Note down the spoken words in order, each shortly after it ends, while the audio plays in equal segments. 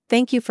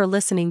Thank you for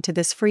listening to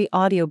this free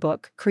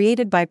audiobook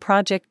created by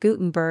Project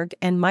Gutenberg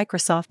and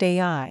Microsoft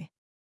AI.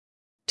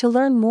 To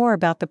learn more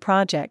about the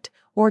project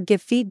or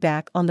give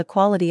feedback on the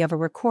quality of a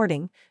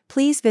recording,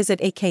 please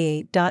visit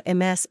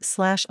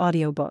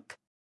aka.ms/audiobook.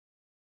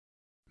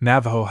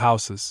 Navajo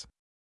Houses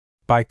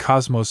by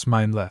Cosmos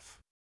Mindeleff.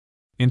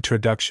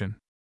 Introduction.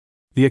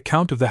 The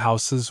account of the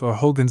houses or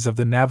hogans of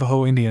the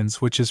Navajo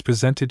Indians which is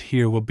presented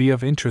here will be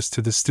of interest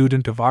to the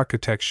student of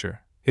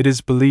architecture, it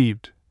is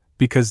believed,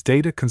 because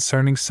data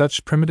concerning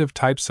such primitive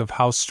types of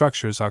house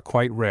structures are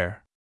quite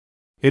rare.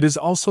 It is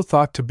also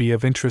thought to be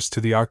of interest to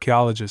the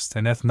archaeologist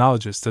and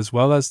ethnologist as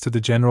well as to the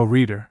general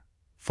reader,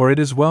 for it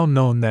is well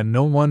known that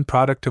no one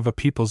product of a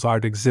people's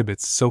art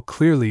exhibits so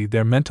clearly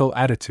their mental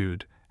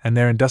attitude and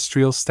their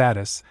industrial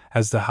status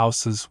as the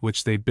houses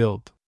which they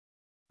build.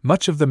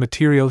 Much of the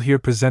material here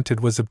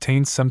presented was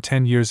obtained some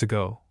 10 years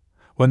ago,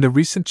 when the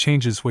recent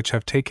changes which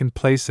have taken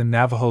place in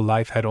Navajo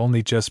life had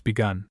only just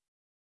begun.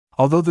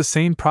 Although the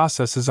same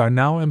processes are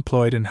now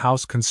employed in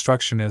house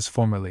construction as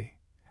formerly,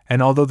 and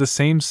although the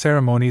same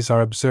ceremonies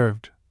are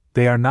observed,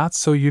 they are not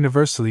so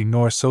universally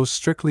nor so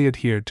strictly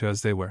adhered to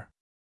as they were.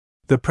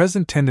 The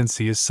present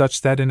tendency is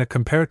such that in a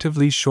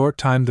comparatively short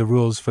time the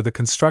rules for the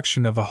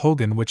construction of a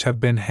hogan which have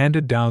been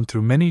handed down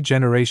through many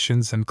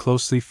generations and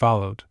closely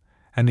followed,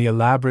 and the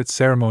elaborate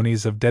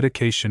ceremonies of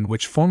dedication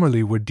which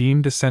formerly were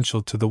deemed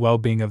essential to the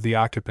well-being of the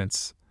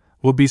occupants,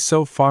 will be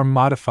so far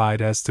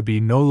modified as to be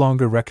no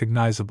longer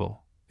recognizable,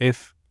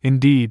 if,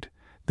 indeed,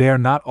 they are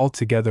not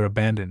altogether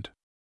abandoned.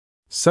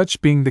 Such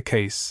being the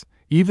case,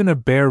 even a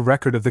bare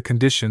record of the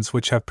conditions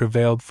which have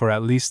prevailed for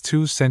at least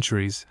 2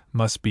 centuries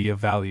must be of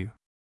value.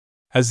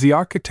 As the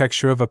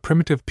architecture of a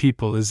primitive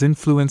people is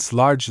influenced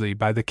largely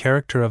by the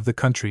character of the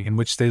country in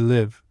which they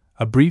live,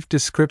 a brief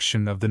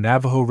description of the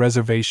Navajo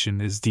reservation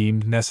is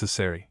deemed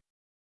necessary.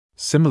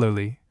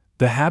 Similarly,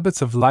 the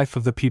habits of life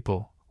of the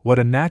people, what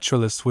a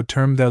naturalist would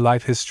term their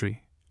life history,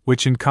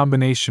 which in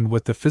combination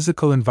with the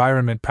physical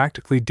environment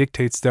practically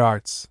dictates their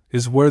arts,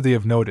 is worthy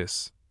of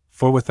notice,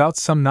 for without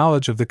some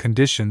knowledge of the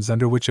conditions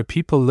under which a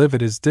people live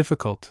it is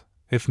difficult,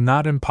 if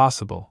not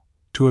impossible,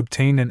 to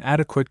obtain an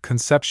adequate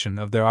conception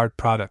of their art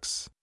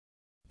products.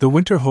 The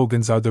winter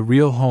hogans are the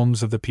real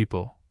homes of the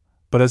people,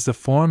 but as the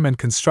form and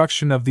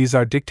construction of these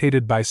are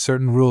dictated by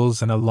certain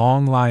rules and a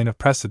long line of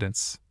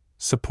precedents,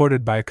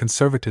 supported by a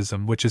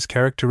conservatism which is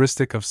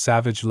characteristic of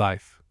savage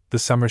life, the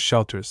summer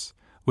shelters,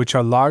 which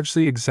are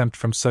largely exempt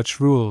from such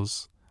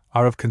rules,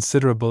 are of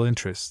considerable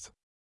interest.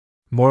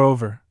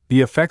 Moreover,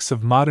 the effects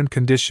of modern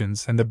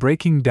conditions and the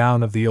breaking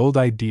down of the old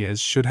ideas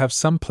should have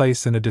some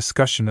place in a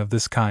discussion of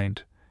this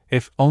kind,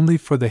 if only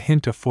for the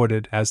hint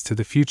afforded as to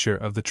the future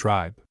of the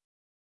tribe.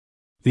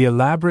 The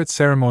elaborate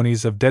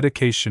ceremonies of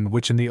dedication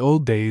which in the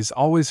old days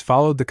always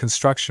followed the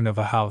construction of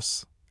a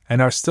house,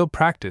 and are still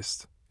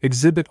practiced,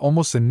 exhibit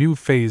almost a new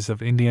phase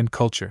of Indian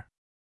culture.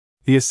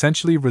 The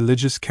essentially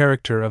religious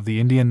character of the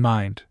Indian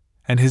mind,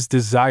 and his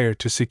desire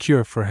to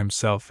secure for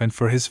himself and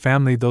for his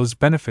family those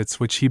benefits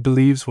which he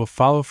believes will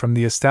follow from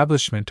the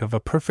establishment of a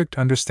perfect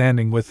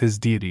understanding with his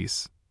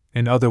deities,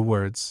 in other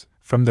words,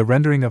 from the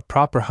rendering of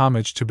proper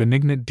homage to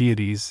benignant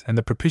deities and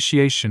the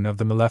propitiation of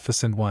the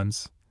maleficent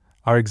ones,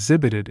 are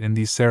exhibited in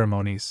these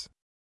ceremonies.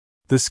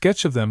 The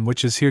sketch of them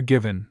which is here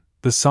given,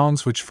 the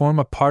songs which form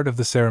a part of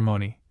the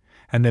ceremony,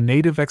 and the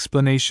native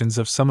explanations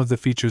of some of the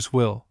features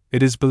will,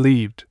 it is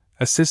believed,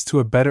 assist to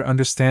a better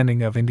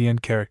understanding of Indian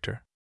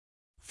character.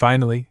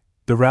 Finally,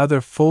 the rather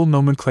full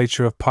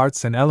nomenclature of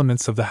parts and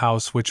elements of the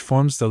house which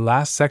forms the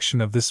last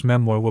section of this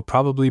memoir will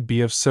probably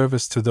be of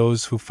service to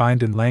those who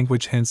find in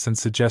language hints and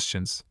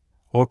suggestions,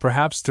 or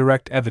perhaps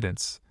direct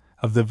evidence,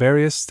 of the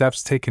various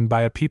steps taken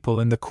by a people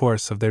in the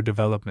course of their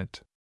development.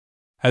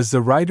 As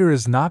the writer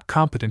is not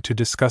competent to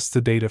discuss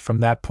the data from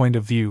that point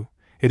of view,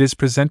 it is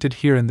presented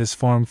here in this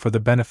form for the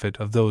benefit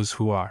of those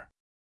who are.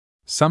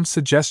 Some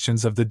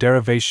suggestions of the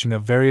derivation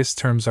of various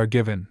terms are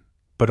given,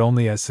 but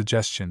only as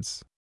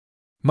suggestions.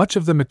 Much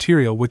of the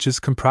material which is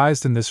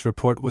comprised in this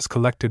report was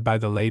collected by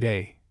the late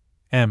A.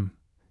 M.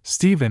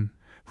 Stephen,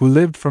 who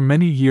lived for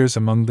many years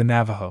among the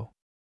Navajo.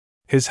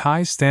 His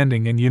high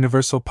standing and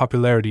universal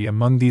popularity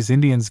among these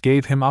Indians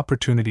gave him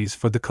opportunities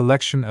for the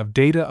collection of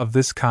data of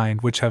this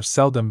kind which have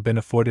seldom been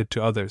afforded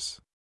to others.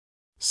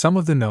 Some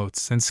of the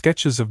notes and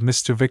sketches of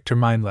Mr. Victor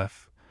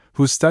Mindeleff,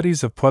 whose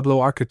studies of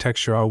Pueblo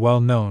architecture are well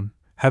known,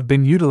 have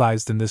been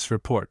utilized in this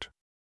report.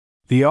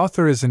 The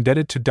author is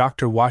indebted to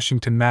Dr.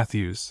 Washington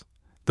Matthews,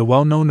 the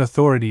well-known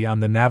authority on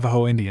the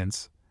Navajo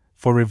Indians,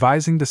 for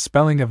revising the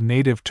spelling of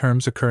native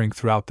terms occurring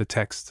throughout the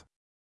text.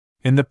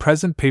 In the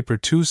present paper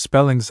 2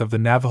 spellings of the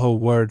Navajo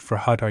word for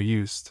hut are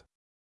used.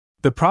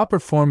 The proper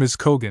form is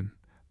Kogan,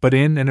 but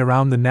in and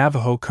around the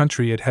Navajo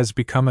country it has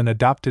become an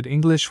adopted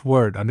English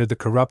word under the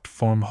corrupt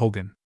form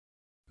Hogan.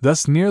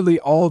 Thus nearly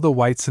all the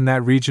whites in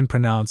that region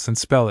pronounce and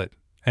spell it,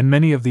 and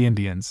many of the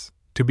Indians,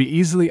 to be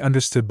easily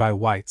understood by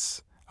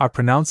whites, are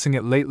pronouncing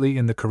it lately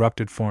in the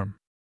corrupted form.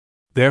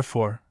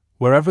 Therefore,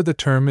 wherever the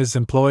term is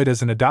employed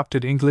as an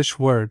adopted English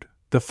word,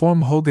 the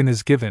form Hogan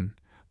is given,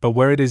 but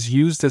where it is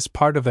used as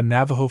part of a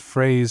Navajo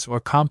phrase or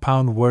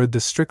compound word, the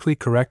strictly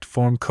correct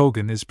form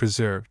Kogan is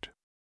preserved.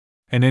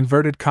 An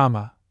inverted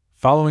comma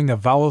following a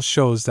vowel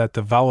shows that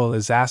the vowel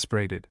is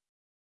aspirated.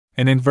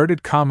 An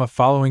inverted comma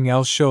following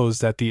L shows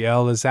that the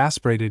L is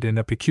aspirated in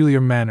a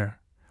peculiar manner,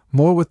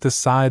 more with the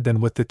side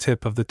than with the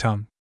tip of the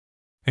tongue.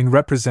 Ng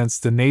represents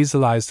the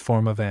nasalized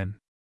form of N.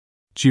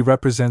 G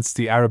represents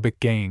the Arabic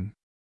gang.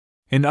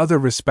 In other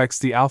respects,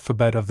 the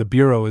alphabet of the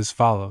Bureau is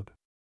followed.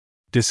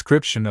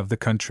 Description of the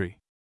country.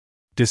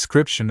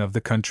 Description of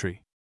the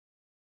country.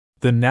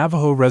 The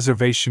Navajo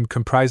Reservation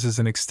comprises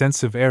an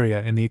extensive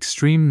area in the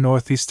extreme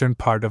northeastern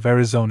part of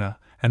Arizona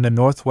and the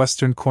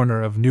northwestern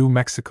corner of New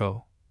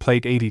Mexico,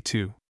 Plate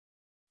 82.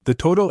 The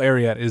total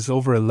area is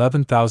over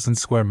 11,000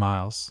 square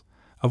miles,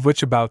 of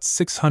which about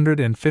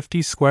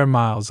 650 square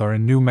miles are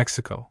in New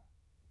Mexico.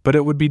 But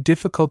it would be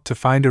difficult to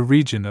find a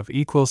region of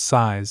equal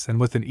size and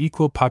with an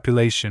equal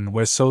population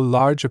where so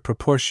large a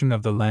proportion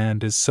of the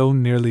land is so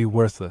nearly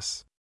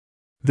worthless.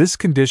 This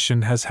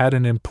condition has had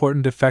an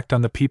important effect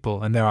on the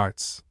people and their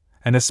arts,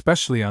 and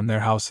especially on their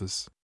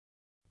houses.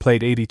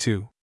 Plate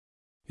 82.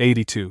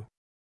 82.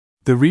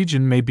 The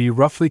region may be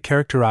roughly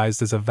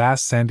characterized as a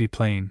vast sandy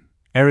plain,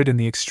 arid in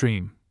the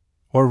extreme,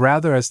 or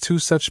rather as two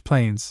such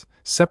plains,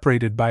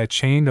 separated by a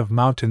chain of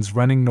mountains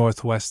running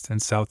northwest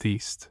and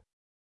southeast.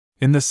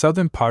 In the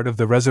southern part of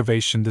the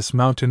reservation, this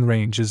mountain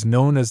range is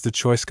known as the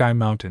Choiskai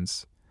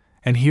Mountains,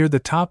 and here the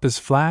top is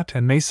flat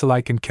and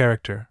mesa-like in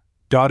character,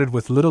 dotted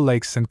with little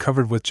lakes and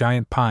covered with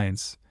giant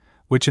pines,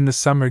 which in the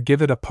summer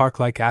give it a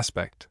park-like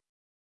aspect.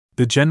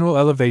 The general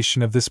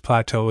elevation of this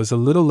plateau is a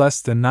little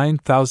less than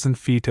 9,000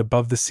 feet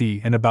above the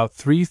sea and about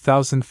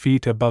 3,000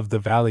 feet above the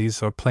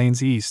valleys or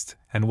plains east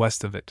and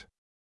west of it.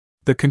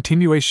 The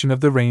continuation of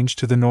the range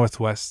to the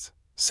northwest,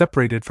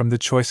 separated from the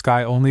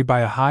Choiskai only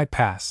by a high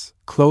pass,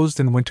 closed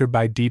in winter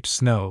by deep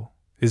snow,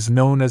 is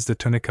known as the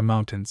Tunica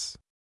Mountains.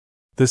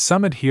 The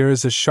summit here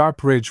is a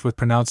sharp ridge with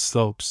pronounced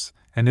slopes,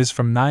 and is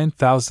from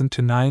 9,000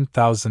 to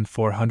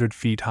 9,400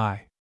 feet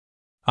high.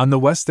 On the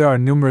west there are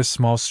numerous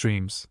small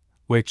streams,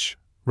 which,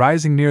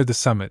 rising near the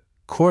summit,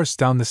 course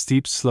down the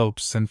steep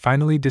slopes and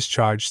finally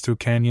discharge through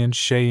Canyon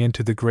Shea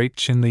into the Great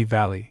Chinle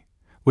Valley,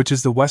 which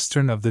is the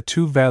western of the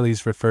two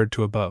valleys referred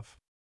to above.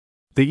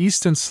 The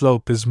eastern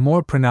slope is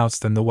more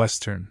pronounced than the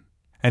western,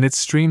 and its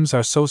streams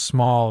are so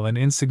small and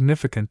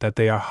insignificant that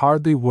they are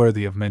hardly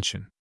worthy of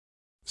mention.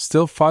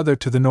 Still farther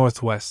to the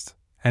northwest,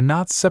 and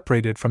not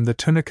separated from the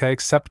Tunica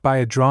except by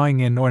a drawing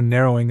in or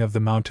narrowing of the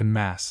mountain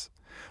mass,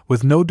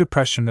 with no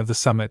depression of the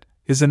summit,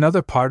 is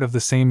another part of the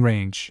same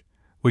range,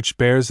 which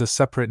bears a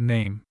separate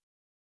name.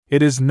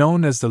 It is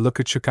known as the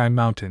Lukachukai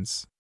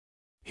Mountains.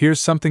 Here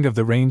something of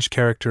the range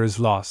character is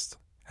lost,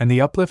 and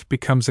the uplift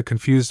becomes a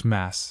confused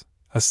mass,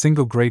 a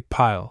single great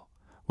pile,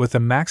 with a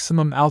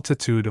maximum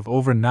altitude of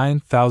over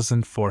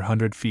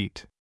 9,400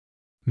 feet.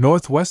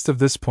 Northwest of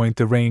this point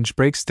the range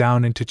breaks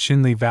down into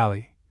Chinle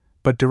Valley,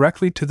 but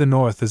directly to the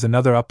north is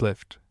another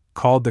uplift,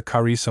 called the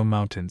Carrizo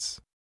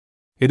Mountains.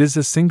 It is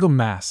a single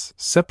mass,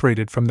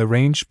 separated from the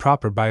range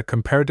proper by a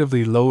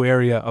comparatively low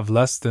area of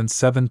less than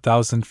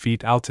 7,000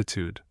 feet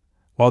altitude,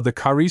 while the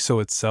Carrizo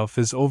itself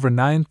is over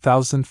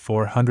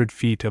 9,400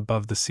 feet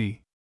above the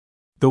sea.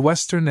 The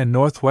western and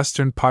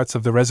northwestern parts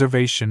of the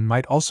reservation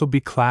might also be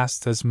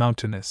classed as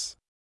mountainous.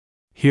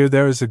 Here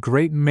there is a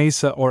great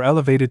mesa or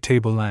elevated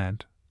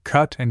tableland,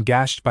 cut and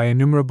gashed by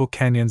innumerable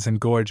canyons and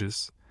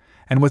gorges,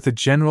 and with a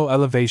general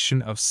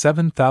elevation of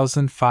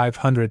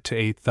 7,500 to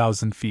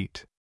 8,000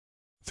 feet.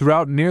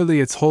 Throughout nearly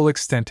its whole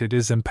extent it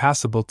is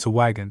impassable to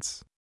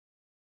wagons.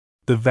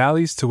 The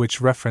valleys to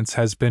which reference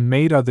has been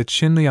made are the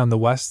Chinle on the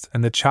west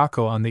and the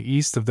Chaco on the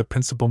east of the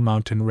principal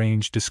mountain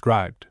range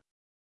described.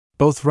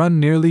 Both run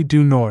nearly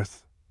due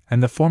north,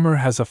 and the former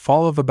has a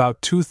fall of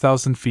about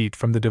 2,000 feet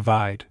from the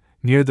divide,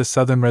 near the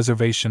southern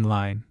reservation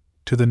line,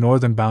 to the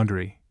northern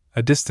boundary,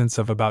 a distance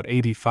of about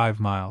 85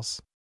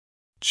 miles.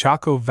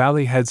 Chaco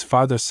Valley heads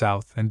farther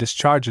south and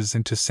discharges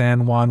into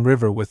San Juan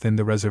River within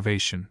the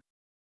reservation.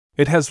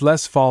 It has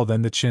less fall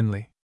than the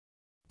Chinle.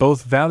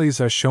 Both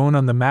valleys are shown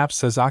on the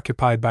maps as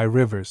occupied by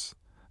rivers,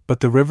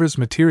 but the rivers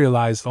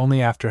materialize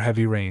only after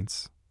heavy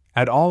rains.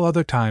 At all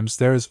other times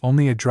there is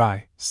only a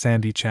dry,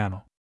 sandy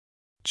channel.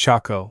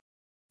 Chaco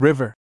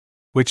River,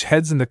 which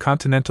heads in the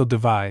Continental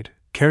Divide,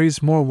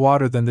 carries more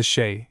water than the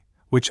Shea,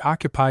 which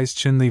occupies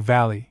Chinle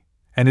Valley,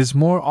 and is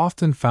more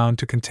often found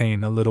to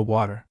contain a little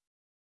water.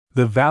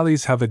 The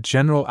valleys have a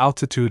general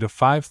altitude of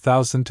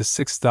 5,000 to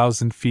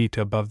 6,000 feet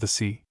above the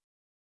sea.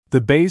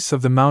 The base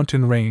of the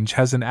mountain range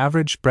has an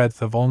average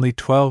breadth of only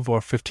 12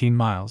 or 15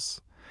 miles,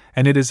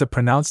 and it is a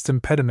pronounced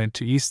impediment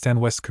to east and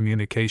west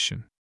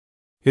communication.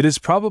 It is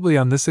probably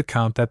on this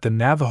account that the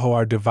Navajo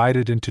are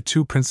divided into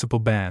two principal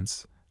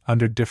bands,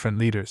 under different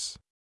leaders.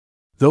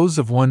 Those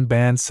of one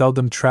band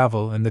seldom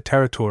travel in the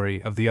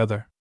territory of the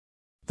other.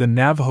 The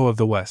Navajo of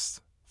the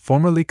West,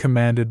 formerly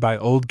commanded by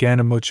old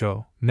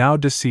Ganamucho, now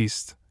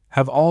deceased,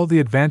 have all the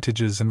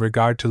advantages in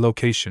regard to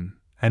location,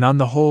 and on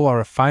the whole are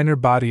a finer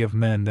body of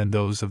men than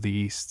those of the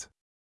East.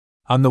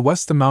 On the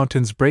west, the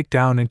mountains break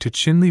down into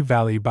Chinle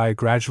Valley by a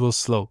gradual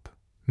slope,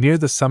 near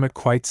the summit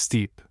quite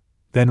steep,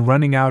 then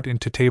running out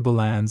into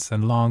tablelands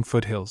and long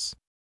foothills.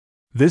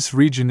 This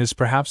region is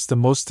perhaps the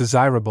most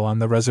desirable on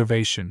the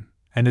reservation,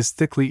 and is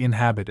thickly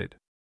inhabited.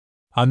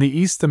 On the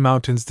east, the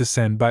mountains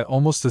descend by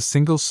almost a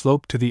single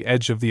slope to the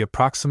edge of the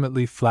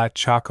approximately flat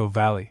Chaco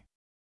Valley.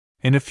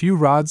 In a few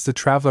rods, the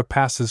traveler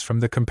passes from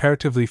the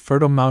comparatively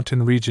fertile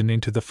mountain region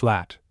into the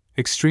flat,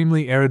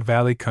 extremely arid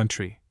valley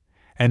country,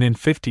 and in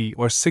 50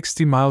 or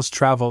 60 miles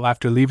travel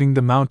after leaving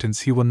the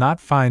mountains he will not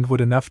find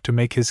wood enough to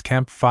make his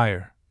camp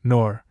fire,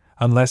 nor,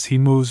 unless he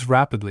moves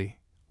rapidly,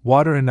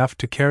 water enough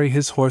to carry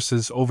his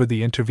horses over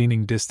the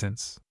intervening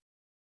distance.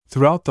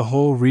 Throughout the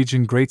whole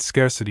region great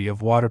scarcity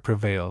of water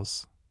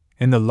prevails.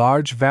 In the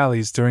large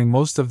valleys during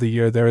most of the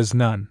year there is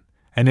none,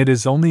 and it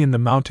is only in the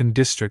mountain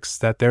districts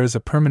that there is a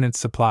permanent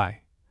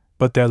supply,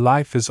 but their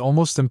life is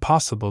almost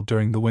impossible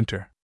during the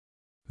winter.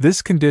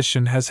 This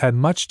condition has had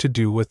much to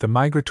do with the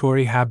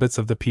migratory habits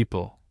of the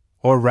people,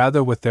 or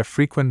rather with their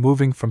frequent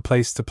moving from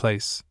place to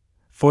place,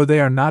 for they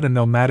are not a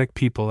nomadic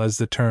people as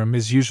the term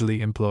is usually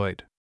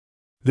employed.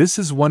 This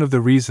is one of the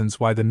reasons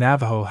why the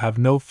Navajo have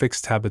no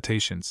fixed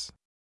habitations.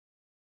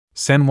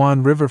 San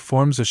Juan River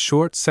forms a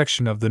short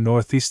section of the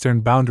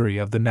northeastern boundary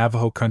of the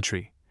Navajo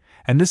country,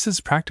 and this is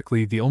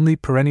practically the only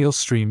perennial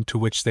stream to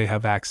which they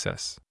have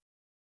access.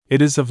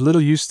 It is of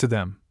little use to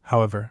them,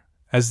 however,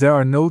 as there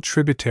are no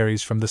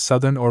tributaries from the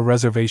southern or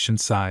reservation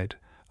side,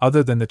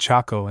 other than the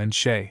Chaco and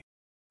Shay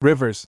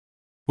rivers,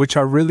 which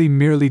are really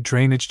merely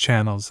drainage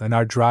channels and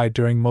are dry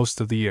during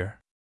most of the year.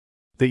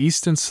 The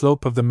eastern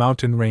slope of the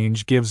mountain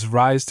range gives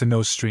rise to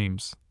no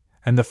streams,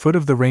 and the foot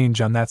of the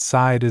range on that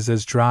side is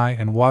as dry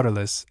and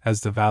waterless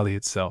as the valley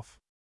itself.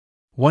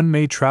 One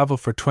may travel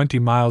for 20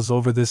 miles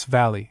over this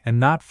valley and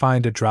not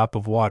find a drop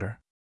of water.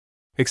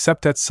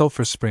 Except at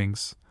Sulphur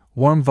Springs,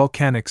 warm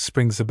volcanic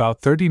springs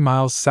about 30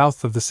 miles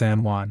south of the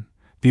San Juan,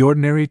 the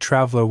ordinary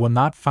traveler will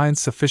not find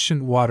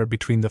sufficient water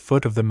between the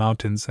foot of the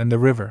mountains and the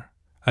river,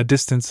 a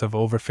distance of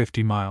over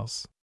 50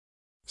 miles.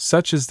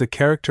 Such is the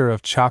character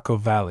of Chaco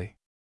Valley.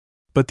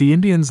 But the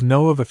Indians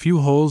know of a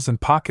few holes and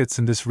pockets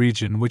in this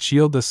region which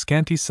yield a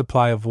scanty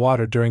supply of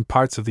water during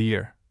parts of the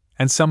year,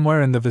 and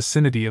somewhere in the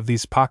vicinity of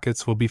these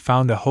pockets will be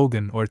found a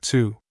hogan or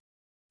two.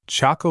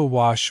 Chaco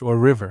Wash or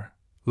river,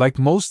 like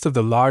most of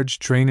the large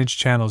drainage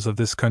channels of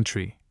this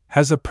country,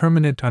 has a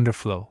permanent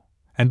underflow,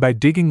 and by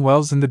digging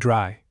wells in the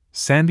dry,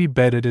 sandy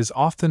bed it is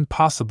often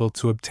possible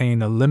to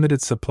obtain a limited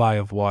supply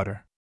of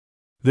water.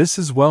 This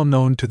is well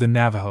known to the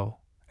Navajo,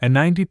 and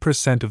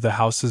 90% of the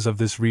houses of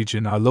this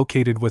region are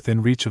located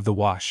within reach of the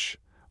wash,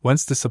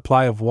 whence the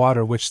supply of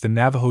water which the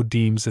Navajo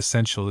deems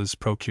essential is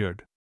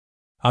procured.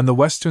 On the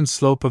western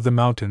slope of the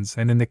mountains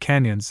and in the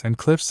canyons and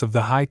cliffs of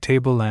the high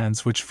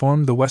tablelands which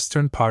form the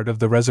western part of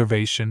the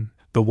reservation,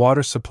 the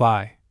water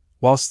supply,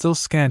 while still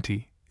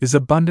scanty, is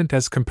abundant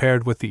as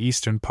compared with the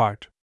eastern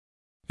part.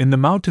 In the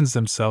mountains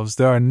themselves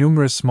there are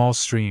numerous small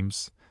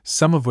streams,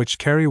 some of which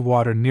carry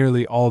water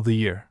nearly all the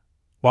year,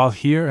 while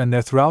here and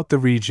there throughout the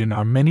region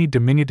are many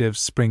diminutive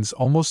springs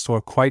almost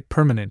or quite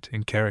permanent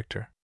in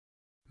character.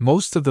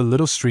 Most of the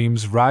little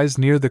streams rise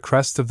near the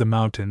crest of the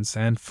mountains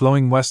and,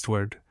 flowing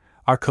westward,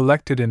 are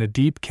collected in a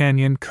deep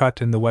canyon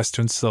cut in the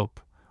western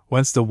slope,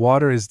 whence the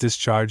water is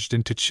discharged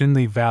into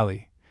Chinle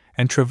Valley,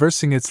 and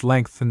traversing its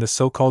length in the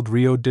so-called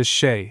Rio de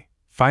Shay,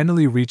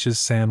 finally reaches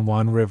San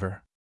Juan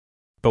River.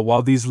 But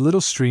while these little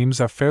streams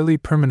are fairly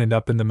permanent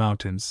up in the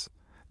mountains,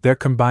 their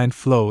combined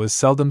flow is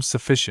seldom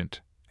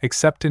sufficient,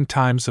 except in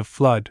times of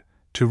flood,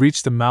 to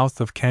reach the mouth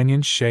of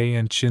Canyon Shay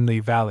and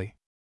Chinle Valley.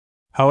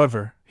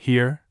 However,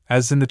 here,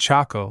 as in the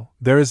Chaco,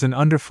 there is an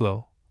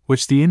underflow,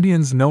 which the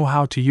Indians know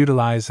how to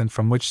utilize and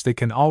from which they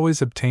can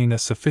always obtain a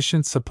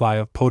sufficient supply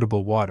of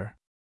potable water.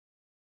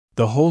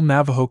 The whole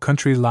Navajo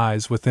country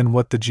lies within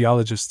what the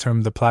geologists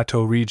term the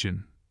plateau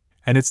region,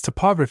 and its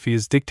topography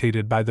is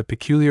dictated by the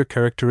peculiar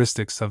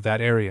characteristics of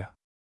that area.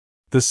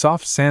 The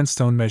soft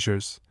sandstone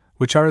measures,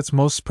 which are its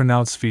most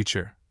pronounced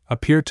feature,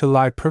 appear to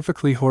lie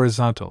perfectly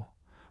horizontal,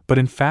 but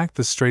in fact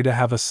the strata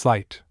have a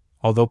slight,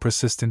 although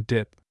persistent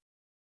dip.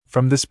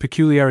 From this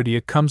peculiarity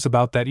it comes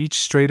about that each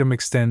stratum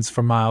extends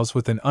for miles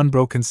with an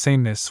unbroken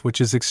sameness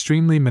which is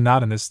extremely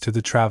monotonous to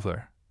the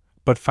traveler,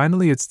 but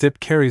finally its dip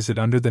carries it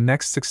under the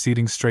next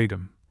succeeding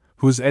stratum,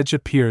 whose edge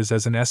appears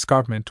as an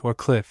escarpment or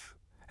cliff,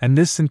 and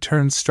this in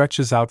turn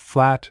stretches out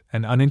flat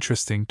and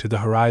uninteresting to the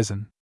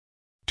horizon.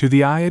 To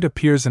the eye it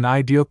appears an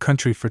ideal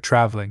country for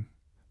traveling,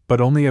 but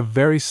only a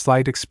very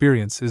slight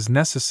experience is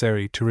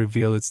necessary to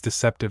reveal its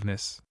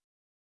deceptiveness.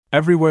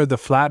 Everywhere the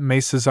flat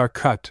mesas are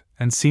cut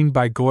and seen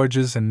by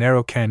gorges and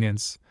narrow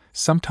canyons,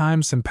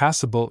 sometimes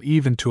impassable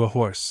even to a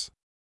horse.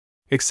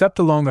 Except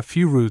along a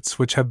few routes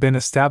which have been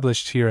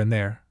established here and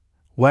there,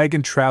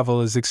 wagon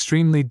travel is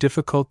extremely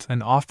difficult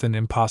and often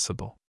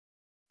impossible.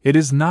 It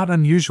is not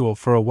unusual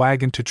for a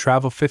wagon to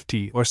travel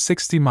 50 or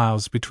 60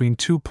 miles between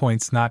 2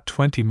 points not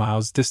 20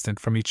 miles distant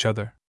from each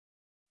other.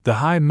 The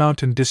high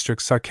mountain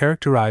districts are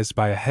characterized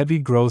by a heavy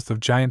growth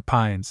of giant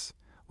pines,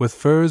 with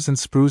firs and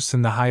spruce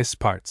in the highest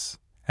parts,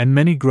 and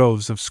many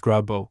groves of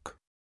scrub oak.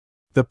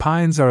 The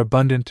pines are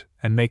abundant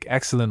and make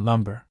excellent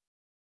lumber.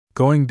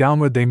 Going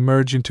downward, they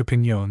merge into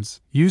piñones,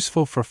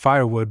 useful for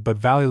firewood but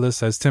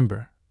valueless as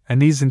timber,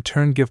 and these in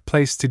turn give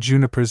place to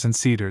junipers and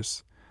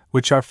cedars,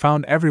 which are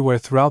found everywhere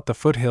throughout the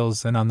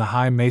foothills and on the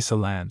high mesa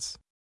lands.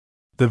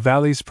 The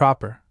valleys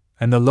proper,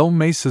 and the low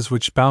mesas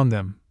which bound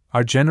them,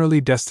 are generally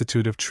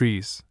destitute of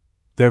trees.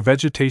 Their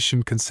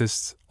vegetation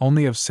consists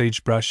only of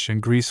sagebrush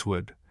and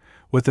greasewood,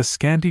 with a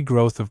scanty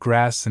growth of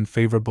grass in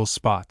favorable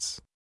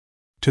spots.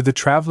 To the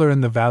traveler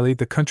in the valley,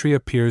 the country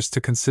appears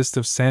to consist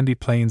of sandy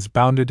plains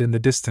bounded in the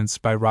distance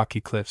by rocky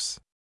cliffs.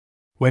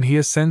 When he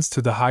ascends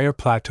to the higher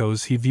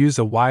plateaus, he views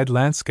a wide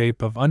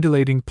landscape of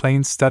undulating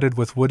plains studded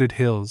with wooded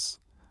hills,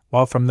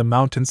 while from the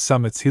mountain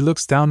summits he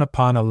looks down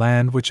upon a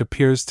land which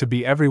appears to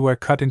be everywhere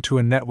cut into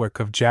a network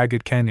of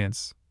jagged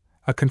canyons,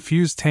 a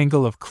confused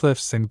tangle of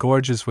cliffs and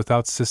gorges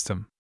without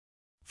system.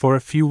 For a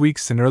few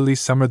weeks in early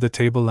summer, the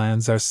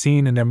tablelands are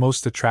seen in their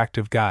most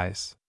attractive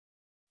guise.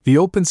 The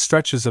open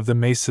stretches of the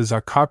mesas are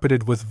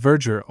carpeted with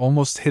verdure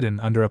almost hidden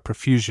under a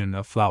profusion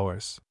of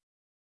flowers.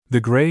 The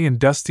gray and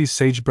dusty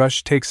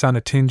sagebrush takes on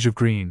a tinge of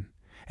green,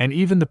 and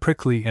even the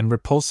prickly and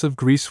repulsive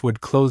greasewood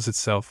clothes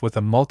itself with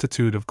a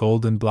multitude of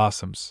golden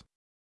blossoms.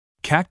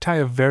 Cacti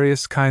of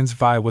various kinds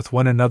vie with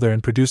one another in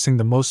producing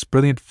the most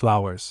brilliant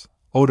flowers,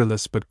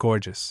 odorless but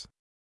gorgeous.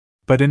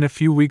 But in a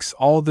few weeks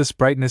all this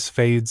brightness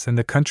fades and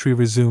the country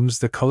resumes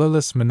the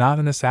colorless,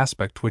 monotonous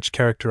aspect which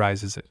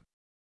characterizes it.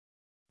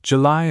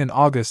 July and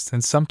August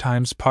and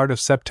sometimes part of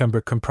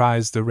September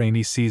comprise the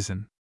rainy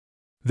season.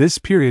 This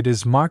period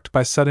is marked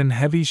by sudden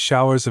heavy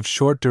showers of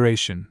short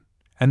duration,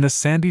 and the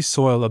sandy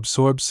soil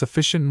absorbs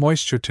sufficient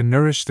moisture to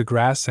nourish the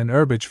grass and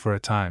herbage for a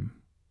time.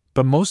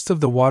 But most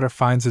of the water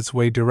finds its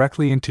way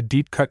directly into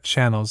deep-cut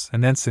channels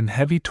and thence in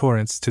heavy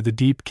torrents to the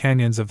deep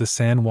canyons of the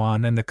San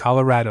Juan and the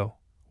Colorado,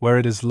 where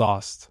it is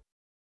lost.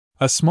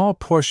 A small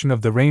portion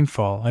of the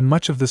rainfall and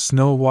much of the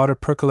snow water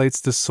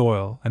percolates the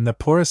soil and the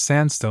porous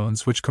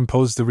sandstones which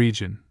compose the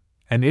region,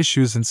 and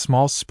issues in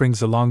small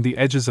springs along the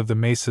edges of the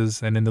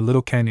mesas and in the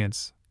little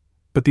canyons.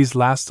 But these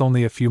last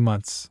only a few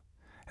months,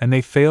 and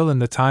they fail in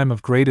the time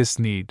of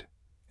greatest need,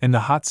 in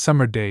the hot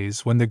summer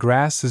days when the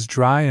grass is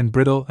dry and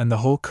brittle and the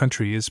whole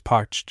country is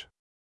parched.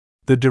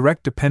 The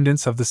direct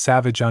dependence of the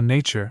savage on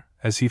nature,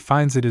 as he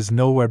finds it, is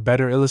nowhere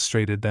better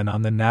illustrated than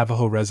on the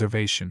Navajo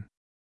reservation.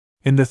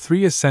 In the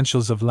three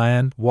essentials of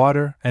land,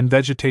 water, and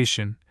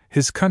vegetation,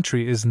 his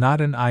country is not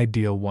an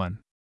ideal one.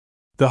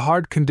 The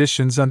hard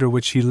conditions under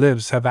which he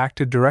lives have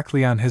acted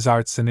directly on his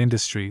arts and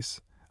industries,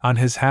 on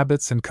his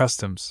habits and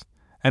customs,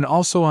 and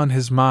also on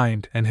his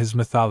mind and his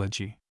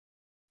mythology.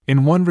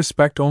 In one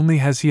respect only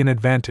has he an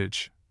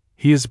advantage: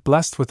 he is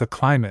blessed with a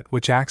climate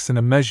which acts in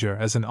a measure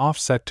as an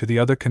offset to the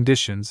other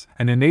conditions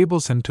and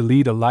enables him to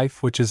lead a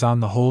life which is on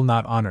the whole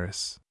not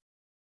onerous.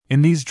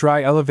 In these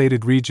dry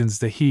elevated regions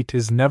the heat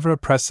is never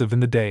oppressive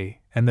in the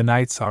day, and the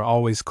nights are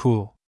always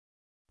cool.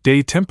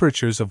 Day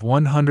temperatures of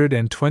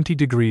 120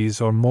 degrees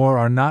or more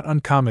are not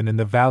uncommon in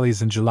the valleys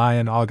in July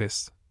and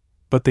August,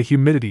 but the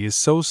humidity is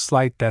so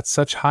slight that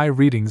such high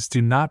readings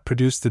do not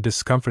produce the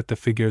discomfort the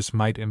figures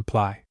might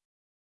imply.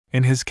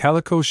 In his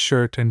calico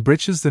shirt and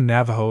breeches the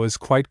Navajo is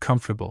quite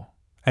comfortable,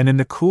 and in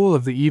the cool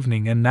of the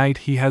evening and night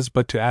he has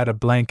but to add a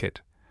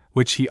blanket,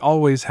 which he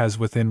always has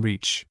within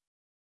reach.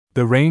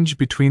 The range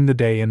between the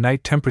day and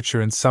night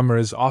temperature in summer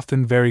is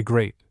often very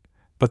great,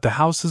 but the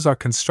houses are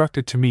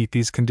constructed to meet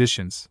these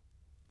conditions.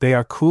 They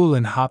are cool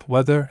in hot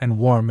weather and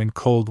warm in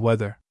cold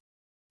weather.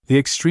 The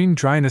extreme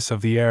dryness of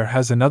the air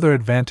has another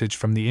advantage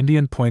from the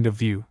Indian point of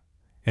view,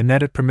 in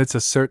that it permits a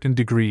certain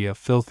degree of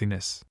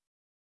filthiness.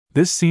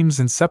 This seems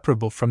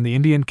inseparable from the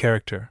Indian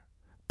character,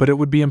 but it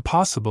would be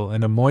impossible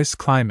in a moist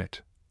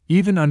climate.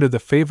 Even under the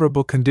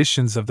favorable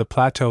conditions of the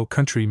plateau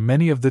country,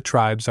 many of the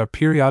tribes are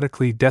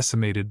periodically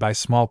decimated by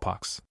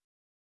smallpox.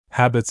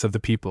 Habits of the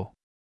people.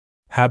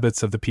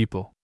 Habits of the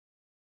people.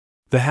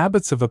 The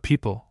habits of a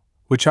people,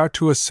 which are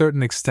to a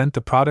certain extent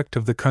the product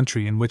of the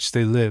country in which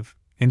they live,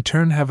 in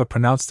turn have a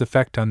pronounced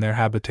effect on their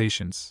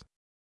habitations.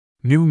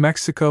 New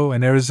Mexico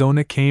and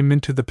Arizona came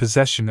into the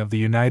possession of the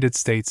United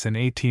States in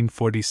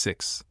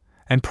 1846,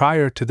 and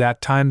prior to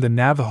that time the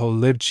Navajo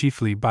lived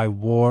chiefly by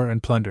war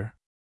and plunder.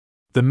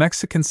 The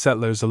Mexican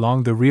settlers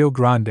along the Rio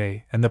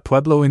Grande and the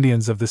Pueblo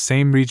Indians of the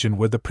same region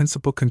were the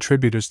principal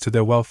contributors to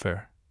their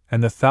welfare,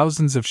 and the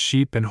thousands of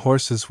sheep and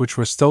horses which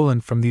were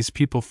stolen from these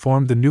people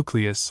formed the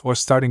nucleus or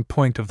starting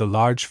point of the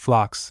large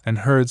flocks and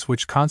herds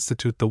which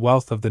constitute the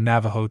wealth of the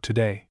Navajo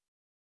today.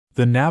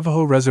 The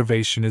Navajo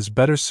reservation is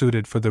better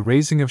suited for the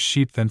raising of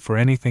sheep than for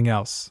anything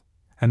else,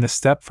 and the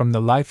step from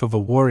the life of a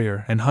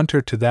warrior and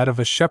hunter to that of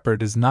a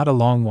shepherd is not a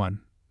long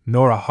one,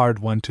 nor a hard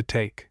one to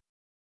take.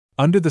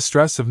 Under the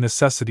stress of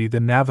necessity,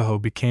 the Navajo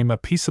became a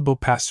peaceable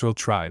pastoral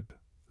tribe,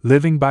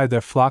 living by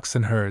their flocks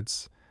and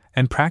herds,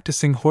 and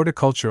practicing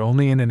horticulture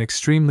only in an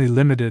extremely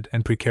limited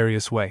and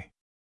precarious way.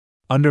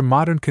 Under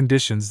modern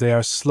conditions, they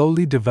are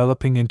slowly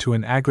developing into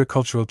an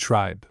agricultural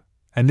tribe,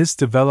 and this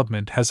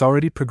development has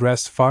already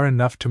progressed far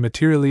enough to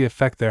materially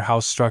affect their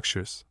house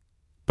structures.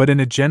 But in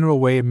a general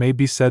way, it may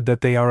be said that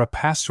they are a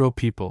pastoral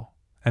people,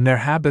 and their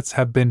habits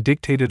have been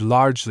dictated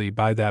largely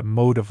by that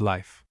mode of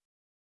life.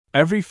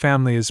 Every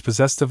family is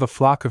possessed of a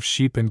flock of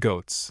sheep and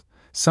goats,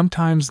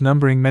 sometimes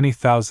numbering many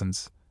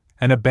thousands,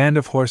 and a band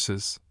of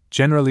horses,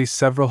 generally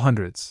several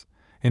hundreds,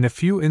 in a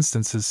few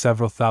instances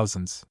several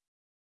thousands.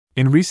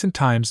 In recent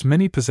times,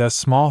 many possess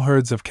small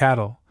herds of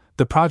cattle,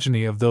 the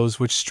progeny of those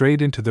which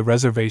strayed into the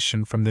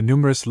reservation from the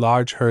numerous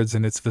large herds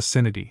in its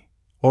vicinity,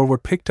 or were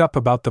picked up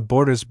about the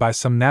borders by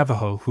some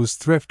Navajo whose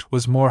thrift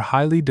was more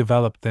highly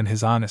developed than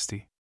his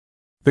honesty.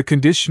 The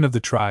condition of the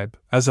tribe,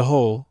 as a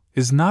whole,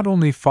 is not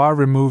only far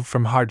removed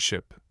from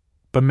hardship,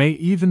 but may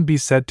even be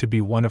said to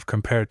be one of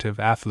comparative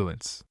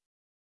affluence.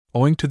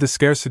 Owing to the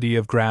scarcity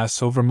of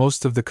grass over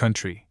most of the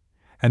country,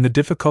 and the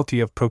difficulty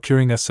of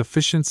procuring a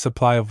sufficient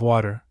supply of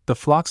water, the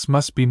flocks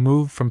must be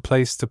moved from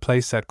place to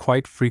place at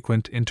quite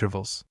frequent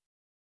intervals.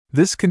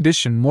 This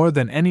condition more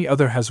than any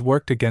other has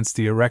worked against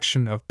the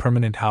erection of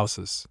permanent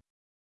houses.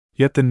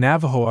 Yet the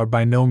Navajo are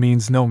by no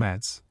means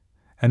nomads,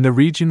 and the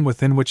region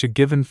within which a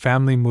given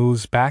family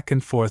moves back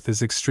and forth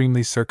is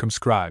extremely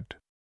circumscribed.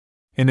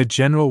 In a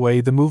general way,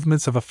 the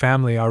movements of a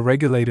family are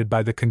regulated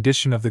by the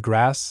condition of the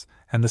grass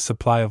and the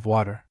supply of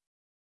water.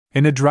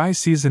 In a dry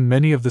season,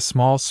 many of the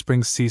small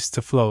springs cease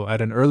to flow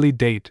at an early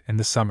date in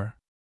the summer.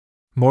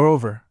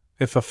 Moreover,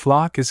 if a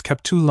flock is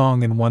kept too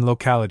long in one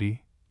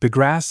locality, the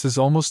grass is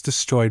almost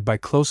destroyed by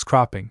close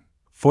cropping,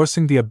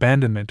 forcing the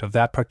abandonment of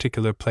that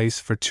particular place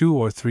for 2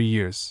 or 3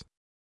 years.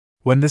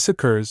 When this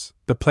occurs,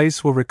 the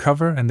place will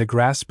recover and the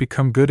grass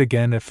become good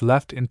again if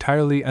left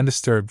entirely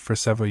undisturbed for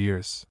several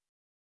years.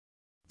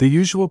 The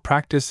usual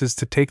practice is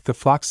to take the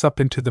flocks up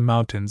into the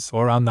mountains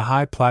or on the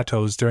high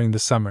plateaus during the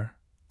summer,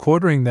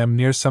 quartering them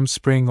near some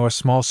spring or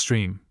small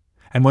stream,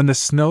 and when the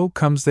snow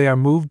comes they are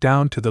moved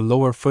down to the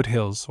lower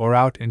foothills or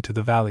out into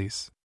the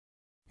valleys.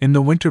 In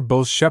the winter,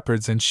 both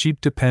shepherds and sheep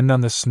depend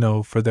on the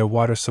snow for their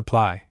water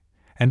supply,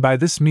 and by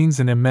this means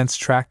an immense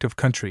tract of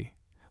country,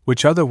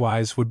 which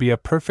otherwise would be a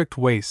perfect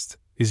waste,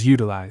 is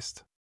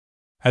utilized.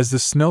 As the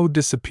snow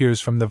disappears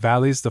from the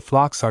valleys, the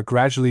flocks are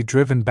gradually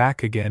driven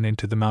back again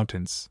into the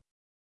mountains.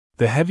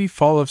 The heavy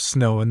fall of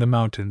snow in the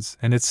mountains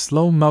and its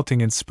slow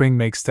melting in spring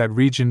makes that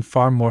region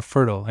far more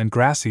fertile and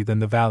grassy than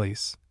the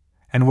valleys,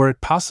 and were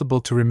it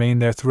possible to remain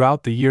there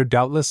throughout the year,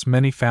 doubtless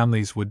many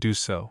families would do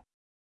so.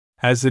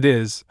 As it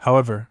is,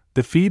 however,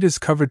 the feed is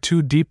covered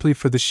too deeply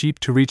for the sheep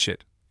to reach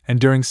it, and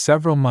during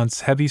several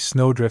months heavy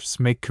snowdrifts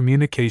make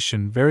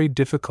communication very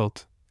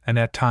difficult and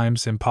at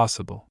times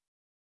impossible.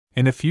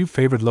 In a few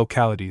favored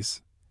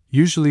localities,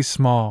 usually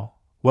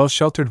small,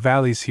 well-sheltered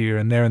valleys here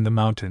and there in the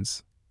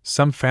mountains,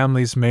 some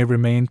families may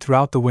remain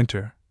throughout the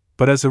winter,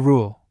 but as a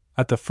rule,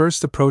 at the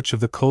first approach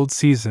of the cold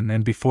season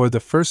and before the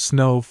first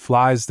snow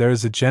flies, there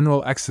is a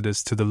general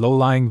exodus to the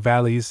low-lying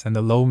valleys and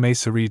the low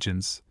mesa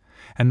regions,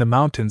 and the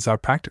mountains are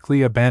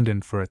practically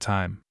abandoned for a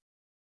time.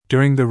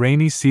 During the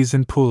rainy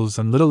season, pools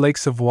and little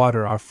lakes of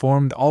water are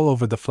formed all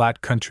over the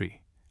flat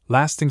country,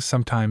 lasting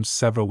sometimes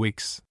several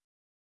weeks.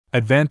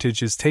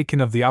 Advantage is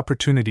taken of the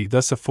opportunity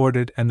thus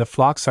afforded, and the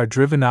flocks are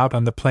driven out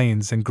on the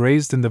plains and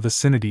grazed in the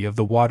vicinity of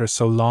the water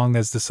so long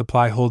as the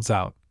supply holds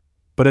out.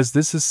 But as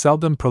this is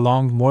seldom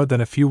prolonged more than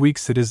a few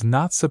weeks, it is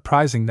not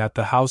surprising that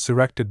the house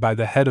erected by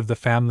the head of the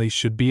family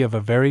should be of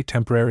a very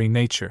temporary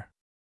nature.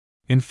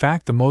 In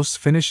fact, the most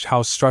finished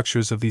house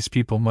structures of these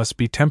people must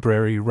be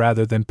temporary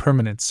rather than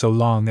permanent so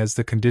long as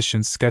the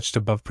conditions sketched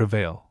above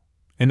prevail.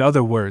 In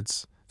other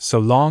words, so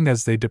long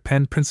as they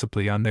depend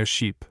principally on their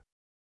sheep.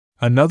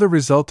 Another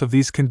result of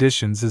these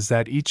conditions is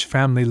that each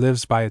family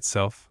lives by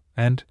itself,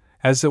 and,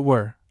 as it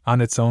were,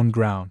 on its own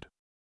ground.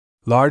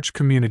 Large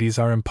communities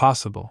are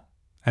impossible,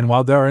 and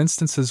while there are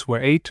instances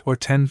where 8 or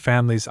 10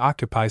 families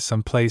occupy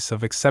some place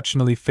of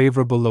exceptionally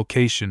favorable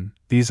location,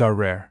 these are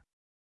rare.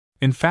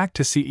 In fact,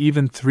 to see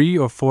even 3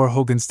 or 4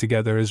 hogans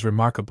together is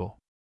remarkable.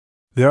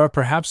 There are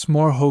perhaps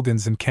more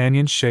hogans in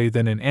Canyon Shea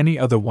than in any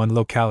other one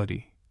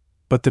locality,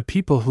 but the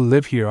people who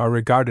live here are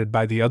regarded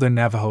by the other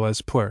Navajo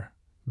as poor,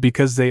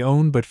 because they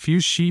own but few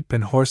sheep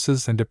and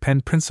horses and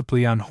depend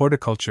principally on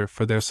horticulture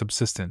for their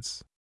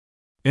subsistence.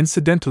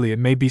 Incidentally, it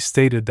may be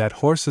stated that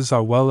horses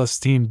are well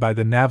esteemed by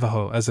the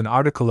Navajo as an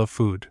article of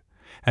food,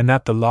 and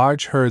that the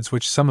large herds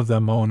which some of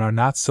them own are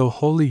not so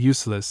wholly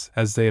useless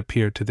as they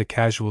appear to the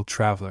casual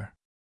traveler.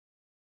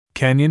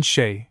 Canyon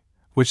Shea,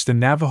 which the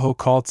Navajo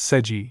called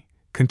Seji,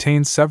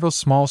 contains several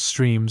small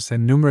streams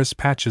and numerous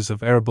patches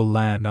of arable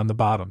land on the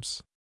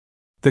bottoms.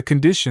 The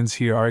conditions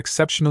here are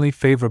exceptionally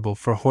favorable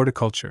for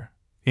horticulture.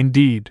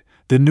 Indeed,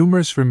 the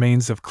numerous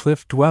remains of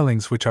cliff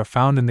dwellings which are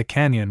found in the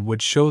canyon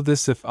would show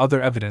this if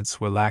other evidence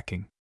were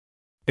lacking.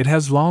 It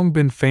has long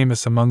been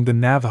famous among the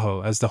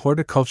Navajo as the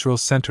horticultural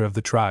center of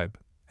the tribe,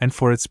 and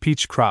for its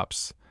peach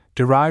crops,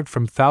 derived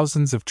from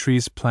thousands of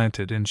trees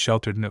planted in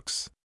sheltered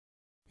nooks.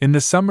 In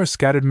the summer,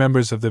 scattered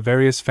members of the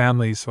various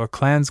families or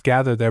clans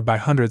gather there by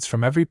hundreds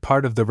from every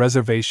part of the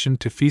reservation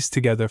to feast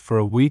together for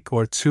a week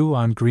or 2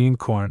 on green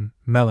corn,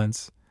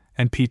 melons,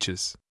 and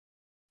peaches.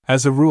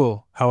 As a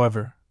rule,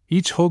 however,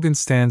 each hogan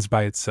stands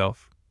by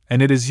itself,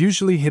 and it is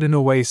usually hidden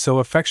away so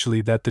effectually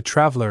that the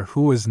traveler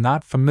who is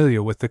not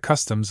familiar with the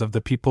customs of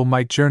the people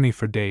might journey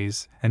for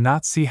days and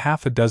not see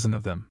half a dozen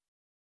of them.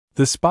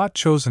 The spot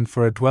chosen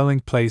for a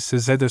dwelling place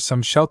is either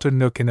some sheltered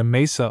nook in a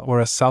mesa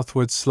or a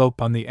southward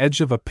slope on the edge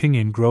of a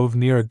piñon grove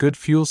near a good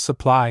fuel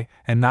supply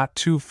and not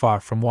too far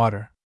from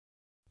water.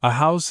 A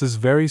house is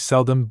very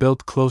seldom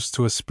built close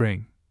to a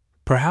spring,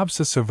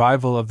 perhaps a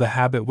survival of the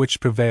habit which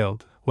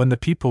prevailed when the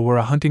people were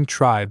a hunting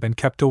tribe and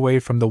kept away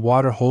from the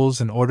water holes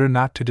in order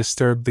not to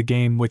disturb the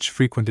game which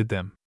frequented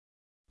them.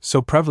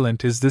 So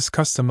prevalent is this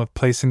custom of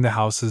placing the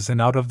houses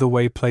in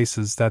out-of-the-way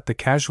places that the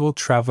casual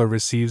traveler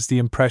receives the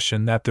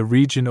impression that the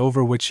region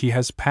over which he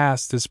has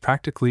passed is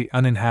practically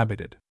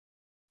uninhabited.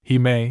 He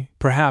may,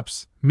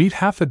 perhaps, meet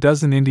half a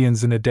dozen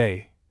Indians in a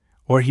day,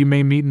 or he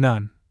may meet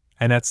none,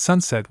 and at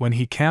sunset when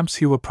he camps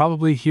he will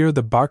probably hear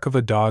the bark of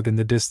a dog in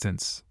the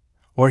distance,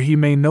 or he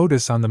may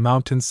notice on the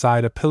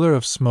mountainside a pillar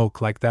of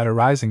smoke like that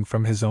arising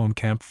from his own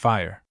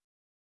campfire.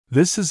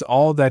 This is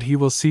all that he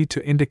will see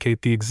to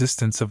indicate the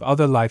existence of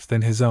other life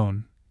than his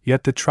own,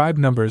 yet the tribe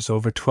numbers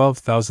over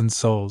 12,000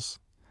 souls,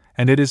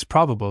 and it is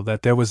probable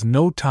that there was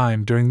no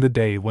time during the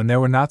day when there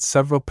were not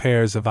several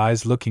pairs of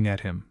eyes looking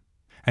at him,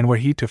 and were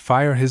he to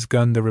fire his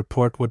gun the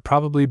report would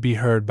probably be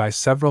heard by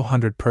several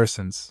hundred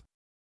persons.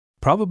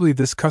 Probably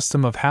this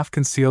custom of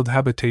half-concealed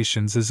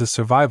habitations is a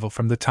survival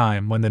from the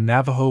time when the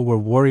Navajo were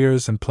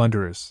warriors and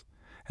plunderers,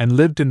 and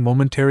lived in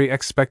momentary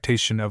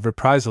expectation of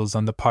reprisals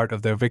on the part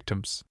of their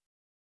victims.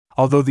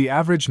 Although the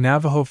average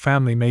Navajo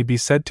family may be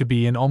said to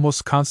be in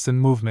almost constant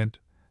movement,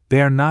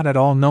 they are not at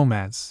all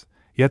nomads,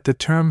 yet the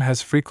term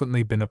has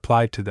frequently been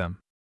applied to them.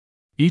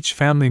 Each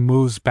family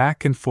moves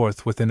back and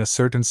forth within a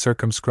certain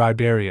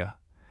circumscribed area,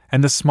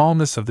 and the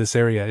smallness of this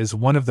area is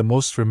one of the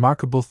most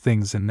remarkable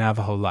things in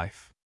Navajo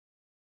life.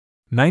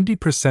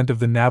 90% of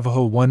the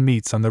Navajo one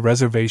meets on the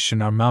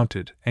reservation are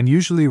mounted and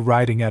usually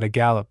riding at a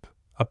gallop,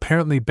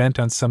 apparently bent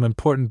on some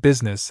important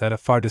business at a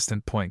far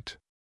distant point.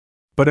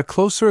 But a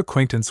closer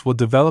acquaintance will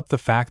develop the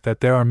fact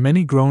that there are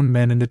many grown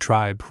men in the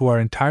tribe who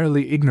are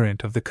entirely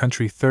ignorant of the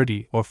country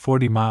 30 or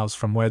 40 miles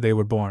from where they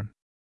were born.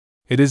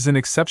 It is an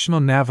exceptional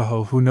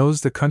Navajo who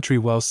knows the country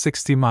well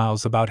 60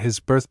 miles about his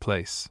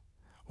birthplace,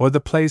 or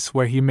the place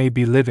where he may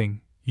be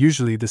living,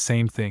 usually the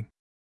same thing.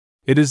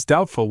 It is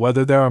doubtful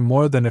whether there are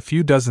more than a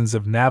few dozens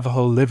of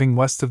Navajo living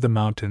west of the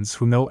mountains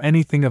who know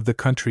anything of the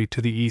country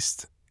to the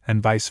east,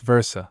 and vice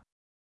versa.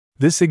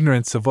 This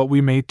ignorance of what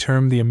we may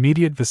term the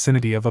immediate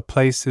vicinity of a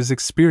place is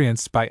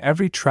experienced by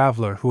every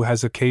traveler who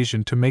has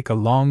occasion to make a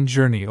long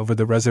journey over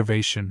the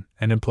reservation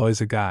and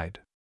employs a guide.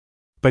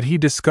 But he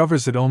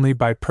discovers it only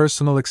by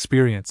personal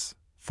experience,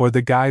 for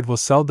the guide will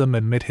seldom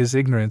admit his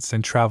ignorance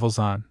and travels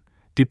on,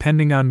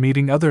 depending on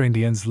meeting other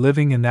Indians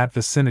living in that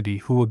vicinity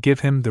who will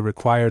give him the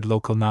required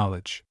local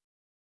knowledge.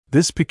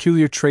 This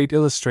peculiar trait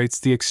illustrates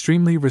the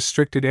extremely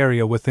restricted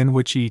area within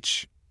which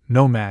each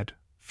nomad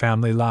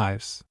family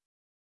lives.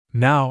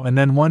 Now and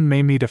then one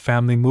may meet a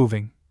family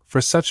moving, for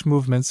such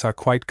movements are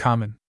quite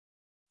common.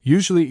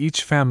 Usually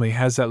each family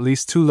has at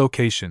least two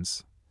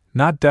locations,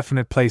 not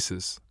definite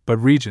places, but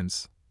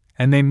regions,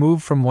 and they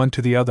move from one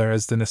to the other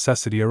as the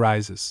necessity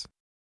arises.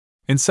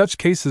 In such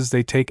cases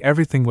they take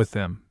everything with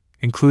them,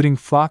 including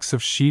flocks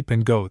of sheep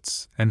and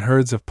goats, and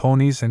herds of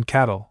ponies and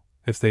cattle,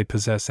 if they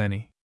possess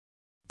any.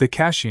 The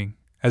Kashing,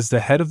 as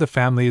the head of the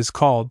family is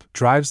called,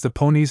 drives the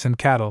ponies and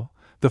cattle,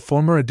 the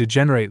former a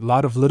degenerate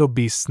lot of little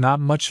beasts not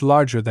much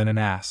larger than an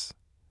ass,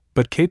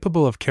 but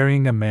capable of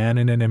carrying a man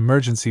in an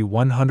emergency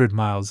 100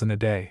 miles in a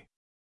day.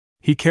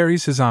 He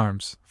carries his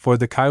arms, for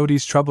the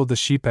coyotes trouble the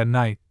sheep at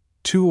night,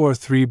 2 or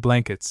 3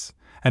 blankets,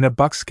 and a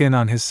buckskin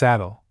on his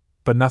saddle,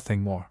 but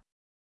nothing more.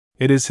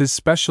 It is his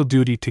special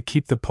duty to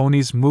keep the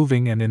ponies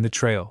moving and in the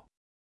trail.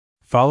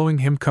 Following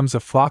him comes a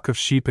flock of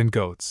sheep and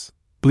goats,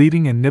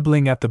 bleating and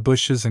nibbling at the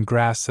bushes and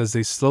grass as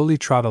they slowly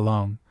trot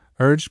along,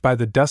 urged by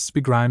the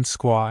dust-begrimed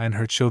squaw and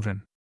her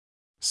children.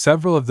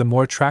 Several of the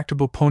more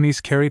tractable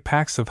ponies carry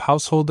packs of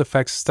household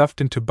effects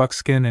stuffed into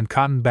buckskin and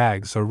cotton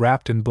bags or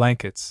wrapped in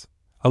blankets,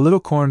 a little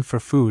corn for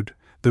food,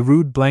 the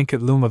rude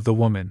blanket loom of the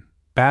woman,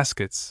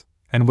 baskets,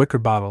 and wicker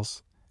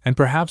bottles, and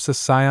perhaps a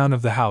scion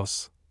of the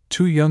house,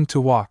 too young to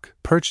walk,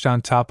 perched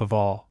on top of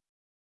all.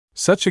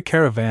 Such a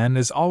caravan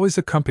is always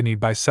accompanied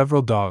by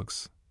several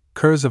dogs,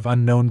 curs of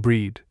unknown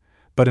breed,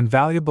 but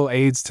invaluable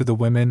aids to the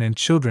women and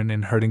children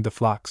in herding the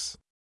flocks.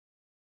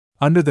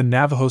 Under the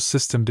Navajo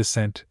system,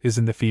 descent is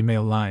in the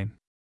female line.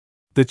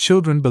 The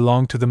children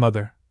belong to the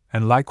mother,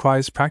 and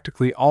likewise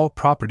practically all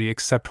property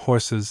except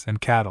horses and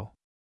cattle.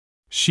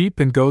 Sheep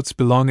and goats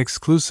belong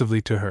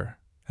exclusively to her,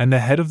 and the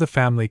head of the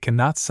family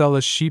cannot sell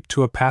a sheep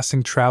to a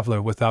passing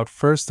traveler without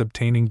first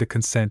obtaining the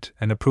consent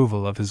and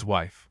approval of his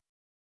wife.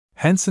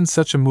 Hence, in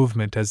such a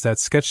movement as that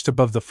sketched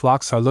above, the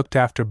flocks are looked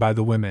after by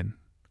the women,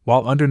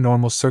 while under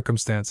normal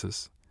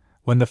circumstances,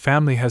 when the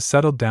family has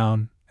settled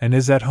down and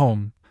is at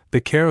home,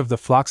 the care of the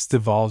flocks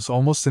devolves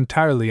almost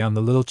entirely on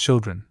the little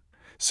children,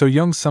 so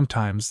young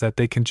sometimes that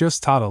they can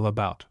just toddle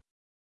about.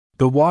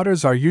 The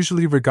waters are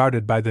usually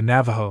regarded by the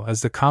Navajo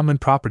as the common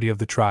property of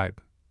the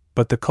tribe,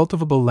 but the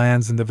cultivable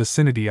lands in the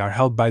vicinity are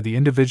held by the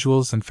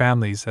individuals and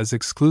families as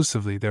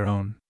exclusively their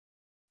own.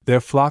 Their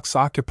flocks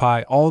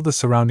occupy all the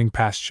surrounding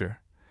pasture,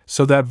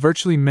 so that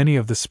virtually many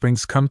of the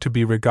springs come to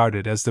be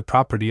regarded as the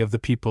property of the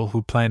people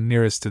who plant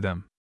nearest to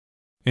them.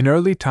 In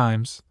early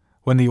times,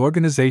 when the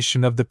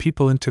organization of the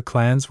people into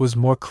clans was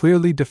more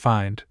clearly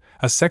defined,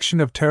 a section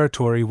of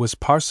territory was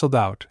parceled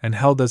out and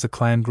held as a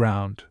clan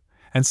ground,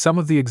 and some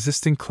of the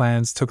existing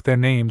clans took their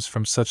names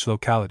from such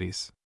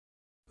localities.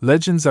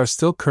 Legends are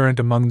still current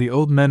among the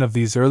old men of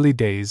these early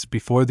days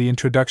before the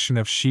introduction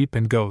of sheep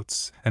and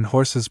goats and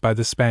horses by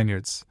the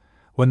Spaniards,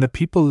 when the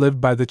people lived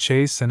by the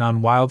chase and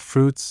on wild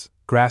fruits,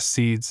 grass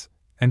seeds,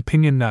 and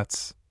piñon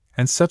nuts,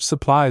 and such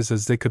supplies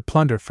as they could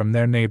plunder from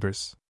their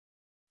neighbors.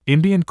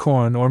 Indian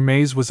corn or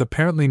maize was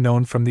apparently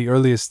known from the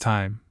earliest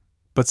time,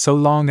 but so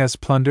long as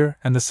plunder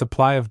and the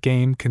supply of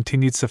game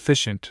continued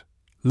sufficient,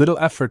 little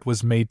effort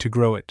was made to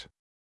grow it.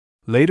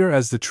 Later,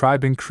 as the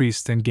tribe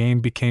increased and game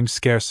became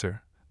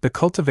scarcer, the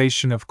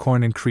cultivation of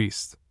corn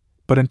increased,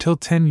 but until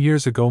 10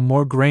 years ago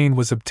more grain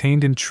was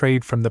obtained in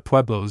trade from the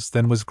pueblos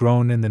than was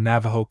grown in the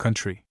Navajo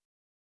country.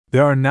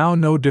 There are now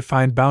no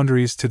defined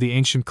boundaries to the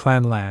ancient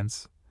clan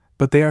lands,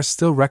 but they are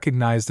still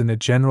recognized in a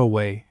general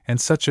way, and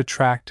such a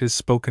tract is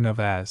spoken of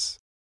as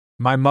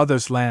my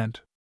mother's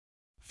land.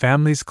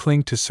 Families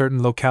cling to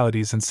certain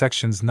localities and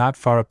sections not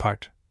far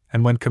apart,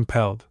 and when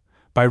compelled,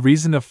 by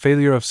reason of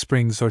failure of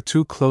springs or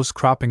too close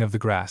cropping of the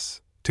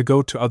grass, to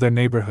go to other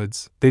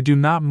neighborhoods, they do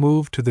not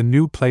move to the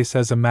new place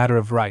as a matter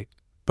of right,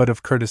 but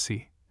of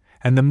courtesy,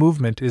 and the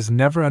movement is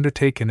never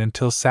undertaken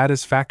until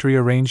satisfactory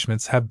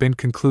arrangements have been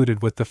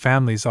concluded with the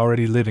families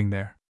already living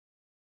there.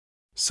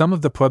 Some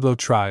of the Pueblo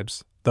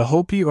tribes, the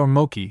Hopi or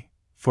Moki,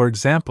 for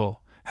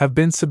example, have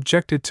been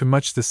subjected to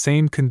much the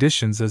same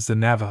conditions as the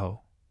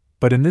Navajo,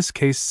 but in this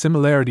case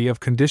similarity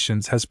of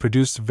conditions has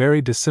produced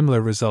very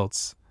dissimilar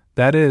results,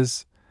 that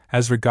is,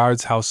 as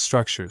regards house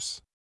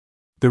structures.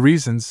 The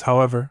reasons,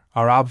 however,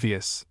 are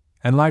obvious,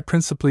 and lie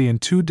principally in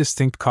two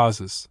distinct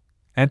causes: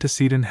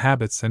 antecedent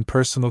habits and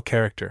personal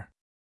character.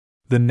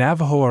 The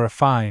Navajo are a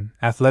fine,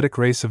 athletic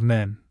race of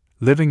men,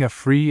 living a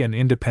free and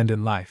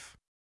independent life.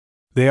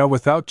 They are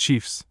without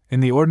chiefs, in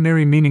the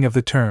ordinary meaning of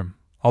the term,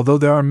 although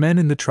there are men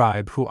in the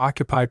tribe who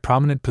occupy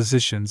prominent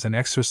positions and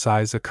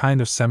exercise a kind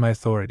of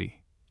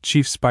semi-authority,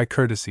 chiefs by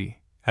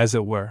courtesy, as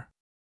it were.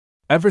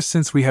 Ever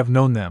since we have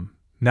known them,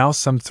 now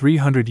some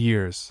 300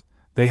 years,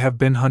 they have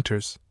been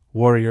hunters,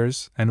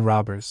 warriors, and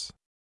robbers.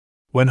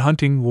 When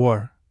hunting,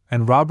 war,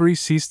 and robbery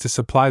ceased to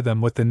supply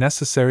them with the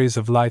necessaries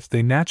of life,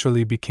 they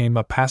naturally became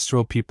a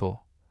pastoral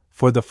people,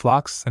 for the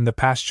flocks and the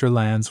pasture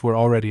lands were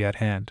already at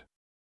hand.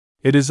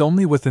 It is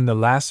only within the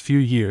last few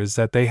years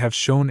that they have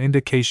shown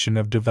indication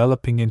of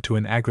developing into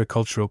an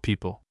agricultural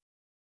people.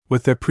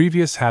 With their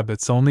previous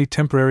habits, only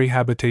temporary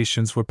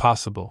habitations were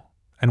possible,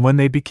 and when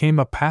they became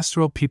a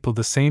pastoral people,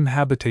 the same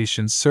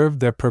habitations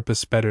served their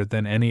purpose better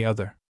than any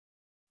other.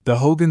 The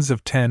Hogans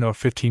of 10 or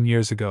 15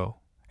 years ago,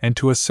 and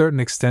to a certain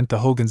extent the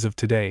Hogans of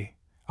today,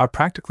 are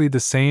practically the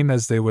same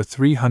as they were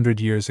 300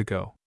 years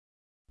ago.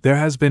 There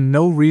has been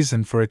no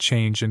reason for a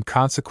change, and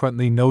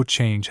consequently no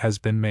change has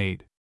been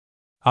made.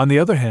 On the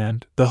other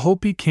hand, the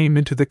Hopi came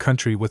into the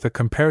country with a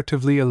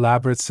comparatively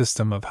elaborate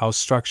system of house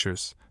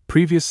structures,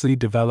 previously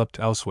developed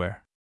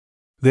elsewhere.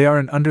 They are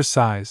an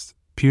undersized,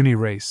 puny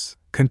race,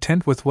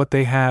 content with what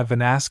they have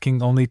and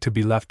asking only to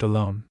be left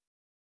alone.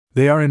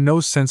 They are in no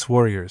sense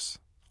warriors,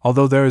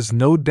 although there is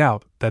no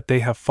doubt that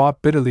they have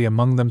fought bitterly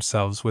among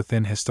themselves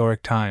within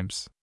historic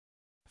times.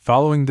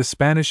 Following the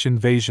Spanish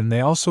invasion, they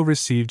also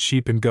received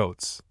sheep and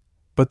goats,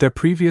 but their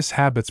previous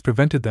habits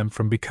prevented them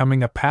from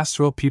becoming a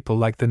pastoral people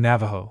like the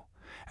Navajo,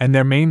 and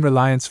their main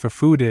reliance for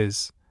food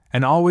is,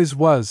 and always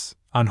was,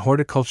 on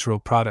horticultural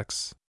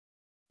products.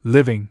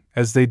 Living,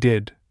 as they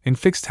did, in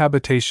fixed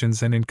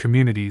habitations and in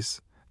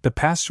communities, the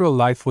pastoral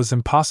life was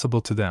impossible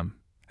to them,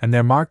 and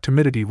their marked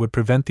timidity would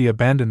prevent the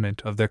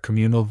abandonment of their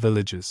communal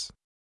villages.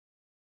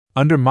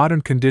 Under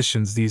modern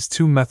conditions, these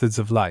two methods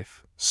of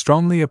life,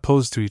 strongly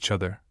opposed to each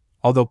other,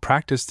 although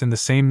practiced in the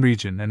same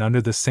region and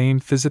under the same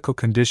physical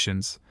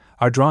conditions,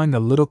 are drawing a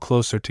little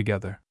closer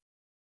together.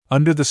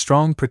 Under the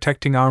strong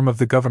protecting arm of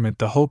the government,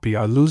 the Hopi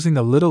are losing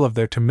a little of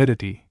their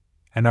timidity,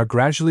 and are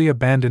gradually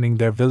abandoning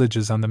their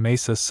villages on the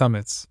mesa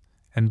summits,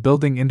 and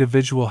building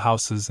individual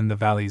houses in the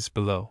valleys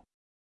below.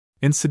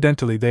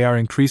 Incidentally, they are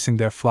increasing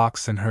their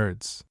flocks and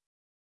herds.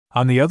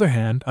 On the other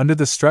hand, under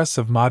the stress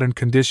of modern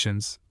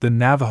conditions, the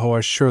Navajo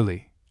are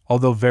surely,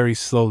 although very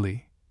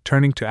slowly,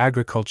 turning to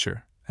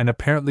agriculture, and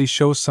apparently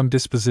show some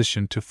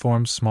disposition to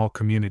form small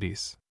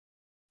communities.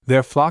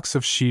 Their flocks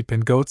of sheep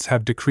and goats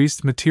have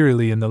decreased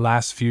materially in the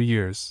last few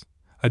years,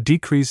 a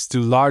decrease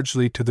due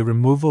largely to the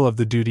removal of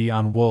the duty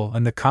on wool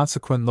and the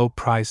consequent low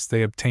price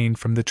they obtain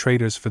from the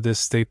traders for this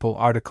staple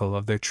article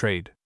of their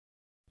trade.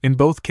 In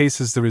both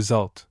cases, the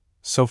result,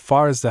 so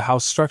far as the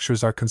house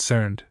structures are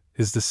concerned,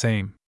 is the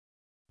same.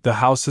 The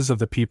houses of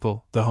the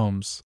people, the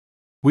homes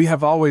we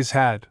have always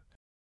had,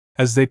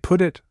 as they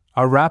put it,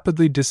 are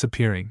rapidly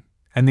disappearing,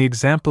 and the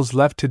examples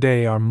left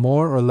today are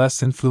more or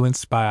less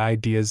influenced by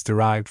ideas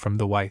derived from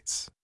the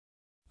whites.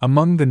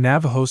 Among the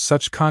Navajo,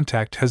 such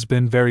contact has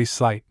been very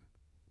slight,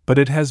 but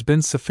it has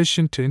been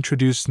sufficient to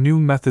introduce new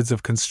methods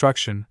of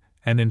construction,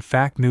 and in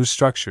fact new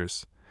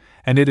structures,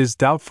 and it is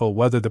doubtful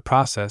whether the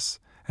process,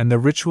 and the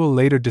ritual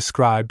later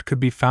described, could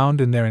be found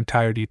in their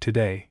entirety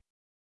today.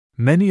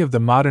 Many of the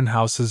modern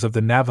houses of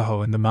the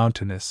Navajo in the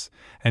mountainous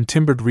and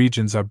timbered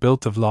regions are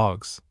built of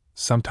logs,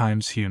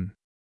 sometimes hewn.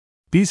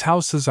 These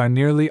houses are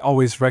nearly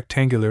always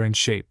rectangular in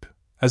shape,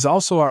 as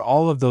also are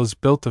all of those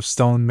built of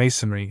stone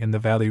masonry in the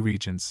valley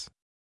regions.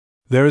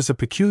 There is a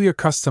peculiar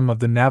custom of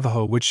the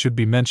Navajo which should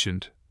be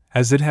mentioned,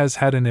 as it has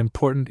had an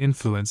important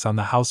influence on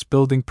the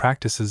house-building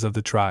practices of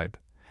the tribe,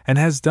 and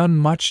has done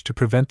much to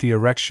prevent the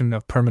erection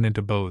of permanent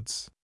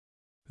abodes.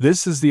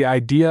 This is the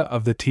idea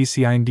of the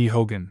Tcind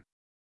Hogan.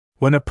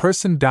 When a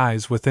person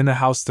dies within a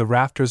house, the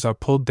rafters are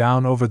pulled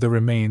down over the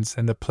remains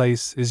and the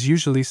place is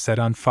usually set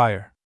on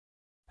fire.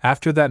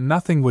 After that,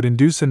 nothing would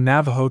induce a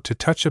Navajo to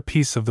touch a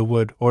piece of the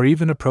wood or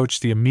even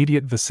approach the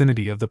immediate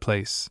vicinity of the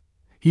place.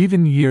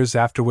 Even years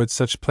afterwards,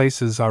 such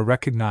places are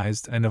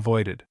recognized and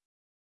avoided.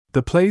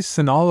 The place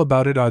and all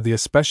about it are the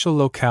especial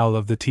locale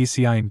of the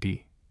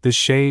Tcind, the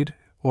shade,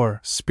 or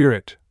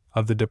spirit,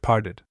 of the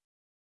departed.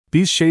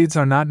 These shades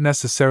are not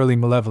necessarily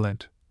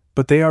malevolent,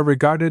 but they are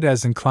regarded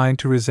as inclined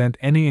to resent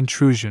any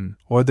intrusion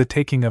or the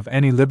taking of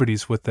any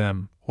liberties with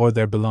them or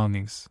their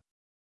belongings.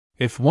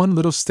 If one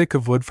little stick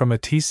of wood from a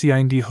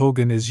Tcind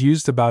Hogan is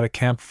used about a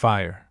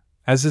campfire,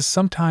 as is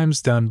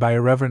sometimes done by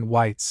irreverent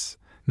whites,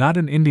 not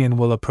an Indian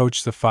will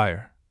approach the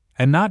fire,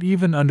 and not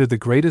even under the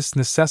greatest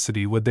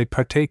necessity would they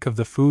partake of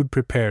the food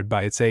prepared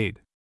by its aid.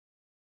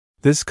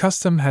 This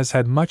custom has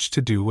had much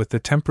to do with the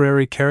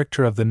temporary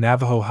character of the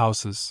Navajo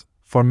houses,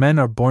 for men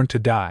are born to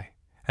die,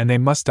 and they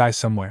must die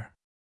somewhere.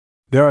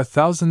 There are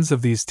thousands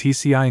of these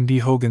Tcind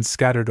Hogans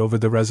scattered over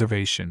the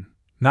reservation,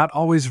 not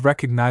always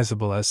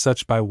recognizable as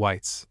such by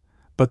whites,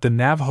 but the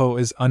Navajo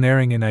is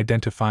unerring in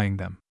identifying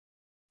them.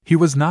 He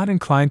was not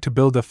inclined to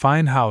build a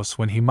fine house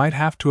when he might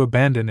have to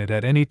abandon it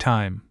at any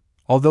time,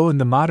 although in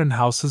the modern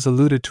houses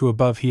alluded to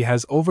above he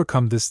has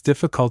overcome this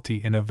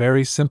difficulty in a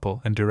very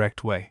simple and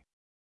direct way.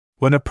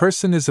 When a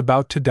person is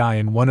about to die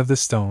in one of the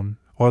stone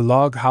or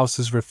log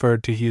houses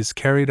referred to, he is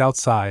carried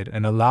outside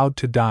and allowed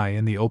to die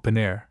in the open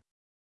air.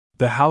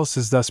 The house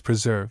is thus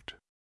preserved.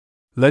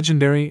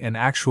 Legendary and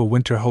actual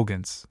winter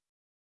hogans.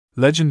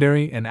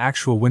 Legendary and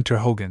actual winter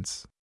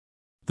hogans.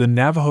 The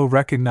Navajo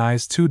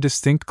recognize two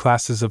distinct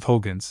classes of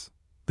hogans,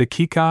 the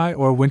Kikai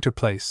or winter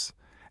place,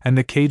 and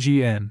the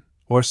Kgn,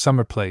 or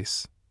summer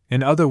place,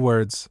 in other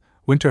words,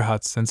 winter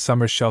huts and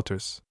summer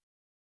shelters.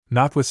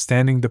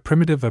 Notwithstanding the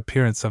primitive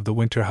appearance of the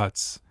winter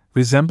huts,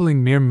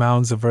 resembling mere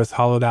mounds of earth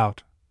hollowed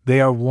out, they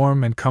are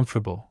warm and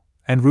comfortable,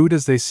 and rude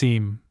as they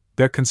seem,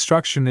 their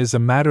construction is a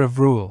matter of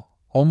rule,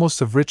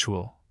 almost of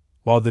ritual,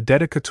 while the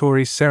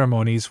dedicatory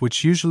ceremonies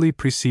which usually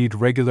precede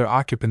regular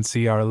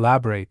occupancy are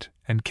elaborate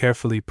and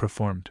carefully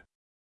performed.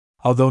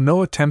 Although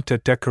no attempt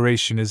at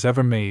decoration is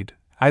ever made,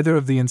 either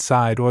of the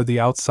inside or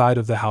the outside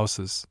of the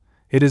houses,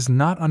 it is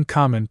not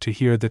uncommon to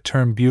hear the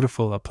term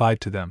beautiful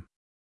applied to them.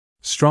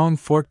 Strong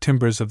forked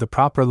timbers of the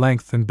proper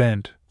length and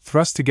bend,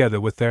 thrust together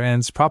with their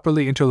ends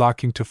properly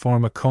interlocking to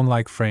form a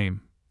cone-like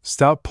frame,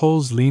 stout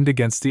poles leaned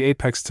against the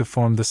apex to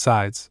form the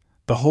sides,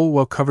 the whole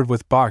well covered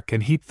with bark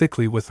and heaped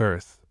thickly with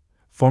earth,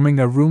 forming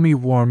a roomy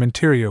warm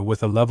interior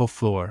with a level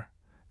floor.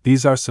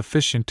 These are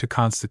sufficient to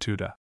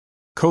constitute a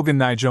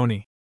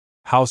Koganijoni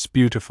house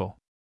beautiful.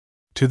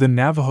 To the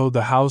Navajo,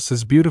 the house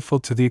is beautiful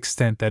to the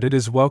extent that it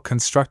is well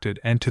constructed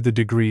and to the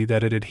degree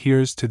that it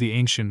adheres to the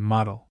ancient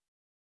model.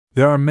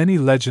 There are many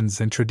legends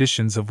and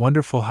traditions of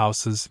wonderful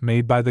houses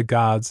made by the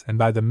gods and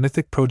by the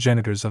mythic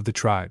progenitors of the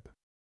tribe.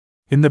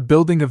 In the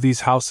building of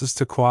these houses,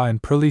 tequila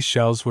and pearly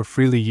shells were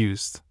freely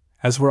used,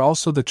 as were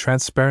also the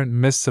transparent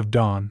mists of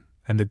dawn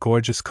and the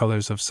gorgeous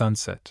colors of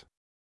sunset.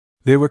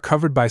 They were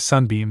covered by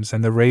sunbeams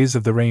and the rays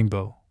of the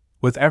rainbow,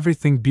 with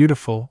everything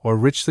beautiful or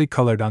richly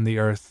colored on the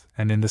earth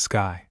and in the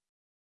sky.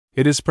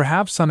 It is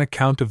perhaps on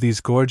account of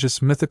these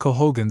gorgeous mythical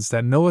hogans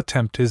that no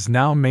attempt is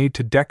now made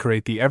to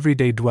decorate the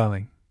everyday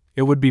dwelling.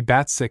 It would be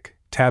batsic,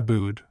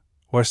 tabooed,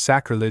 or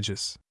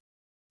sacrilegious.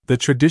 The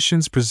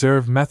traditions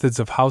preserve methods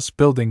of house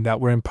building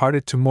that were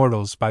imparted to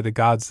mortals by the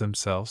gods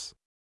themselves.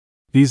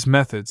 These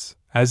methods,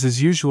 as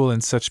is usual in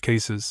such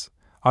cases,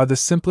 are the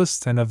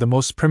simplest and of the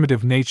most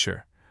primitive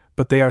nature,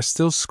 but they are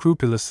still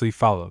scrupulously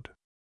followed.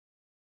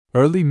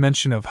 Early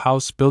mention of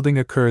house building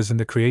occurs in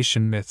the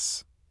creation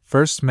myths.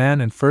 First man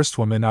and first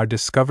woman are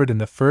discovered in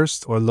the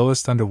first or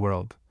lowest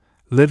underworld,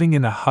 living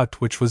in a hut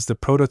which was the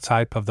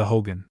prototype of the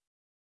Hogan.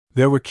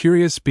 There were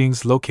curious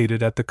beings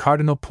located at the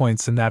cardinal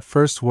points in that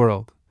first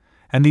world,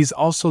 and these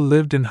also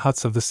lived in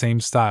huts of the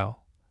same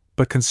style,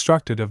 but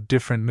constructed of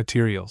different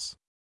materials.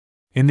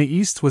 In the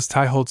east was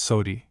Taiholt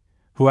Sodi,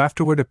 who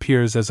afterward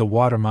appears as a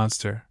water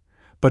monster,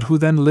 but who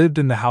then lived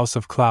in the house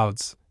of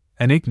clouds,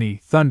 and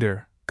Igni,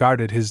 thunder,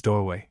 guarded his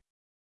doorway.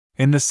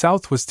 In the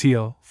south was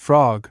Teal,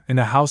 frog, in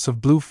a house of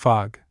blue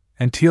fog,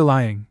 and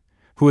Teal-Iing,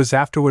 who was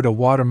afterward a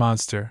water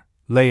monster,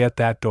 lay at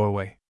that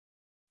doorway.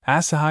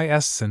 Asahai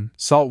Esson,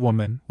 salt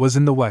woman, was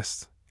in the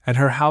west, and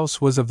her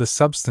house was of the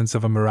substance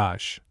of a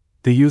mirage.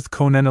 The youth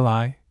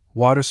Konenelai,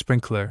 water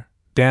sprinkler,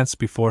 danced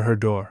before her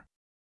door.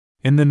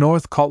 In the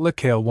north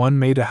Kautlakale one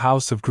made a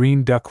house of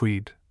green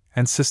duckweed,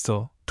 and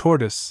Sistel,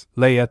 tortoise,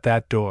 lay at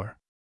that door.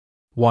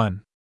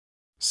 1.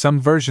 Some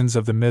versions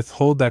of the myth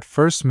hold that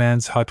first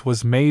man's hut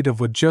was made of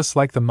wood just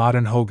like the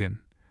modern hogan,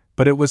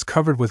 but it was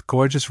covered with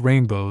gorgeous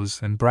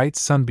rainbows and bright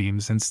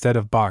sunbeams instead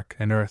of bark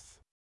and earth.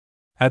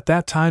 At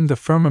that time the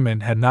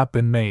firmament had not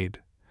been made,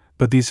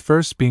 but these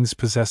first beings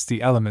possessed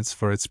the elements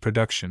for its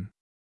production.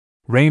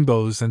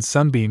 Rainbows and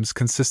sunbeams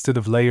consisted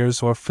of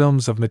layers or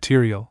films of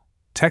material,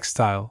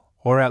 textile,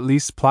 or at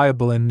least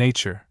pliable in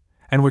nature,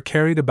 and were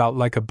carried about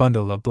like a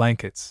bundle of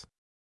blankets.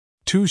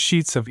 2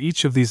 sheets of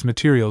each of these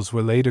materials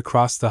were laid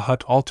across the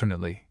hut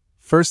alternately,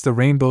 first the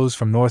rainbows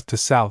from north to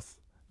south,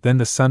 then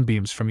the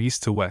sunbeams from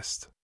east to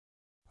west.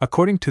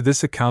 According to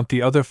this account,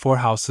 the other 4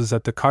 houses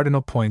at the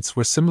cardinal points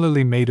were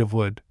similarly made of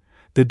wood,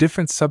 the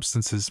different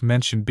substances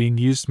mentioned being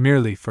used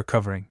merely for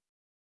covering.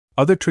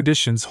 Other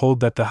traditions hold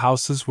that the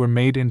houses were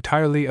made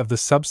entirely of the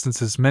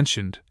substances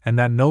mentioned and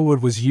that no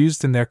wood was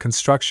used in their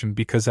construction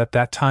because at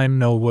that time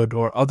no wood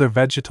or other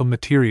vegetal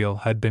material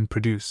had been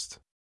produced.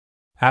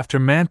 After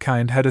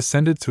mankind had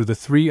ascended through the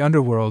 3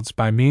 underworlds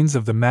by means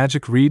of the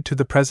magic reed to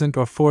the present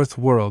or 4th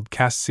world,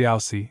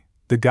 Kastiausi,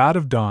 the god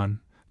of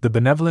dawn, the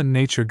benevolent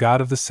nature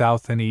god of the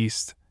south and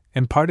east,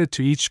 imparted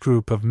to each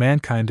group of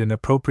mankind an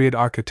appropriate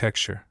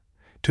architecture.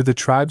 To the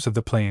tribes of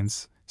the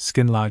plains,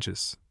 skin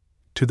lodges;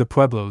 to the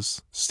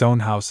pueblos,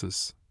 stone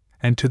houses;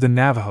 and to the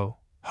Navajo,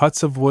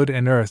 huts of wood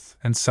and earth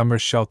and summer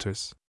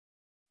shelters.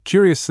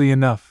 Curiously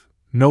enough,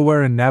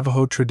 nowhere in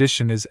Navajo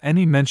tradition is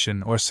any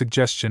mention or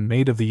suggestion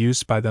made of the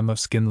use by them of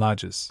skin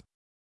lodges.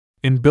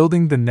 In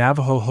building the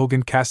Navajo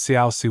hogan,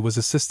 Kastiausi was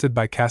assisted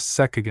by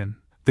Kastsekagin,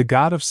 the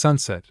god of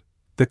sunset,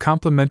 the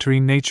complementary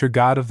nature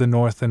god of the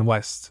north and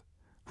west,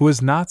 who is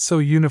not so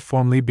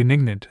uniformly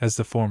benignant as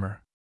the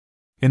former.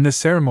 In the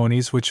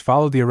ceremonies which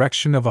follow the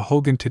erection of a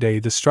hogan today,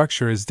 the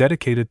structure is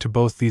dedicated to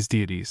both these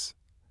deities,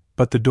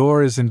 but the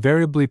door is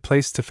invariably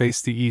placed to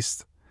face the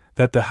east,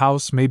 that the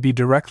house may be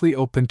directly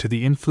open to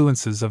the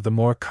influences of the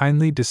more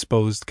kindly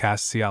disposed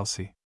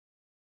Kastiausi.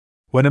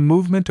 When a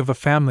movement of a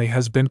family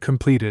has been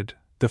completed,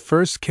 the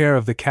first care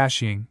of the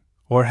Kashiing,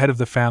 or head of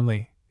the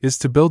family, is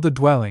to build a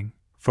dwelling,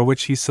 for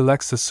which he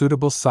selects a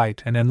suitable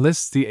site and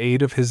enlists the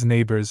aid of his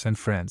neighbors and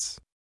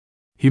friends.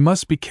 He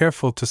must be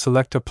careful to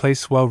select a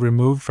place well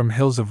removed from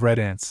hills of red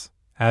ants,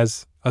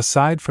 as,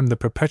 aside from the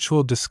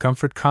perpetual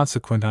discomfort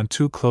consequent on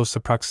too close a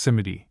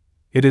proximity,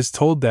 it is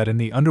told that in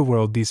the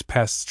underworld these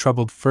pests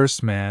troubled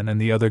first man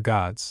and the other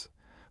gods,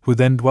 who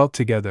then dwelt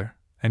together,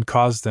 and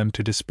caused them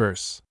to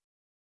disperse.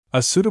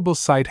 A suitable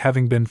site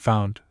having been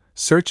found,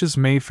 search is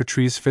made for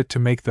trees fit to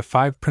make the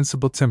 5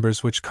 principal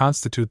timbers which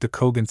constitute the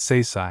kogan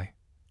seisai,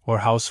 or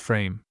house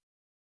frame.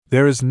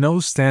 There is no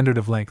standard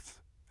of length,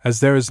 as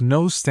there is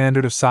no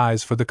standard of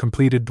size for the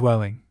completed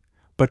dwelling,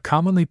 but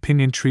commonly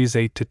pinyon trees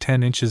 8 to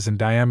 10 inches in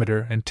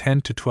diameter and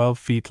 10 to 12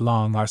 feet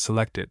long are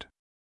selected.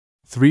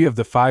 3 of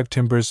the 5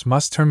 timbers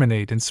must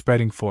terminate in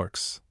spreading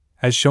forks,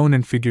 as shown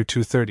in Figure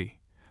 230,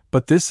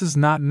 but this is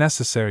not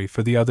necessary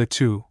for the other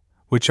 2,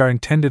 which are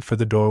intended for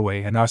the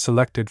doorway and are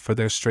selected for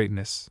their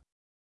straightness.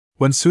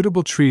 When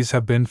suitable trees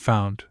have been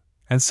found,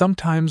 and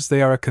sometimes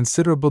they are a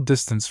considerable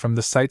distance from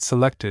the site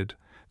selected,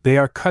 they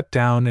are cut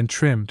down and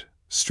trimmed,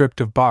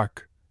 stripped of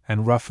bark,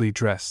 and roughly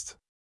dressed.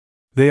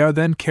 They are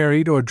then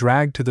carried or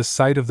dragged to the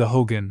site of the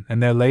hogan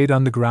and there laid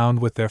on the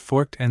ground with their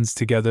forked ends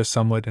together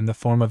somewhat in the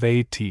form of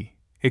a T,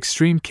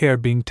 extreme care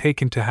being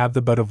taken to have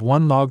the butt of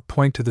one log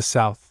point to the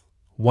south,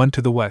 one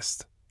to the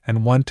west,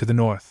 and one to the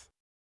north.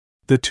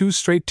 The 2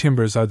 straight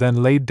timbers are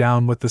then laid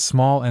down with the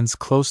small ends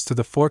close to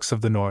the forks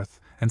of the north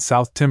and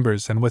south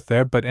timbers and with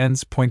their butt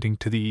ends pointing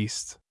to the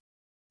east.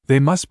 They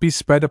must be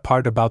spread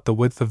apart about the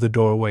width of the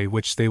doorway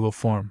which they will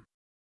form.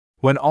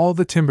 When all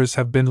the timbers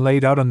have been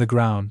laid out on the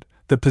ground,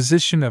 the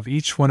position of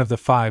each one of the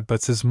 5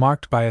 butts is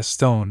marked by a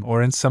stone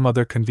or in some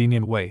other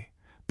convenient way,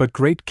 but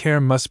great care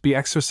must be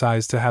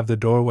exercised to have the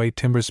doorway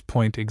timbers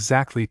point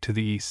exactly to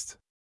the east.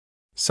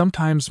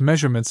 Sometimes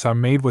measurements are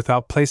made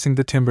without placing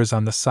the timbers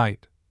on the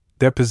site,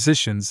 their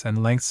positions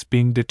and lengths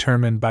being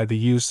determined by the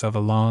use of a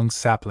long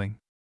sapling.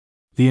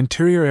 The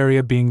interior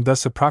area being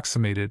thus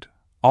approximated,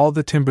 all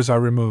the timbers are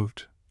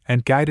removed,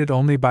 and guided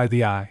only by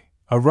the eye,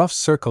 a rough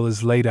circle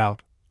is laid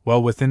out,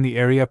 well within the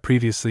area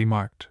previously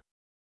marked.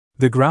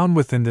 The ground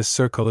within this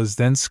circle is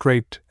then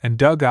scraped and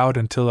dug out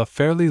until a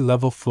fairly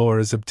level floor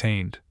is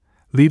obtained,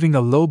 leaving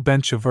a low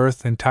bench of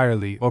earth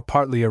entirely or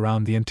partly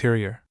around the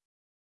interior.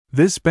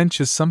 This bench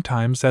is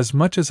sometimes as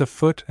much as 1.5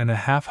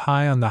 feet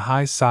high on the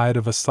high side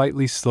of a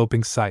slightly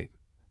sloping site,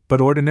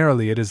 but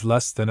ordinarily it is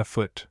less than 1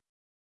 foot.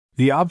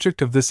 The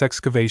object of this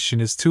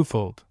excavation is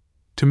twofold: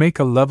 to make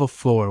a level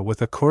floor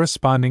with a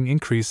corresponding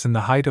increase in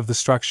the height of the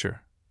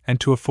structure, and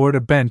to afford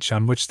a bench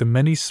on which the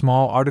many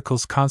small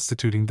articles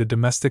constituting the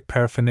domestic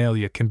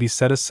paraphernalia can be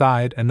set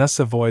aside and thus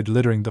avoid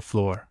littering the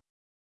floor.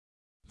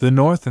 The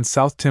north and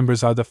south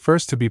timbers are the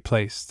first to be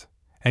placed,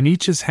 and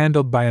each is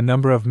handled by a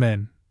number of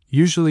men,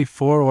 usually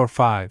 4 or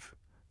 5,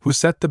 who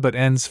set the butt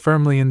ends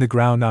firmly in the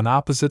ground on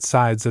opposite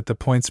sides at the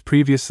points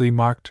previously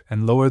marked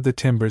and lowered the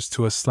timbers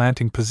to a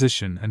slanting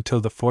position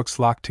until the forks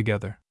locked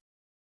together.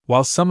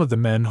 While some of the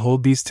men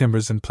hold these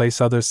timbers in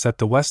place, others set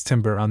the west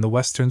timber on the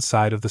western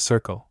side of the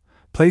circle,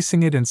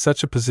 placing it in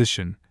such a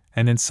position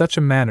and in such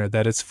a manner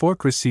that its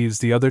fork receives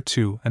the other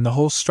two and the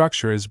whole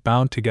structure is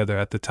bound together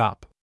at the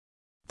top.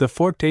 The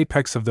forked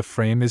apex of the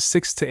frame is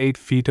 6 to 8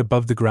 feet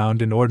above the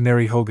ground in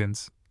ordinary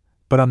hogans,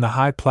 but on the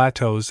high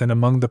plateaus and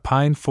among the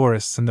pine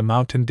forests and the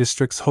mountain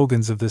districts,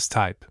 hogans of this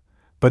type,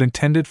 but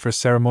intended for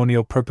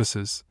ceremonial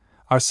purposes,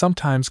 are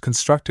sometimes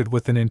constructed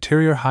with an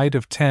interior height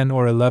of 10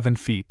 or 11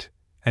 feet,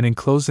 and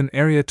enclose an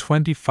area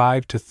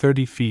 25 to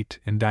 30 feet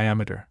in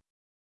diameter.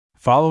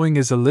 Following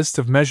is a list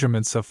of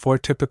measurements of 4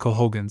 typical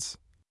hogans.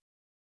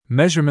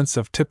 Measurements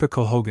of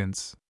typical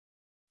hogans.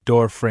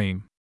 Door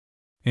frame.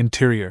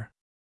 Interior.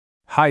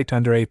 Height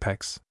under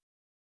apex.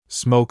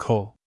 Smoke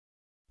hole.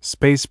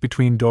 Space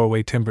between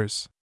doorway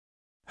timbers.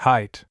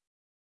 Height.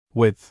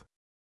 Width.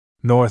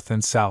 North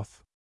and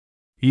south.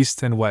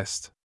 East and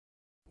west.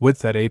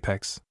 Width at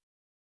apex.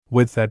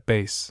 Width at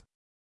base.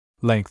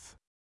 Length.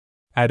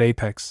 At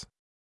apex.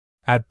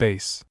 At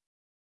base.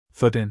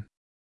 Foot in.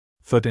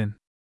 Foot in.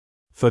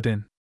 Foot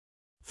in.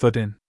 Foot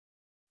in.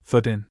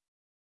 Foot in.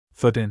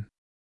 Foot in.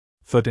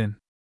 Foot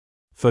in.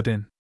 Foot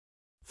in.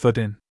 Foot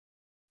in.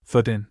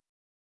 Foot in.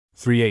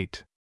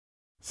 3/8.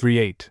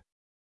 3/8.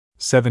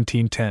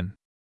 1710.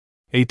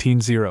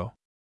 18:0.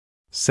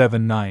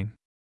 7/9.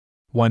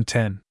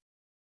 110.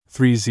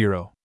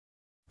 3/0.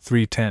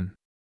 3/10.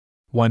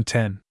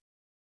 110.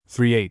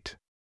 3/8.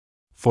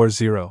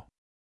 4/0.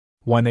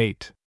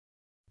 1/8.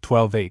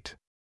 12/8.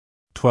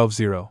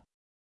 12/0.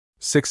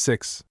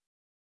 6/6.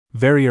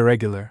 Very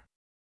irregular.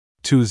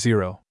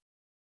 2/0.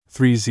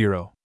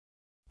 3/0.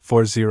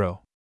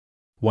 4/0.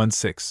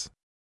 1/6.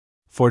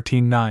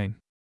 14/9.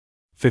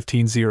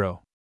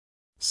 15/0.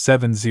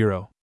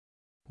 7/0.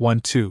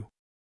 1/2.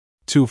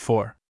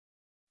 2/4.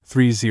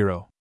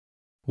 3/0.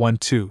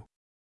 1/2.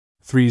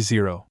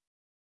 3/0.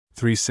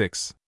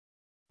 3/6.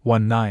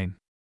 1/9.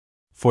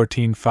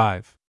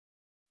 14/5.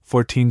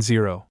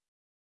 14/0.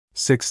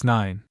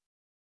 6/9.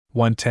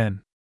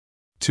 1/10.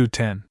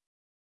 2/10.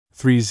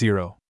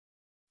 3/0.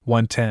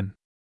 1/10.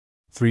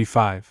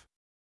 3/5.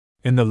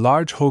 In the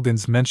large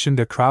hogans mentioned,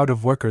 a crowd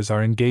of workers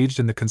are engaged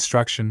in the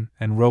construction,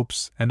 and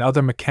ropes and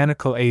other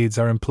mechanical aids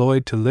are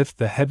employed to lift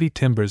the heavy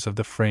timbers of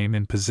the frame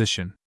in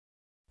position.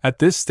 At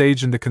this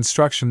stage in the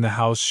construction, the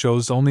house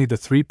shows only the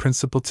 3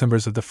 principal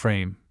timbers of the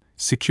frame,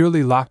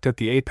 securely locked at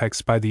the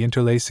apex by the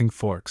interlacing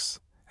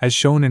forks, as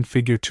shown in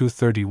Figure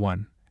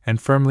 231,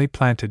 and firmly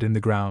planted in the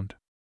ground.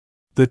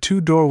 The 2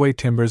 doorway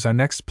timbers are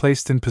next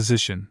placed in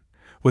position,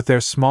 with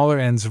their smaller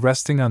ends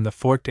resting on the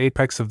forked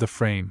apex of the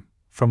frame,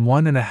 from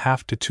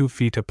 1.5 to 2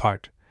 feet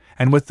apart,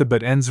 and with the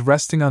butt ends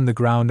resting on the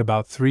ground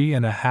about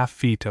 3.5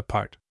 feet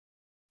apart.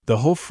 The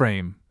whole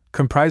frame,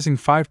 comprising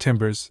 5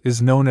 timbers,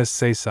 is known as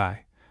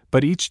seisai,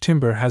 but each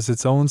timber has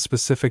its own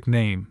specific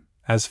name,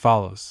 as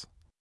follows: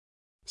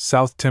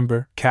 South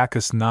timber,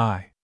 Cacus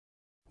nai.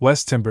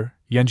 West timber,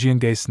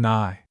 Yenjiangace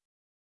nai.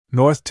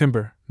 North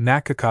timber,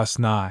 Nakakas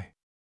nai.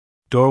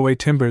 Doorway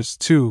timbers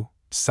 2,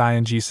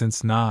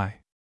 Cyangescence nai.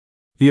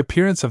 The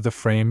appearance of the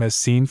frame as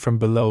seen from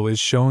below is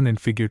shown in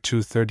Figure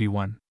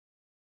 231.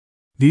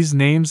 These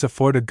names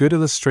afford a good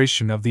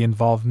illustration of the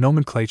involved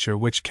nomenclature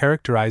which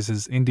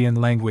characterizes Indian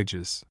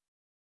languages.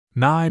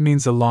 Nai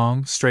means a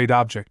long, straight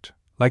object,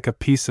 like a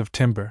piece of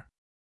timber.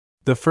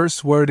 The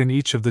first word in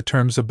each of the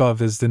terms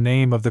above is the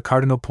name of the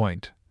cardinal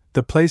point,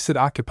 the place it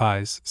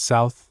occupies,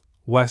 south,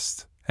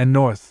 west, and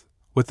north,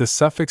 with the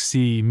suffix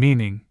ce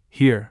meaning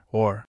here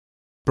or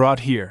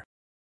brought here.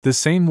 The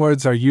same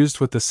words are used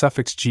with the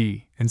suffix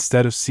g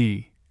instead of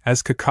c,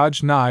 as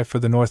kakaj nai for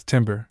the north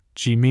timber,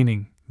 g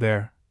meaning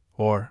there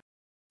or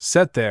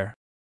set there.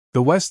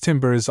 The west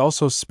timber is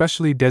also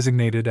specially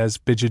designated as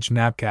bijaj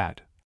nabkad,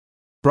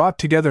 brought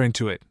together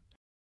into it,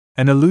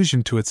 an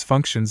allusion to its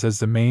functions as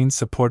the main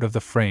support of the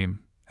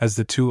frame, as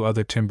the 2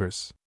 other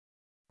timbers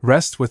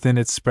rest within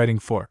its spreading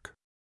fork.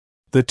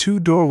 The 2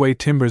 doorway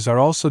timbers are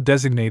also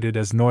designated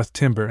as north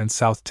timber and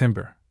south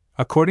timber,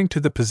 according to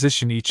the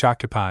position each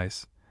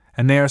occupies,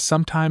 and they are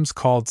sometimes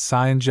called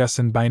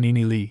Cyangescen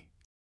Bainini Li.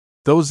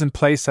 Those in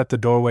place at the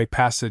doorway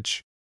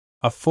passage.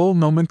 A full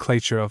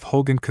nomenclature of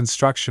hogan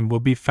construction will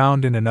be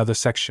found in another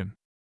section.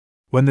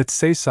 When the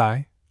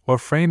seisai, or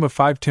frame of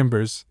 5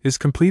 timbers, is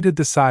completed,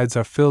 the sides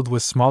are filled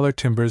with smaller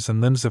timbers and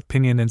limbs of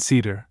pinyon and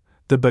cedar,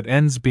 the butt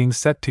ends being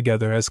set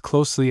together as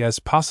closely as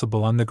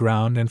possible on the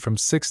ground and from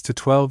 6 to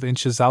 12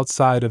 inches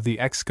outside of the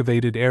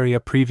excavated area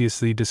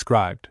previously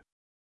described.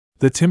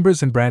 The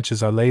timbers and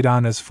branches are laid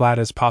on as flat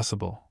as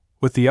possible,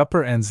 with the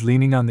upper ends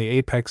leaning on the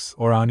apex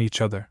or on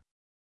each other.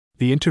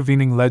 The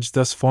intervening ledge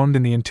thus formed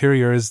in the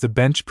interior is the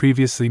bench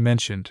previously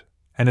mentioned,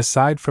 and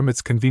aside from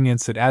its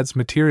convenience, it adds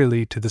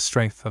materially to the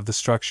strength of the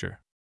structure.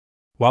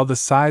 While the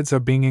sides are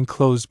being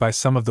enclosed by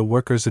some of the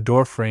workers, a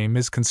door frame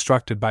is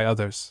constructed by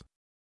others.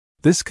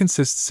 This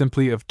consists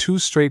simply of two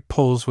straight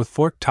poles with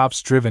forked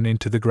tops driven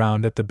into the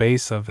ground at the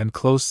base of and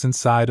close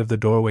inside of the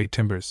doorway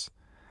timbers,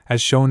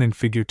 as shown in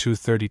Figure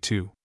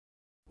 232.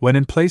 When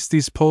in place,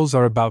 these poles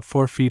are about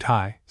 4 feet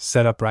high,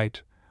 set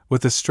upright,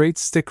 with a straight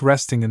stick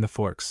resting in the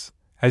forks,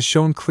 as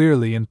shown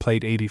clearly in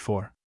Plate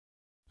 84.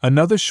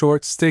 Another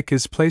short stick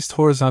is placed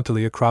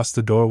horizontally across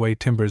the doorway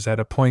timbers at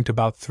a point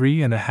about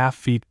 3.5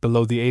 feet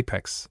below the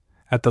apex,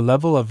 at the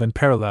level of and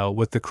parallel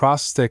with the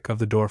cross stick of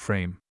the door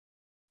frame.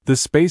 The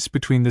space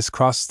between this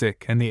cross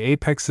stick and the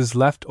apex is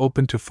left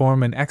open to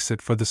form an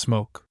exit for the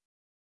smoke.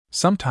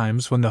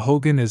 Sometimes, when the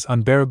hogan is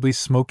unbearably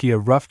smoky, a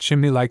rough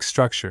chimney-like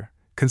structure,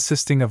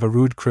 consisting of a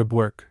rude crib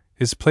work,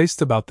 is placed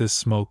about this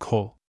smoke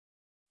hole.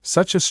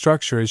 Such a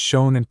structure is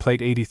shown in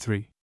Plate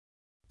 83.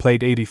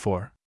 Plate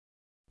 84.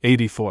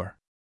 84.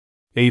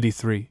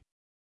 83.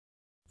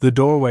 The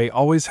doorway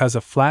always has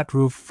a flat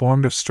roof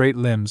formed of straight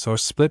limbs or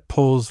split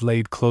poles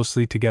laid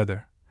closely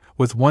together,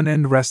 with one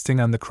end resting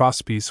on the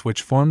crosspiece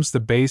which forms the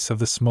base of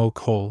the smoke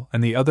hole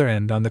and the other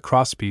end on the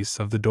crosspiece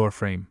of the door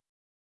frame.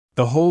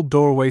 The whole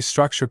doorway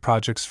structure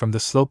projects from the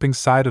sloping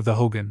side of the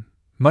hogan,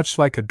 much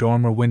like a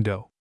dormer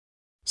window.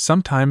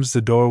 Sometimes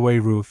the doorway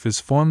roof is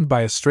formed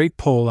by a straight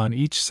pole on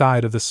each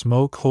side of the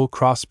smoke hole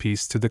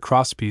crosspiece to the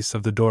crosspiece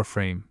of the door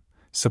frame,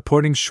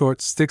 supporting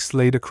short sticks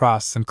laid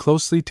across and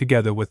closely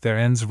together with their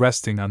ends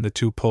resting on the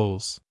two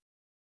poles.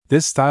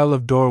 This style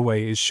of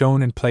doorway is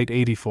shown in Plate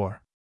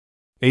 84.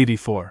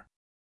 84.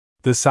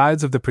 The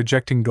sides of the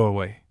projecting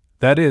doorway,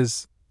 that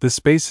is, the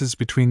spaces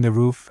between the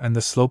roof and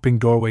the sloping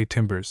doorway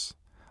timbers,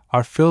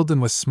 are filled in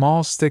with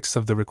small sticks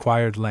of the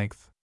required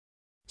length.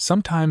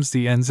 Sometimes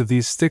the ends of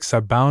these sticks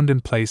are bound in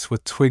place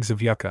with twigs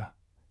of yucca,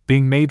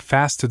 being made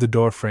fast to the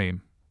door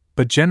frame,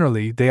 but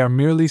generally they are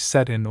merely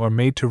set in or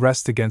made to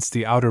rest against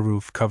the outer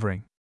roof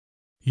covering.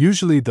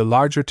 Usually the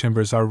larger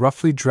timbers are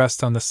roughly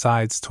dressed on the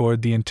sides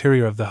toward the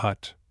interior of the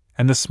hut,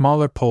 and the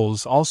smaller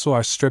poles also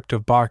are stripped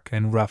of bark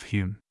and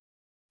rough-hewn.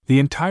 The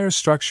entire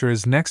structure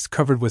is next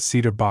covered with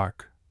cedar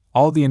bark,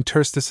 all the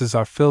interstices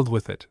are filled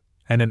with it,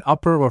 and an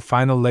upper or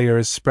final layer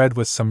is spread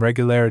with some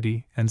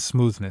regularity and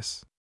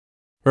smoothness.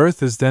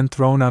 Earth is then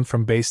thrown on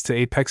from base to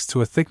apex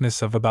to a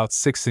thickness of about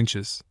 6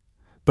 inches,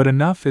 but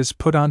enough is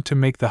put on to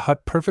make the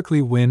hut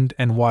perfectly wind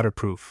and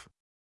waterproof.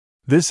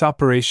 This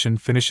operation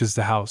finishes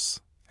the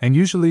house, and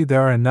usually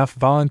there are enough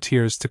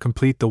volunteers to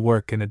complete the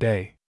work in a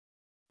day.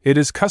 It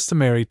is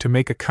customary to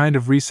make a kind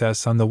of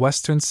recess on the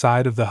western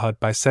side of the hut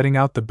by setting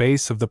out the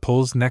base of the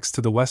poles next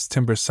to the west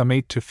timber some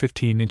 8 to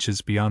 15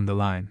 inches beyond the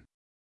line.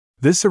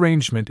 This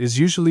arrangement is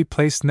usually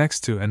placed next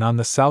to and on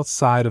the south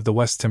side of the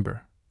west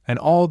timber, and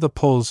all the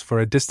poles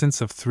for a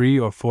distance of 3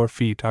 or 4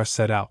 feet are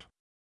set out.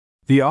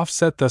 The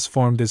offset thus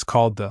formed is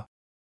called the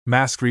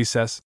mask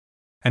recess,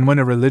 and when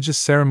a religious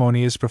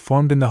ceremony is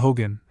performed in the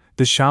hogan,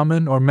 the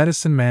shaman or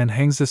medicine man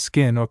hangs a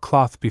skin or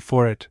cloth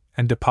before it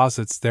and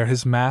deposits there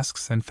his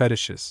masks and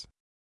fetishes.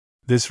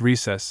 This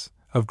recess,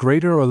 of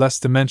greater or less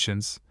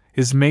dimensions,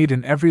 is made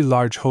in every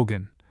large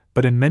hogan,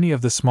 but in many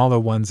of the smaller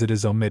ones it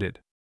is omitted.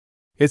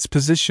 Its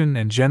position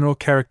and general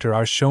character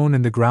are shown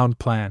in the ground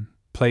plan,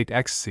 Plate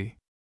XC.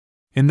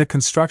 In the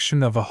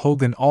construction of a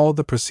hogan, all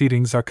the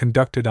proceedings are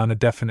conducted on a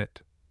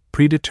definite,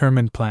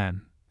 predetermined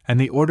plan, and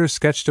the order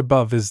sketched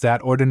above is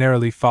that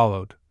ordinarily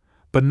followed,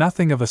 but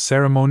nothing of a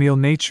ceremonial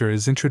nature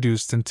is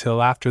introduced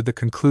until after the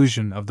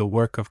conclusion of the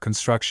work of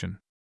construction.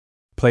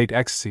 Plate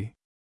XC.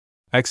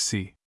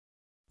 XC.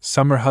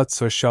 Summer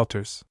huts or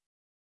shelters.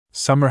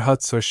 Summer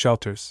huts or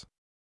shelters.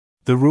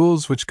 The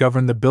rules which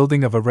govern the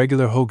building of a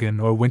regular hogan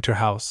or winter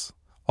house,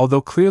 although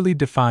clearly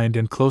defined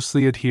and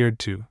closely adhered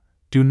to,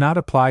 do not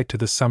apply to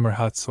the summer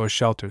huts or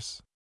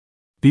shelters.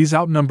 These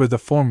outnumber the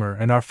former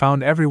and are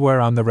found everywhere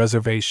on the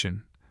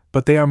reservation,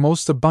 but they are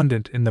most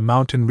abundant in the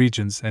mountain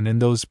regions and in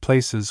those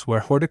places where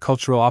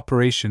horticultural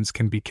operations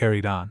can be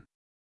carried on.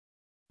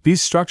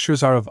 These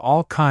structures are of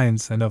all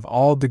kinds and of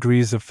all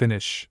degrees of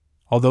finish,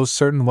 although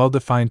certain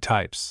well-defined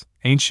types,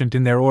 ancient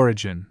in their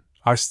origin,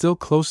 are still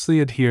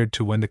closely adhered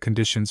to when the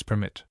conditions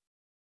permit.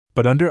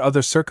 But under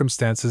other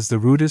circumstances the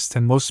rudest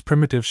and most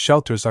primitive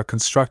shelters are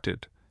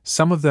constructed,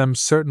 some of them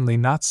certainly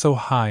not so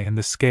high in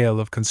the scale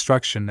of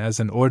construction as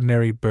an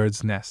ordinary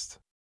bird's nest.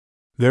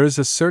 There is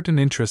a certain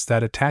interest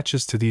that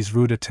attaches to these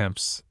rude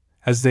attempts,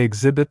 as they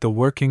exhibit the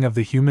working of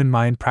the human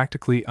mind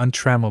practically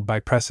untrammeled by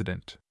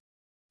precedent.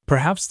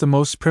 Perhaps the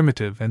most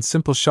primitive and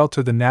simple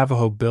shelter the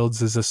Navajo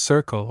builds is a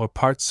circle or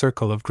part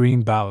circle of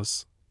green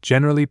boughs,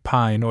 generally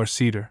pine or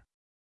cedar.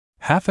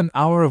 Half an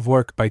hour of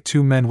work by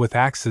 2 men with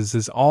axes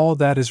is all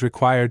that is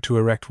required to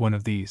erect one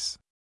of these.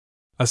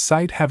 A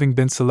site having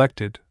been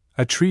selected,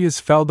 a tree is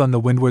felled on the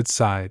windward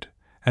side,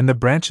 and the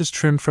branches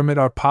trimmed from it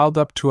are piled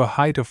up to a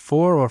height of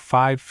 4 or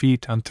 5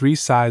 feet on 3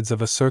 sides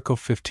of a circle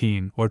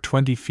 15 or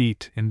 20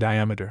 feet in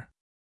diameter.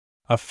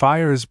 A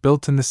fire is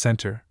built in the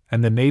center,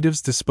 and the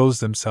natives dispose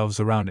themselves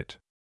around it.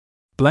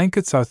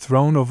 Blankets are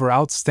thrown over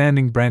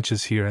outstanding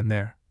branches here and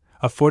there,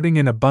 affording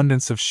an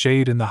abundance of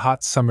shade in the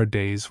hot summer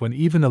days when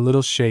even a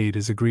little shade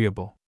is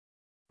agreeable.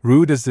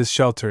 Rude as this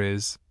shelter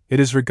is, It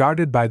is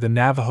regarded by the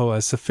Navajo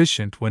as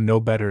sufficient when no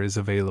better is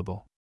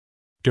available.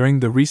 During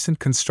the recent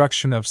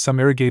construction of some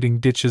irrigating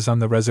ditches on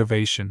the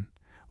reservation,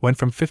 when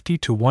from 50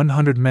 to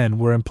 100 men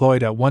were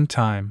employed at one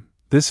time,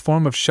 this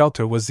form of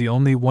shelter was the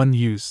only one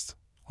used,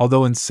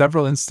 although in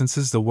several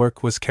instances the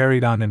work was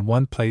carried on in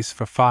one place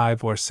for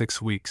 5 or 6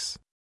 weeks.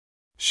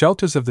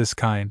 Shelters of this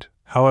kind,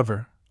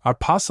 however, are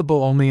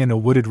possible only in a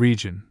wooded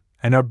region,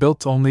 and are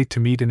built only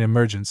to meet an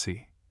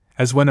emergency,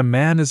 as when a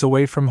man is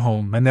away from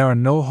home and there are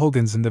no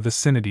hogans in the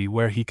vicinity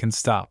where he can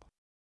stop.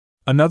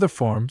 Another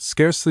form,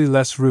 scarcely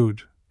less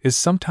rude, is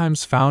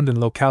sometimes found in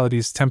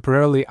localities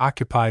temporarily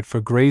occupied for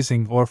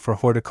grazing or for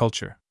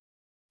horticulture.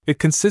 It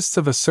consists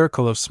of a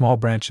circle of small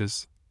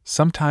branches,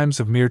 sometimes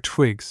of mere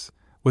twigs,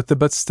 with the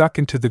butt stuck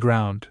into the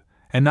ground,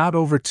 and not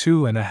over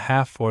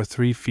 2.5 or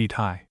 3 feet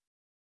high.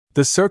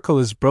 The circle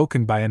is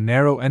broken by a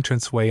narrow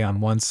entranceway on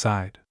one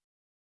side.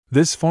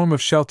 This form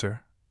of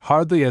shelter,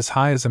 hardly as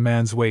high as a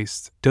man's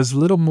waist, does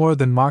little more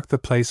than mark the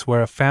place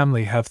where a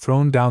family have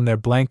thrown down their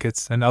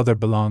blankets and other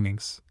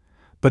belongings,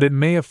 but it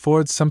may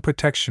afford some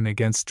protection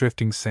against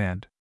drifting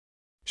sand.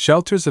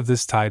 Shelters of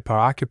this type are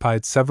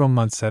occupied several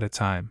months at a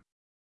time.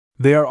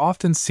 They are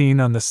often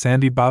seen on the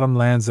sandy bottom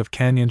lands of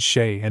Canyon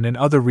Shea and in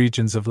other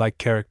regions of like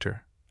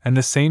character, and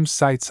the same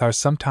sites are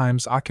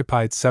sometimes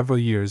occupied several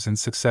years in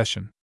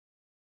succession.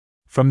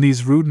 From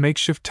these rude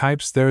makeshift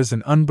types there is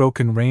an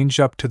unbroken range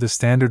up to the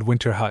standard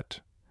winter hut,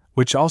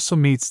 which also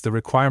meets the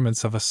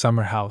requirements of a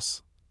summer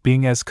house,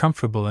 being as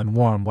comfortable in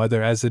warm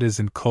weather as it is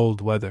in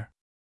cold weather.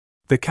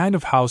 The kind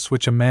of house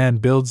which a man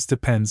builds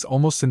depends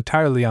almost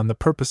entirely on the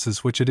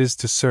purposes which it is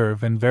to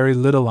serve and very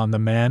little on the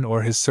man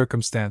or his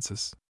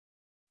circumstances.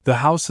 The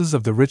houses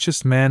of the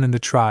richest man in the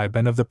tribe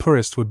and of the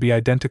poorest would be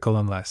identical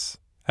unless,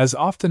 as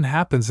often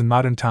happens in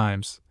modern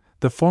times,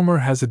 the former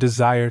has a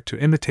desire to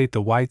imitate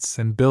the whites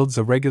and builds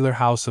a regular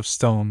house of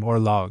stone or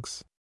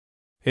logs.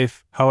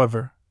 If,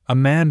 however, a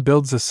man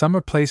builds a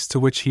summer place to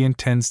which he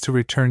intends to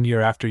return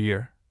year after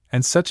year,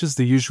 and such is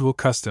the usual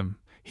custom,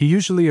 he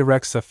usually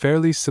erects a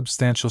fairly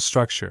substantial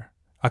structure,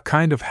 a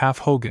kind of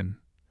half-hogan,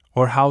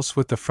 or house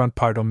with the front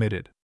part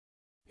omitted.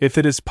 If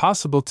it is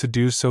possible to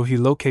do so, he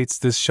locates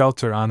this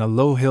shelter on a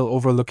low hill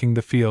overlooking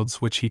the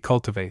fields which he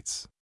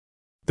cultivates.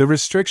 The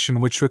restriction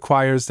which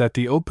requires that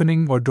the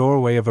opening or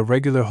doorway of a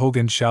regular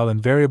hogan shall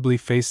invariably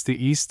face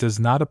the east does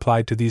not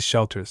apply to these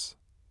shelters.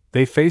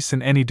 They face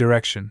in any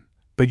direction,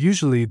 but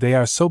usually they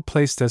are so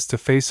placed as to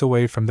face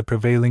away from the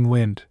prevailing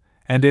wind,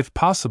 and if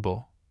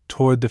possible,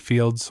 toward the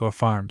fields or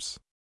farms.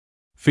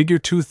 Figure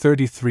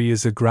 233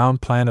 is a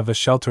ground plan of a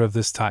shelter of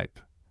this type,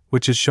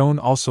 which is shown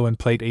also in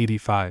Plate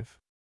 85.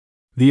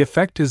 The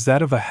effect is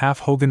that of a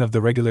half-hogan of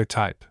the regular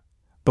type,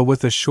 but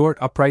with a short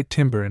upright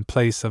timber in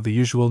place of the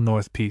usual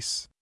north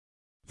piece.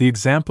 The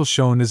example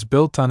shown is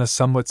built on a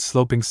somewhat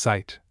sloping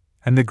site,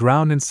 and the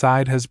ground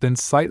inside has been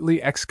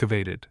slightly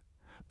excavated,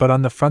 but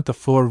on the front the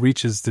floor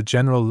reaches the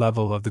general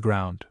level of the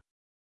ground.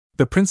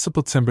 The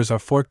principal timbers are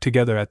forked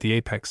together at the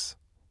apex,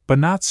 but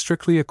not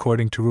strictly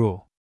according to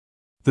rule.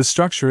 The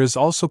structure is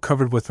also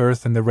covered with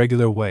earth in the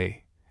regular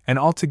way, and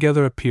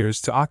altogether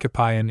appears to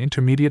occupy an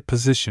intermediate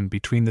position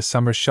between the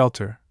summer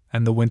shelter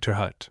and the winter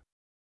hut.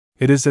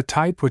 It is a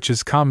type which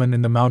is common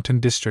in the mountain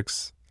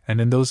districts,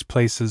 and in those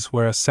places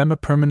where a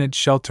semi-permanent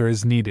shelter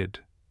is needed,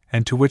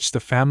 and to which the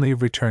family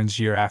returns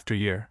year after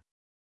year.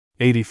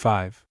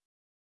 85.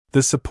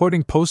 The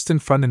supporting post in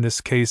front in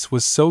this case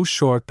was so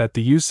short that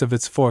the use of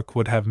its fork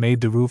would have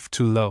made the roof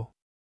too low.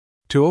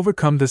 To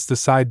overcome this, the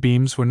side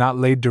beams were not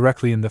laid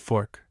directly in the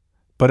fork,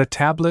 but a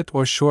tablet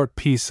or short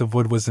piece of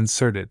wood was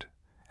inserted,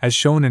 as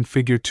shown in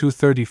Figure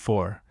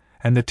 234,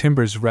 and the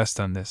timbers rest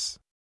on this.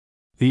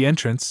 The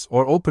entrance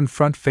or open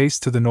front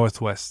faced to the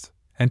northwest,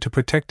 and to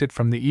protect it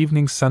from the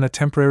evening sun a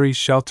temporary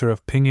shelter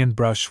of pinyon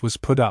brush was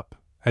put up,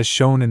 as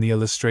shown in the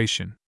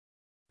illustration.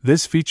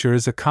 This feature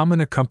is a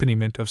common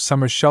accompaniment of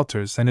summer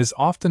shelters and is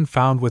often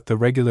found with the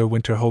regular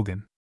winter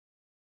hogan.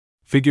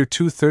 Figure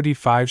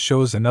 235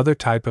 shows another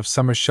type of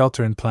summer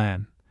shelter in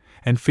plan,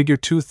 and Figure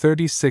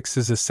 236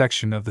 is a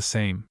section of the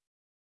same.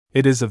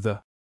 It is of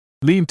the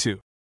lean-to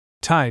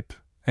type,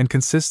 and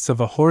consists of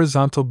a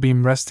horizontal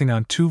beam resting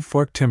on 2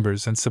 forked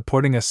timbers and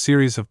supporting a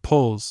series of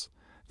poles,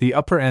 the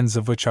upper ends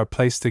of which are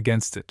placed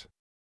against it.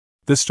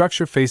 The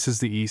structure faces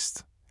the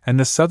east, and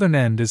the southern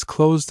end is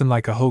closed in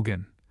like a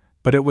hogan,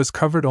 but it was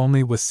covered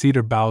only with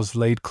cedar boughs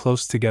laid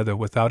close together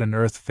without an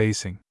earth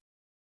facing.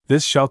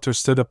 This shelter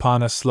stood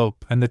upon a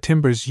slope, and the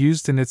timbers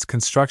used in its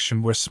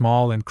construction were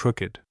small and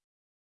crooked.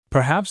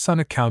 Perhaps on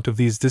account of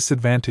these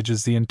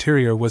disadvantages the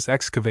interior was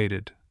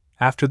excavated,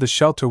 after the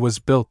shelter was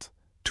built,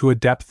 to a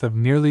depth of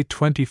nearly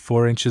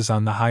 24 inches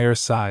on the higher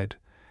side,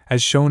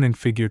 as shown in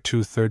Figure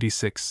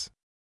 236.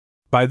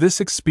 By this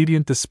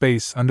expedient the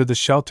space under the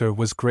shelter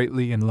was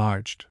greatly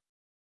enlarged.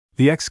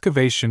 The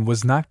excavation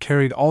was not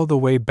carried all the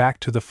way back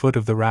to the foot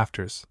of the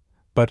rafters,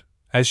 but,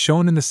 as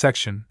shown in the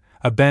section,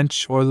 a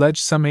bench or ledge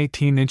some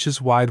 18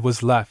 inches wide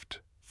was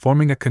left,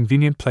 forming a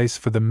convenient place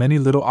for the many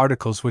little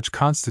articles which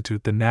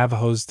constitute the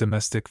Navajo's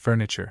domestic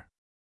furniture.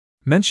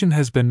 Mention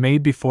has been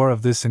made before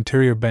of this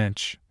interior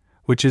bench,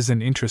 which is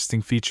an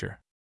interesting feature.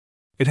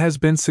 It has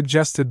been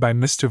suggested by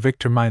Mr.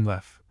 Victor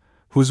Mindeleff,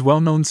 whose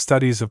well-known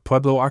studies of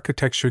Pueblo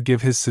architecture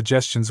give his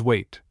suggestions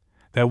weight,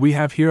 that we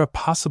have here a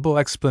possible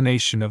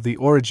explanation of the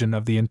origin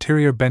of the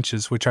interior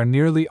benches which are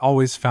nearly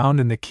always found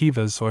in the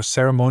kivas or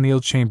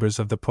ceremonial chambers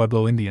of the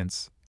Pueblo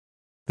Indians.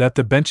 That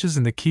the benches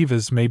in the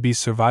kivas may be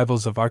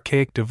survivals of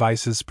archaic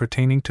devices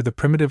pertaining to the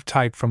primitive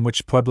type from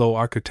which Pueblo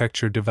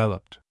architecture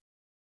developed.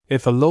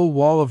 If a low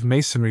wall of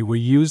masonry were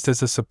used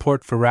as a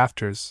support for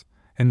rafters,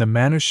 in the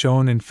manner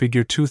shown in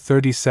Figure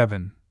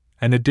 237,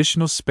 and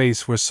additional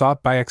space were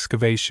sought by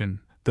excavation,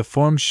 the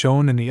form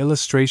shown in the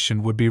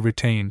illustration would be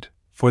retained,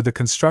 for the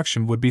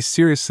construction would be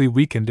seriously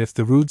weakened if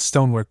the rude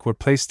stonework were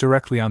placed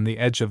directly on the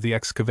edge of the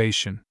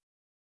excavation.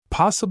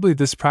 Possibly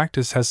this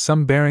practice has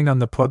some bearing on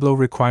the Pueblo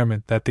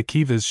requirement that the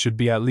kivas should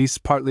be at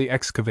least partly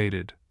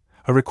excavated,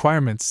 a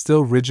requirement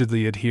still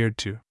rigidly adhered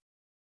to.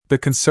 The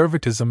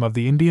conservatism of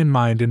the Indian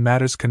mind in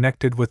matters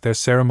connected with their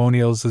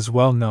ceremonials is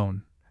well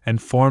known, and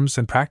forms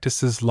and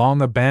practices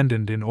long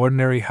abandoned in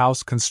ordinary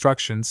house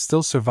construction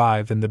still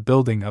survive in the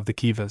building of the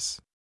kivas.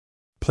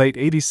 Plate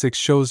 86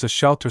 shows a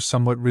shelter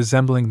somewhat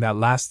resembling that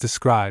last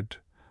described,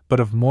 but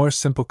of more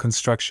simple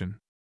construction.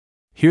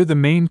 Here the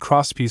main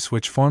crosspiece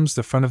which forms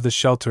the front of the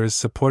shelter is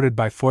supported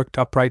by forked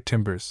upright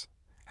timbers,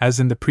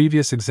 as in the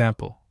previous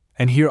example,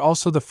 and here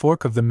also the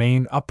fork of the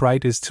main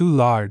upright is too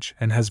large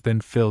and has been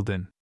filled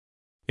in.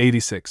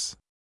 86.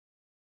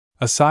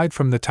 Aside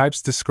from the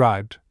types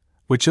described,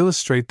 which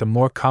illustrate the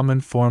more common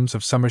forms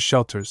of summer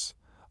shelters,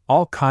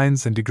 all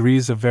kinds and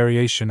degrees of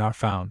variation are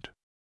found.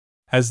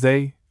 As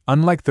they,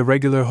 unlike the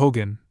regular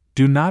hogan,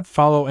 do not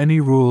follow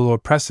any rule or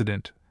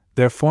precedent,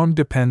 their form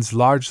depends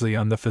largely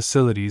on the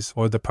facilities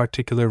or the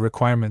particular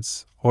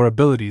requirements or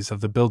abilities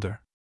of the builder.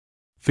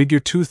 Figure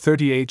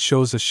 238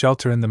 shows a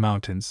shelter in the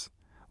mountains,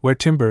 where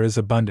timber is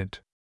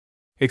abundant.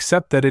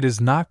 Except that it is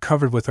not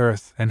covered with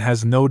earth and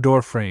has no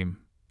door frame,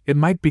 it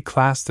might be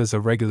classed as a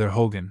regular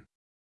hogan.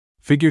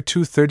 Figure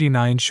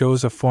 239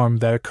 shows a form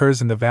that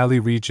occurs in the valley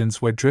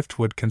regions where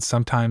driftwood can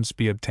sometimes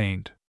be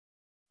obtained.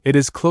 It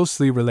is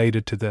closely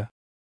related to the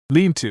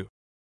lean-to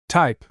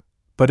type,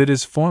 but it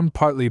is formed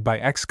partly by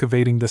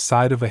excavating the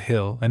side of a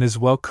hill and is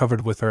well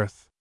covered with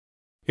earth.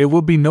 It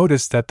will be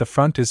noticed that the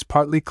front is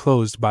partly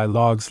closed by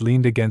logs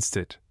leaned against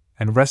it,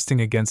 and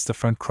resting against the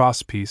front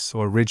crosspiece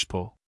or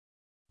ridgepole.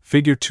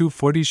 Figure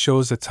 240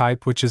 shows a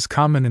type which is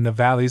common in the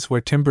valleys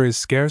where timber is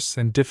scarce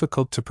and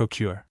difficult to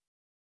procure.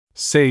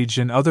 Sage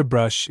and other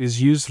brush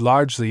is used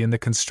largely in the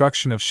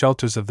construction of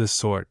shelters of this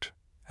sort,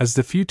 as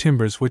the few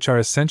timbers which are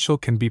essential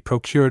can be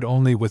procured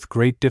only with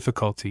great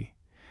difficulty,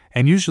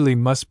 and usually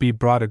must be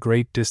brought a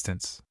great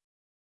distance.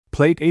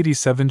 Plate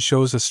 87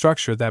 shows a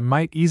structure that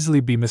might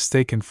easily be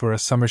mistaken for a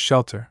summer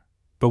shelter,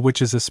 but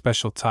which is a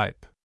special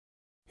type.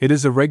 It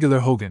is a regular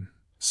hogan,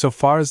 so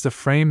far as the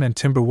frame and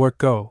timber work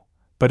go,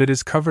 but it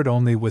is covered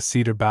only with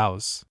cedar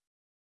boughs.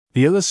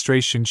 The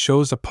illustration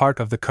shows a part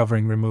of the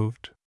covering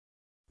removed.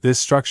 This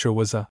structure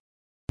was a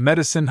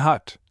medicine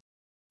hut,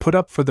 put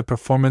up for the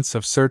performance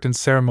of certain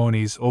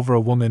ceremonies over a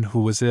woman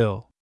who was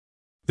ill.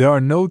 There are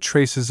no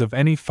traces of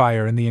any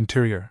fire in the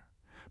interior,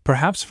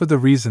 perhaps for the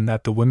reason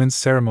that the women's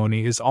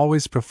ceremony is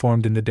always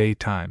performed in the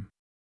daytime.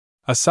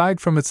 Aside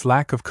from its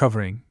lack of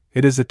covering,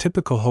 it is a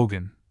typical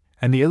hogan,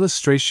 and the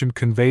illustration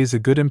conveys a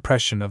good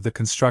impression of the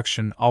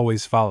construction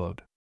always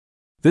followed.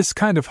 This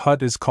kind of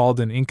hut is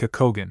called an Inca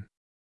kogan.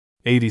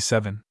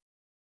 87.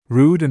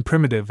 Rude and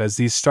primitive as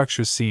these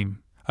structures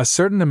seem, a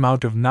certain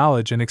amount of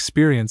knowledge and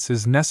experience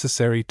is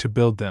necessary to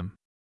build them.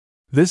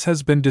 This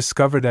has been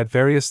discovered at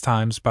various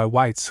times by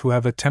whites who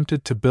have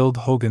attempted to build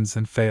hogans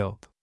and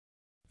failed.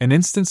 An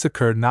instance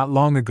occurred not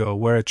long ago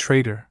where a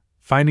trader,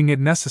 finding it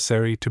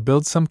necessary to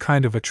build some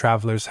kind of a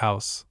traveler's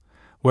house,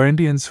 where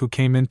Indians who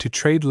came in to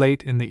trade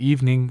late in the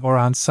evening or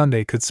on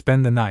Sunday could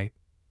spend the night,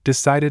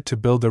 decided to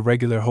build a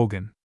regular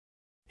hogan.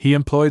 He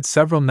employed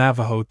several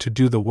Navajo to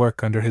do the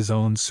work under his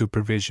own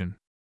supervision.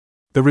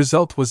 The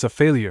result was a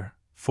failure,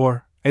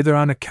 for, either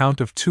on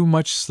account of too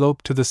much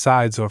slope to the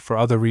sides or for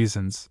other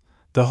reasons,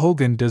 the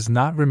hogan does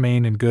not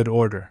remain in good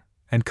order,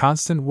 and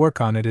constant work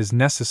on it is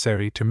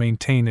necessary to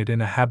maintain it in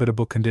a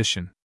habitable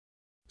condition.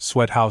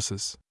 Sweat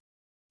houses.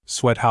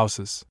 Sweat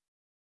houses.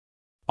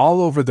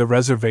 All over the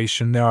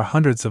reservation there are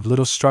hundreds of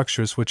little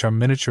structures which are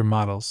miniature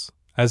models,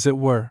 as it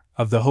were,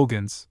 of the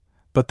hogans,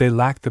 but they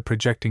lack the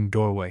projecting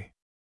doorway.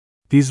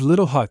 These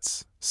little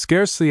huts,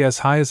 scarcely as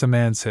high as a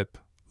man's hip,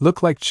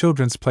 look like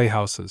children's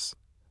playhouses,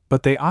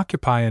 but they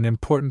occupy an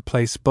important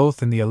place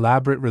both in the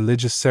elaborate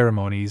religious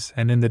ceremonies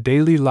and in the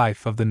daily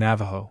life of the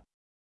Navajo.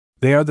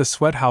 They are the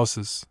sweat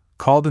houses,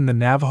 called in the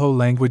Navajo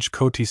language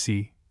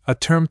kotisi, a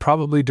term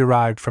probably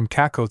derived from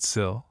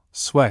kakotsil,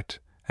 sweat,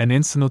 and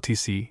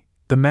insinotisi,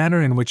 the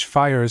manner in which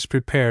fire is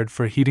prepared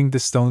for heating the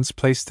stones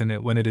placed in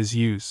it when it is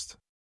used.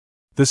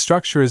 The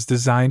structure is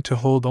designed to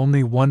hold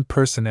only one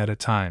person at a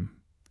time,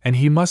 and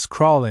he must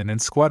crawl in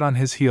and squat on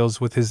his heels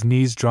with his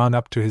knees drawn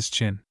up to his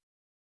chin.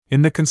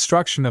 In the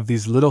construction of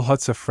these little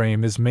huts a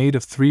frame is made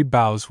of 3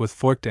 boughs with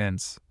forked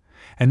ends,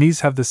 and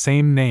these have the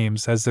same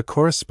names as the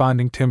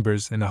corresponding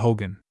timbers in a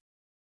hogan.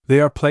 They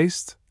are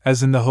placed,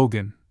 as in the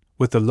hogan,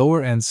 with the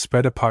lower ends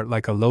spread apart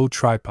like a low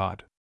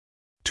tripod.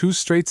 Two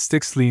straight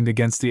sticks leaned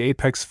against the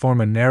apex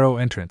form a narrow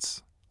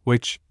entrance,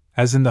 which,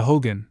 as in the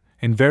hogan,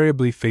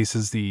 invariably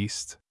faces the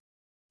east.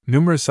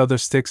 Numerous other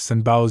sticks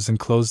and boughs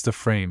enclose the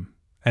frame,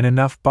 and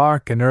enough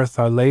bark and earth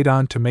are laid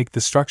on to make the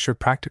structure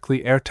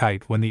practically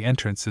airtight when the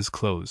entrance is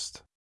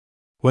closed.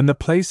 When the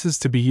place is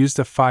to be used,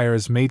 a fire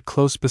is made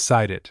close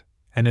beside it,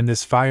 and in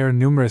this fire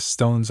numerous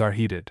stones are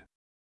heated.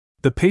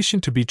 The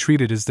patient to be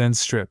treated is then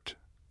stripped,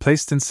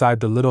 placed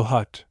inside the little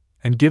hut,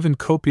 and given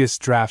copious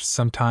draughts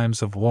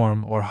sometimes of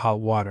warm or hot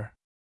water.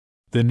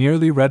 The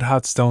nearly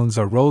red-hot stones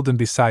are rolled in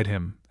beside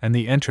him, and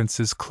the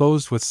entrance is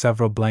closed with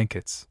several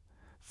blankets,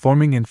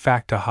 forming in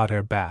fact a hot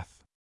air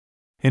bath.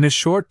 In a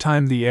short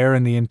time the air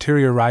in the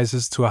interior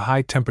rises to a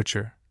high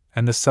temperature,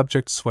 and the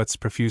subject sweats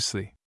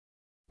profusely.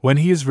 When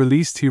he is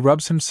released he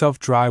rubs himself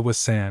dry with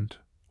sand,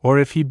 or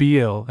if he be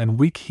ill and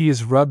weak he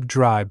is rubbed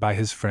dry by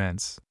his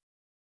friends.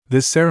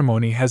 This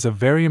ceremony has a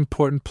very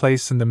important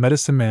place in the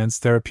medicine man's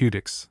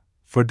therapeutics,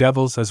 for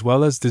devils as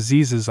well as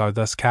diseases are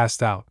thus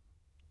cast out.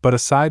 But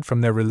aside from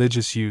their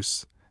religious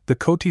use, the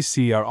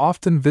Kotisi are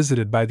often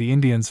visited by the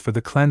Indians for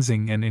the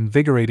cleansing and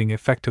invigorating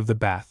effect of the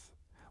bath,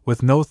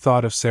 with no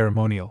thought of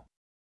ceremonial.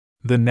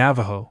 The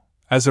Navajo,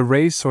 as a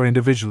race or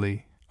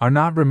individually, are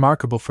not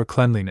remarkable for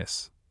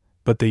cleanliness,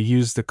 but they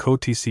use the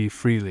Kotisi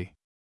freely.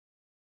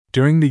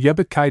 During the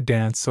Yebutkai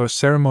dance or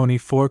ceremony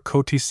 4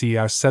 Kotisi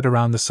are set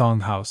around the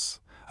songhouse,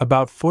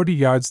 about 40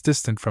 yards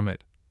distant from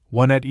it,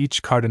 one at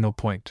each cardinal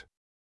point.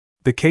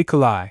 The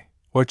Kekalai,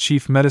 or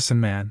chief medicine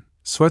man,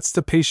 sweats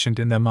the patient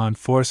in them on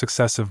 4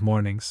 successive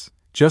mornings,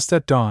 just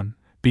at dawn,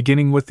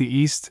 beginning with the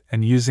east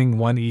and using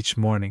one each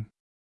morning.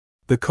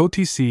 The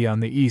Kotisi on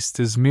the east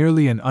is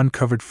merely an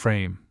uncovered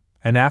frame,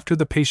 and after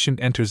the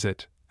patient enters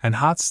it, and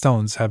hot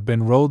stones have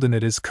been rolled in,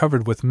 it is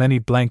covered with many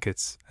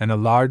blankets, and a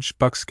large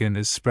buckskin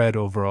is spread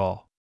over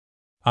all.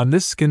 On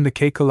this skin the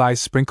Kekalai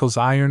sprinkles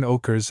iron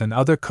ochres and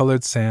other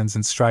colored sands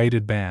in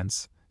striated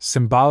bands,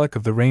 symbolic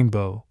of the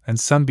rainbow and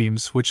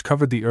sunbeams which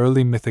covered the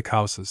early mythic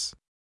houses.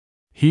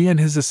 He and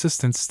his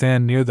assistants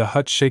stand near the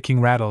hut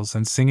shaking rattles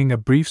and singing a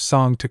brief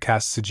song to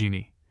cast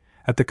Sagini,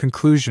 at the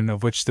conclusion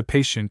of which the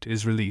patient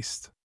is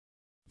released.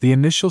 The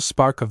initial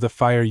spark of the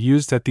fire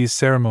used at these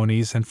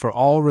ceremonies and for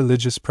all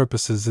religious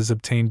purposes is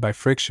obtained by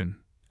friction,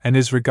 and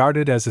is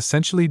regarded as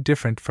essentially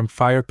different from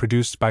fire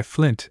produced by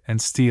flint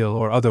and steel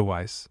or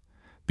otherwise,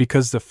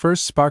 because the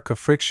first spark of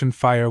friction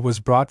fire was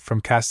brought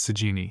from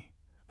Sagini,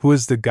 who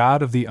is the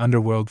god of the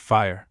underworld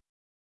fire.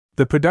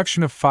 The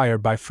production of fire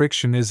by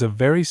friction is a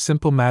very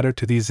simple matter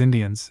to these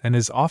Indians and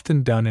is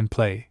often done in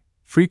play,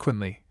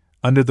 frequently,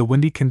 under the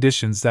windy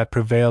conditions that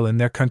prevail in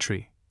their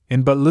country,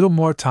 in but little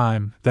more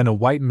time than a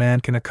white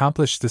man can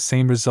accomplish the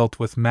same result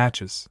with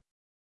matches.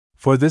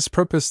 For this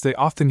purpose they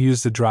often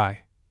use the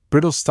dry,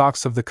 brittle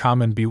stalks of the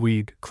common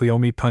beweed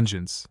Cleome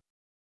pungens.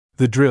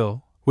 The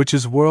drill, which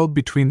is whirled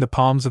between the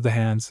palms of the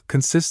hands,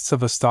 consists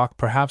of a stalk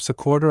perhaps a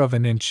quarter of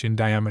an inch in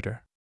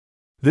diameter.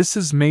 This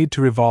is made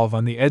to revolve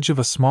on the edge of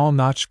a small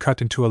notch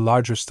cut into a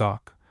larger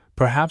stalk,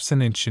 perhaps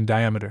an inch in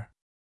diameter.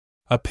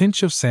 A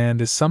pinch of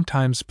sand is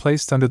sometimes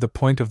placed under the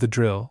point of the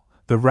drill,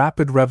 the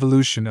rapid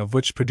revolution of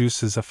which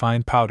produces a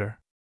fine powder.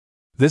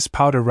 This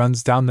powder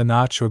runs down the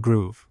notch or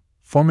groove,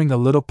 forming a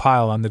little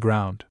pile on the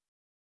ground.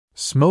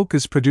 Smoke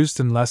is produced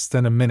in less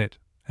than a minute,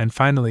 and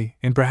finally,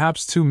 in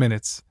perhaps 2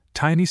 minutes,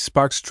 tiny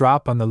sparks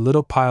drop on the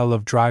little pile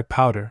of dry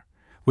powder,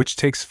 which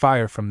takes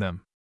fire from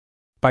them.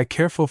 By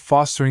careful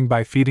fostering,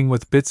 by feeding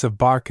with bits of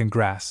bark and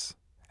grass,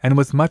 and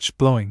with much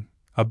blowing,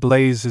 a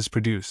blaze is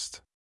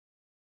produced.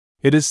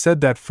 It is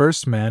said that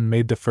first man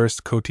made the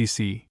first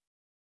Kotisi.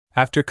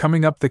 After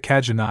coming up the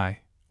Kajanai,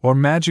 or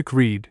magic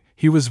reed,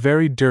 he was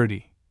very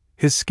dirty,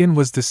 his skin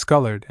was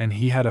discolored and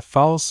he had a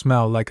foul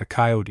smell like a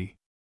coyote.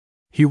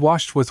 He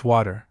washed with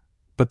water,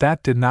 but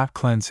that did not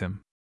cleanse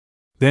him.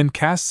 Then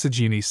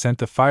Sagini sent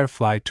the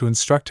firefly to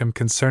instruct him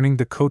concerning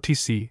the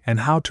Kotisi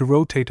and how to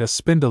rotate a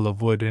spindle of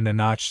wood in a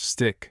notched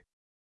stick.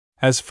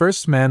 As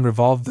first man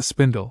revolved the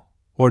spindle,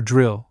 or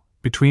drill,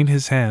 between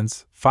his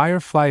hands,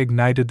 firefly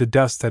ignited the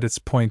dust at its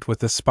point with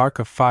the spark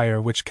of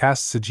fire which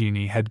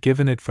Sagini had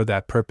given it for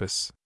that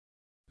purpose.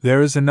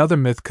 There is another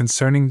myth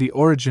concerning the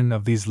origin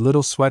of these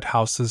little sweat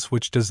houses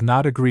which does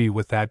not agree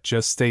with that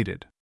just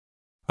stated.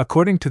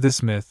 According to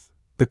this myth,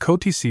 the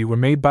Kotisi were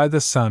made by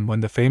the sun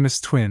when the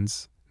famous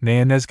twins,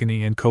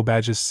 Nayanesgani and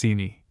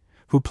Kobajassini,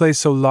 who play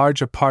so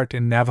large a part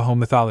in Navajo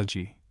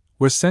mythology,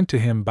 were sent to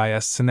him by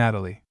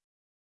Senatali.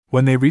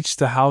 When they reached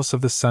the house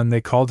of the sun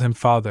they called him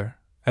father,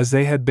 as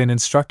they had been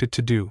instructed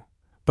to do,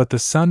 but the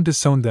sun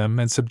disowned them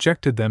and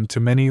subjected them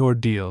to many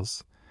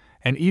ordeals,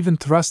 and even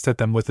thrust at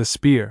them with a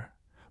spear,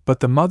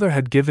 but the mother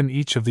had given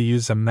each of the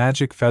youths a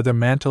magic feather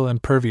mantle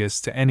impervious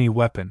to any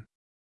weapon.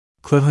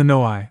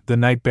 Klilhanoi, the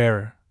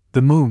night-bearer,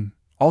 the moon,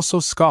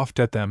 also scoffed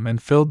at them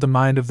and filled the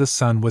mind of the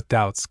sun with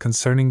doubts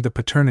concerning the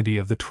paternity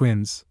of the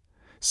twins,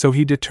 so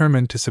he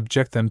determined to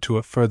subject them to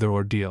a further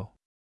ordeal.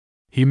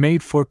 He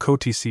made 4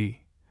 Kotisi,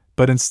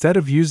 but instead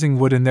of using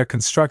wood in their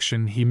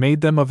construction he made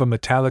them of a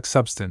metallic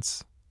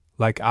substance,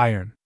 like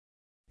iron.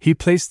 He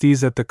placed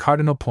these at the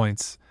cardinal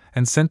points,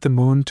 and sent the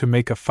moon to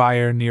make a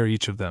fire near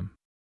each of them.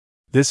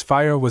 This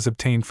fire was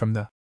obtained from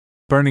the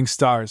burning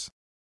stars,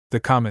 the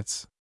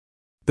comets.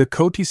 The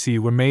codices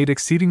were made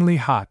exceedingly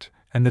hot,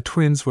 and the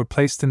twins were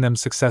placed in them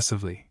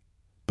successively.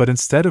 But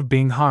instead of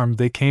being harmed,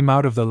 they came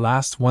out of the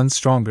last one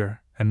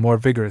stronger and more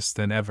vigorous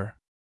than ever.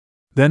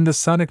 Then the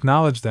son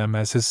acknowledged them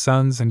as his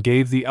sons and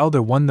gave the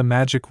elder one the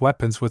magic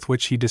weapons with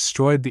which he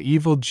destroyed the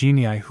evil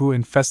genii who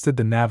infested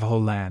the Navajo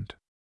land.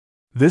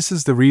 This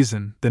is the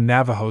reason, the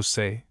Navajos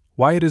say,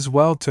 why it is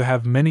well to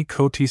have many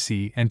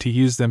codices and to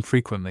use them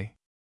frequently.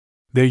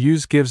 Their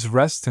use gives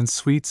rest and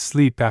sweet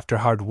sleep after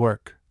hard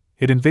work.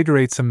 It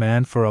invigorates a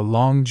man for a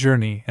long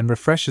journey and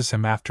refreshes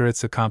him after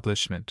its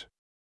accomplishment.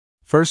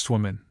 First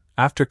woman,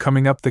 after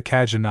coming up the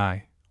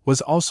Kajanai,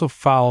 was also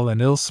foul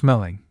and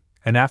ill-smelling,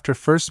 and after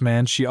first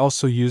man she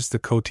also used the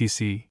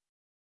codices.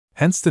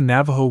 Hence the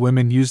Navajo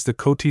women used the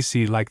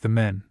codices like the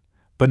men,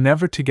 but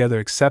never together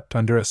except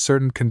under a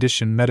certain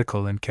condition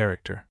medical in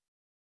character.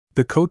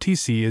 The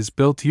codices is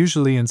built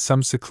usually in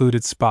some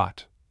secluded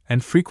spot,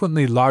 and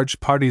frequently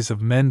large parties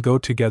of men go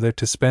together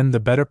to spend the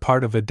better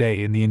part of a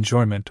day in the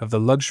enjoyment of the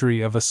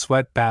luxury of a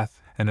sweat bath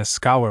and a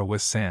scour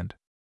with sand.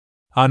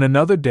 On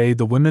another day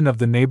the women of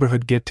the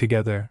neighborhood get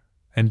together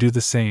and do the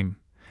same,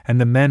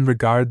 and the men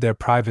regard their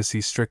privacy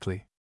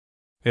strictly.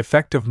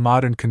 Effect of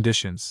modern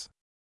conditions.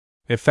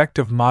 Effect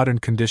of modern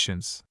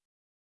conditions.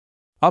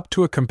 Up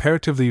to a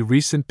comparatively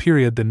recent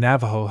period, the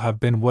Navajo have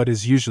been what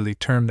is usually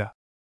termed a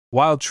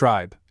wild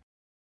tribe.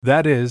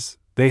 That is,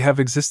 they have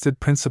existed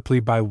principally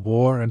by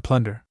war and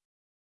plunder.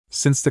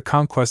 Since the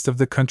conquest of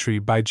the country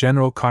by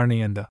General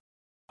Kearny and the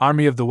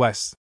Army of the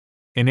West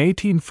in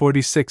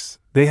 1846,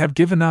 they have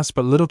given us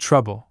but little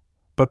trouble,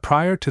 but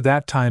prior to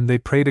that time they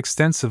preyed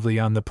extensively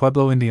on the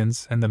Pueblo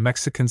Indians and the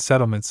Mexican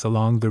settlements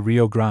along the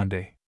Rio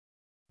Grande.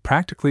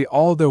 Practically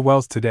all their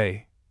wealth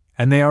today,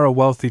 and they are a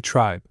wealthy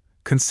tribe,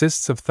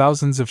 consists of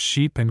thousands of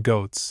sheep and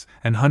goats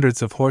and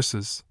hundreds of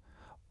horses,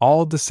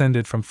 all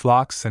descended from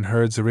flocks and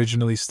herds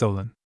originally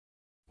stolen.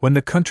 When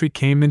the country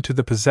came into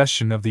the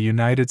possession of the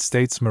United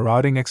States,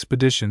 marauding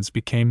expeditions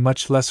became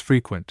much less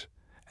frequent,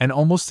 and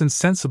almost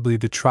insensibly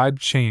the tribe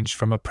changed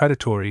from a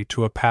predatory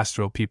to a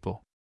pastoral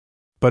people.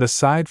 But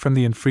aside from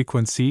the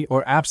infrequency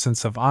or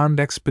absence of armed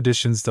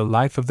expeditions, the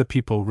life of the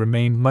people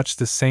remained much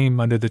the same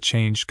under the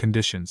changed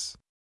conditions.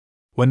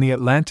 When the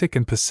Atlantic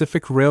and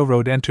Pacific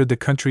Railroad entered the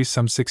country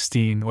some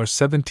 16 or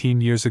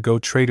 17 years ago,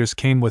 traders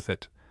came with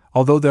it,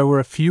 although there were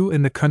a few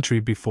in the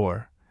country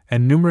before,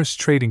 and numerous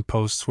trading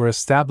posts were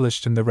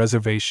established in the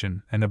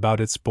reservation and about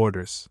its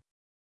borders.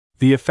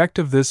 The effect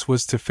of this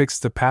was to fix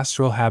the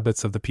pastoral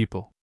habits of the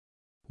people.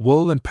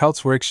 Wool and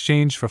pelts were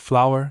exchanged for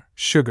flour,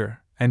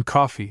 sugar, and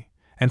coffee,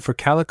 and for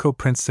calico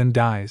prints and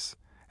dyes,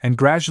 and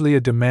gradually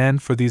a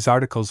demand for these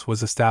articles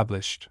was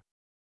established.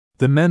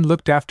 The men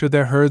looked after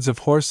their herds of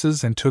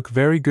horses and took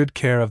very good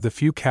care of the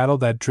few cattle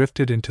that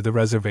drifted into the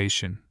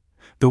reservation.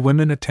 The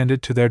women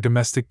attended to their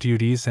domestic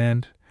duties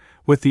and,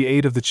 with the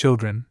aid of the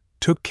children,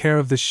 took care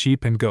of the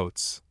sheep and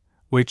goats,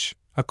 which,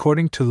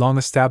 according to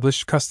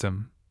long-established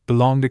custom,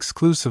 belonged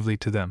exclusively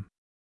to them.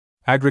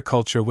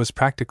 Agriculture was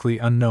practically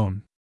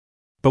unknown.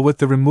 But with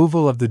the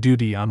removal of the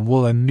duty on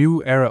wool, a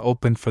new era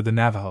opened for the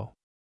Navajo.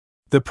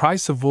 The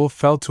price of wool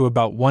fell to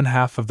about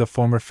one-half of the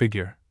former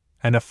figure,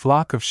 and a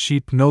flock of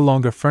sheep no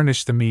longer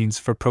furnished the means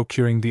for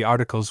procuring the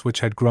articles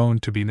which had grown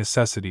to be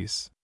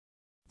necessities.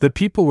 The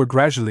people were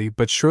gradually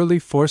but surely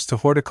forced to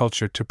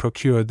horticulture to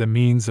procure the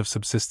means of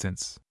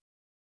subsistence.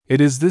 It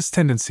is this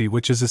tendency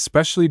which is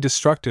especially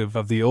destructive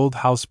of the old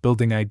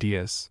house-building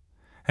ideas,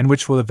 and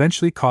which will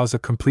eventually cause a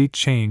complete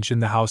change in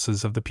the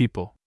houses of the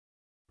people.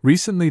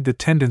 Recently the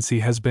tendency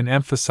has been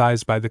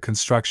emphasized by the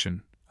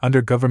construction,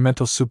 under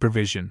governmental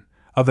supervision,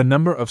 of a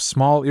number of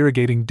small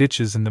irrigating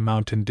ditches in the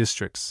mountain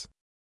districts.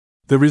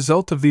 The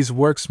result of these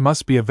works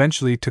must be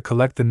eventually to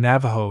collect the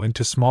Navajo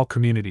into small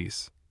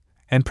communities,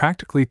 and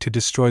practically to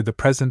destroy the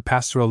present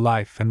pastoral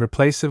life and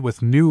replace it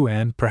with new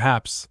and,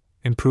 perhaps,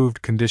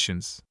 improved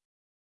conditions.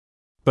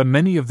 But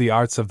many of the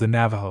arts of the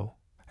Navajo,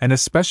 and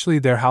especially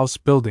their house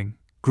building,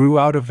 grew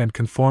out of and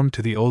conformed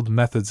to the old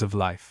methods of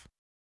life.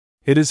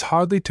 It is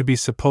hardly to be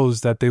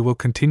supposed that they will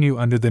continue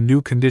under the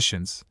new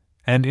conditions,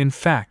 and in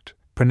fact,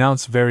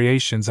 pronounced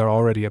variations are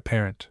already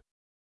apparent.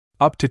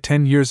 Up to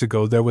 10 years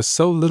ago there was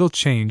so little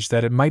change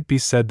that it might be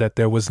said that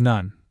there was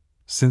none.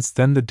 Since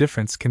then the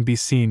difference can be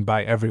seen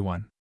by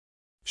everyone.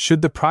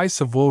 Should the price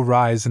of wool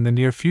rise in the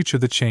near future,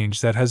 the change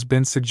that has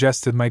been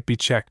suggested might be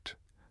checked,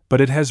 but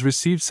it has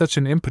received such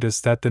an impetus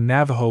that the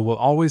Navajo will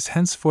always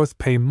henceforth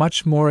pay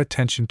much more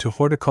attention to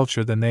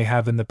horticulture than they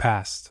have in the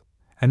past,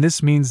 and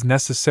this means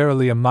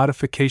necessarily a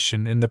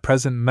modification in the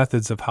present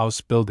methods of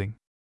house building.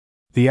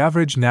 The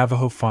average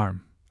Navajo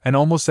farm, and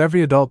almost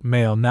every adult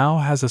male now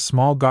has a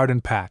small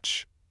garden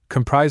patch,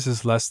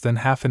 comprises less than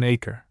half an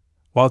acre,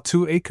 while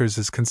 2 acres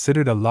is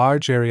considered a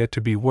large area to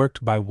be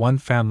worked by one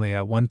family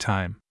at one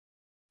time.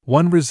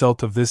 One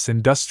result of this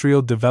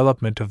industrial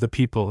development of the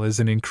people is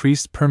an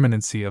increased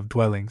permanency of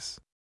dwellings.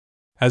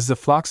 As the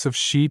flocks of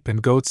sheep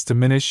and goats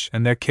diminish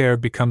and their care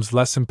becomes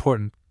less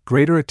important,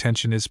 greater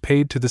attention is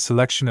paid to the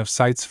selection of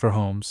sites for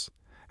homes,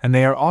 and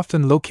they are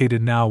often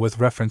located now with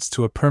reference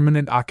to a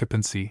permanent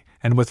occupancy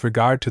and with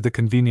regard to the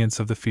convenience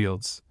of the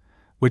fields,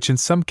 which in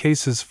some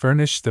cases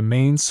furnish the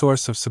main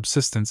source of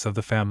subsistence of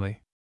the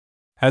family.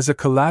 As a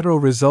collateral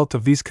result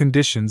of these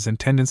conditions and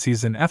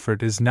tendencies, an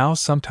effort is now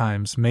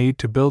sometimes made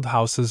to build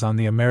houses on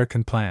the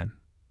American plan,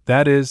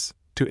 that is,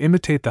 to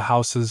imitate the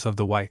houses of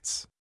the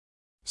whites.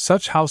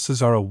 Such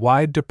houses are a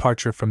wide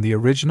departure from the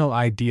original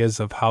ideas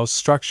of house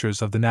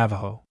structures of the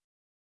Navajo.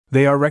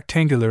 They are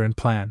rectangular in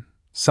plan,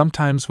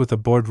 sometimes with a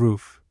board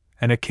roof,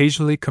 and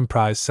occasionally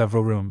comprise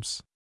several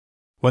rooms.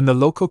 When the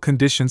local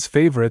conditions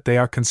favor it, they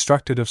are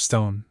constructed of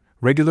stone,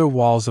 regular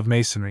walls of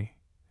masonry,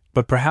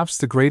 but perhaps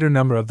the greater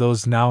number of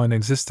those now in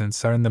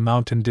existence are in the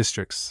mountain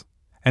districts,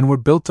 and were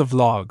built of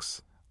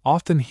logs,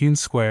 often hewn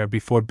square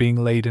before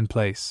being laid in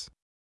place.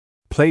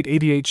 Plate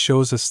 88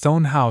 shows a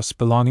stone house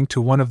belonging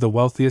to one of the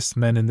wealthiest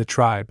men in the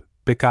tribe,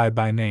 Bikai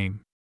by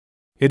name.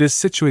 It is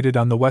situated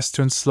on the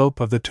western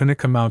slope of the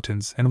Tunica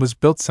Mountains and was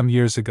built some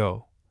years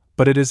ago,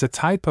 but it is a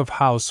type of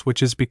house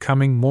which is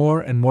becoming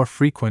more and more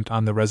frequent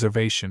on the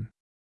reservation.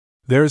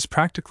 There is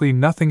practically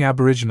nothing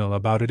aboriginal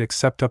about it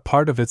except a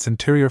part of its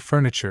interior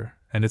furniture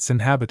and its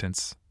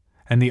inhabitants,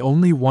 and the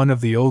only one of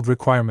the old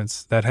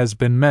requirements that has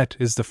been met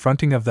is the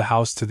fronting of the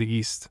house to the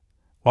east,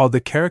 while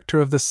the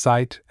character of the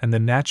site and the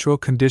natural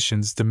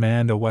conditions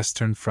demand a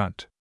western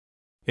front.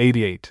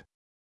 88.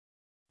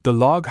 The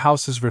log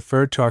houses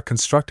referred to are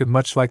constructed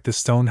much like the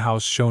stone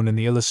house shown in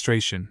the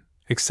illustration,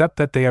 except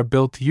that they are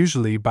built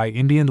usually by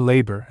Indian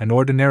labor and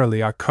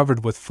ordinarily are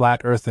covered with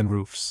flat earthen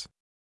roofs.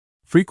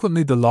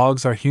 Frequently the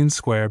logs are hewn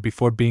square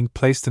before being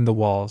placed in the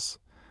walls,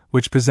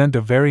 which present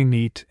a very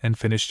neat and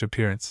finished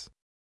appearance.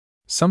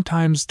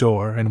 Sometimes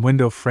door and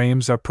window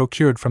frames are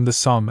procured from the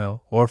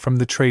sawmill or from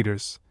the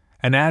traders,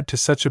 and add to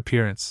such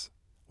appearance,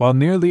 while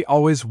nearly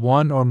always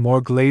one or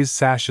more glazed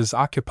sashes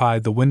occupy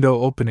the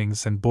window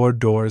openings and board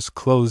doors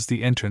close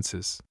the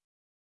entrances.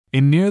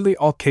 In nearly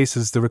all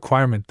cases the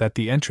requirement that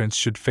the entrance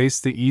should face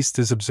the east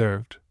is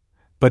observed,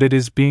 but it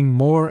is being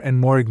more and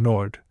more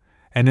ignored,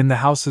 and in the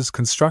houses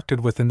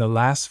constructed within the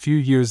last few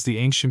years the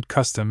ancient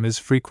custom is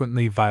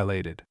frequently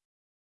violated.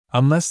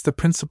 Unless the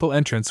principal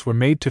entrance were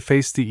made to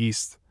face the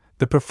east,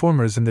 the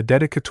performers in the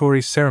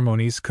dedicatory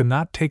ceremonies could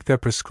not take their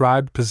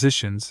prescribed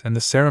positions and the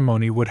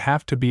ceremony would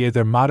have to be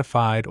either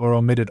modified or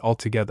omitted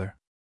altogether.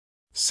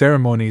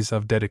 Ceremonies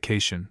of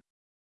dedication.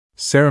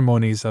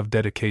 Ceremonies of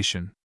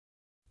dedication.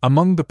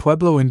 Among the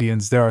Pueblo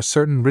Indians there are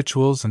certain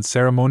rituals and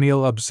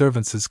ceremonial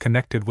observances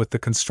connected with the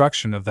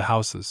construction of the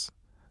houses,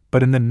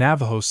 but in the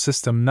Navajo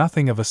system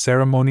nothing of a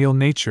ceremonial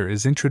nature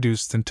is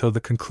introduced until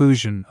the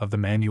conclusion of the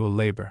manual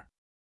labor.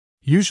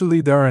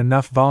 Usually there are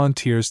enough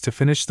volunteers to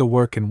finish the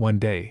work in one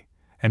day,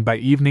 and by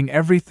evening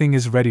everything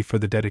is ready for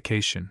the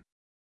dedication.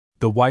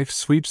 The wife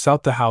sweeps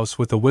out the house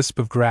with a wisp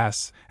of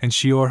grass, and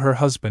she or her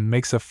husband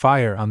makes a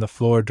fire on the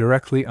floor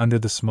directly under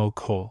the smoke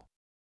hole.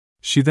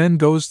 She then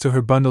goes to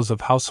her bundles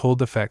of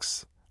household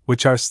effects,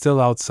 which are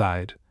still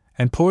outside,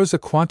 and pours a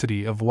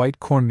quantity of white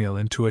cornmeal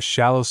into a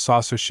shallow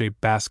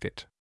saucer-shaped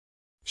basket.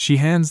 She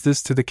hands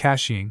this to the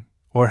Kashing,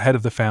 or head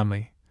of the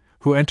family,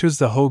 who enters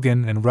the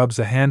hogan and rubs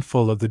a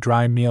handful of the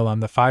dry meal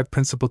on the 5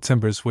 principal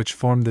timbers which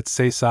form the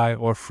tsaisai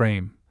or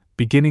frame,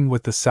 beginning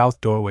with the south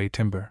doorway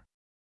timber.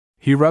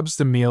 He rubs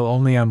the meal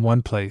only on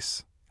one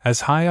place,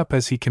 as high up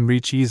as he can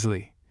reach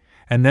easily,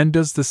 and then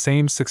does the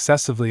same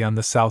successively on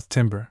the south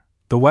timber,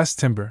 the west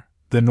timber,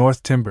 the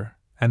north timber,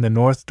 and the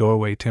north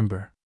doorway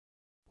timber.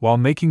 While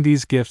making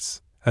these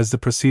gifts, as the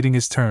proceeding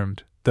is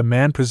termed, the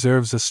man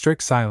preserves a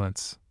strict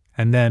silence,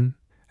 and then,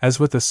 as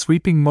with a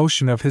sweeping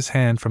motion of his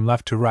hand from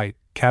left to right,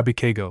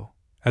 kabikego,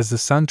 as the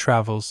sun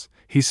travels,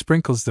 he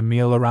sprinkles the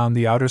meal around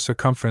the outer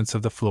circumference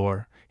of the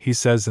floor. He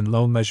says in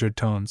low measured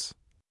tones,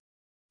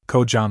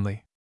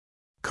 Kojanli.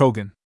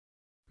 Kogan.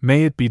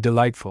 May it be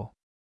delightful.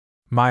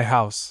 My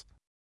house.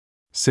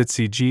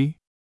 Sitsi G.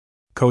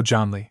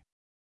 Kojanli.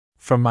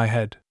 From my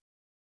head.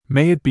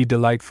 May it be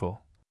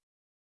delightful.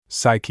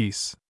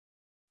 Saikis.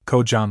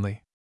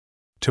 Kojanli.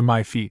 To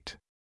my feet.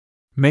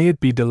 May it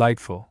be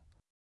delightful.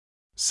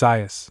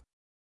 Sias.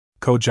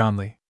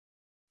 Kojanli.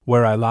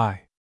 Where I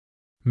lie.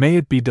 May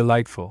it be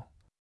delightful.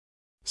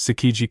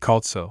 Sikiji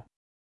Kaltso.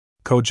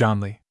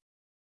 Kojanli.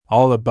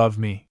 All above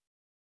me.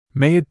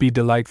 May it be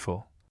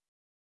delightful.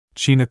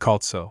 China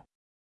Kaltso.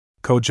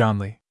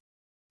 Kojanli.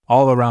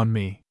 All around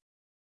me.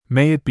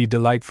 May it be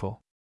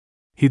delightful.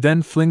 He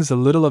then flings a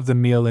little of the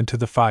meal into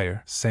the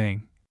fire,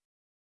 saying,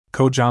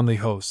 Kojanli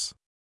hos.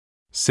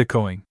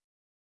 Sikoing.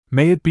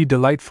 May it be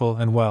delightful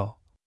and well.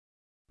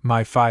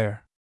 My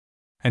fire.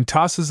 And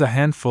tosses a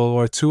handful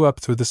or two up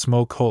through the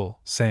smoke hole,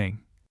 saying,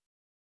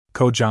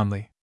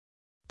 Kojanli.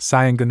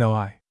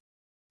 Sayanganoi.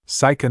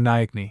 Saika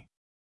Nayakni.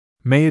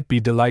 May it be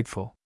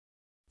delightful.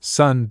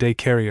 Son day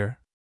carrier.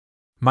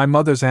 My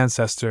mother's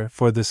ancestor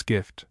for this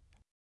gift.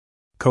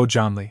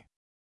 Kojanli.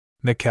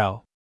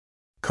 Nikel.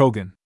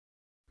 Kogan.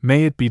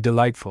 May it be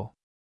delightful.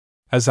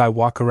 As I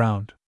walk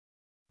around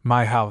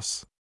my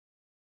house.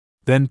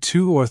 Then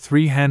 2 or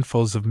 3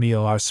 handfuls of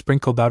meal are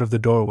sprinkled out of the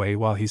doorway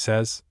while he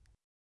says,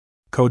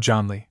 Ko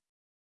Janli.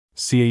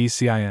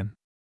 Caecin.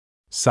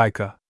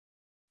 Saika.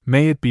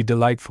 May it be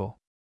delightful.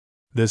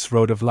 This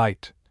road of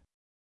light.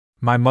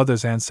 My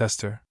mother's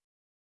ancestor.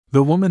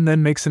 The woman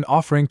then makes an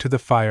offering to the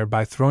fire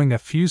by throwing a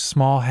few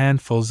small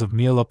handfuls of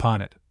meal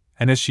upon it,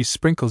 and as she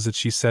sprinkles it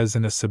she says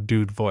in a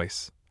subdued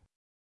voice,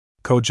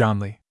 Ko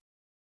Janli.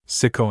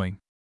 Sikoing.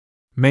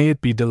 May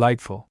it be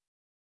delightful.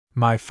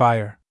 My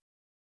fire.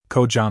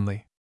 Ko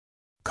Janli.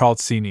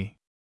 Kaltsini.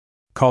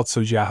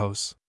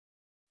 Kaltsojahos.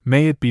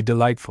 May it be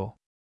delightful.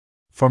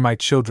 For my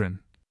children.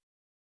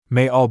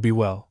 May all be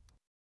well.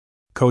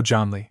 Ko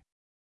Janli.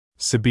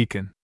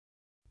 Sibikan.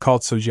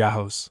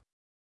 Kaltsojahos.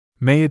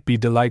 May it be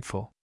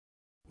delightful.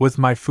 With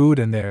my food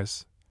and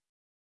theirs.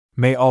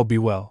 May all be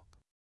well.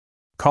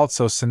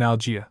 Kaltso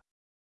Sinalgia.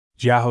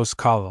 Jahos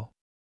Kalal.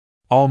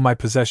 All my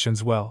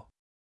possessions well.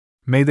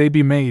 May they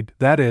be made,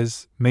 that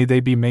is, may they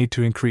be made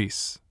to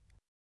increase.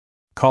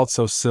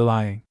 Kaltso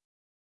Silaying.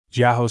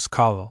 Jahos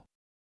Kalal.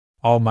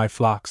 All my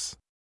flocks.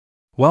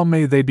 Well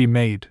may they be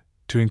made,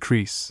 to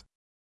increase.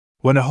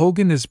 When a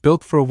hogan is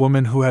built for a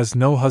woman who has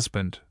no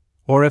husband,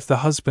 or if the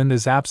husband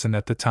is absent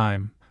at the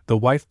time, the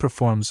wife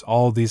performs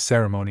all these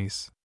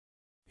ceremonies.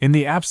 In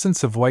the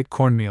absence of white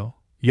cornmeal,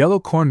 yellow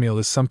cornmeal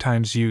is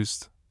sometimes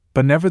used,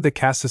 but never the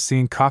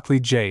Cassasine Cockley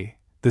J,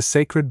 the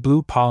sacred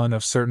blue pollen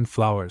of certain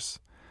flowers,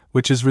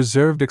 which is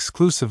reserved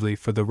exclusively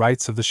for the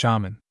rites of the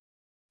shaman.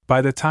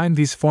 By the time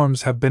these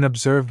forms have been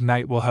observed,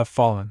 night will have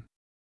fallen.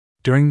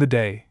 During the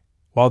day,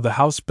 while the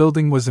house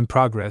building was in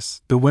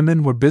progress, the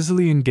women were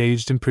busily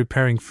engaged in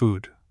preparing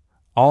food.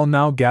 All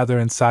now gather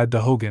inside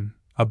the hogan,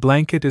 a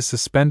blanket is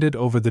suspended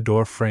over the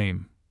door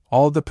frame,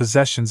 all the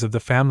possessions of the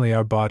family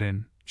are brought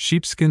in,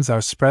 sheepskins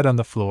are spread on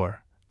the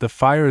floor, the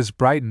fire is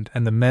brightened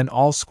and the men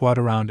all squat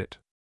around it.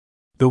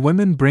 The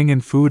women bring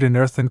in food in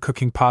earthen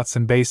cooking pots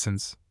and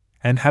basins,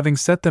 and having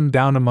set them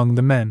down among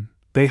the men,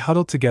 they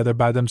huddle together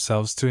by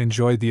themselves to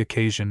enjoy the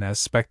occasion as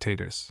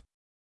spectators.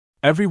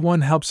 Every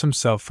one helps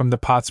himself from the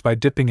pots by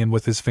dipping in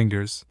with his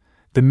fingers,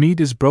 the meat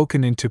is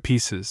broken into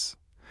pieces,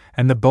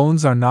 and the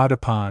bones are gnawed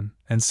upon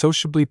and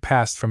sociably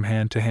passed from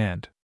hand to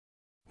hand.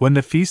 When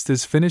the feast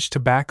is finished,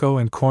 tobacco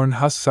and corn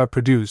husks are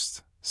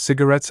produced,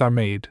 cigarettes are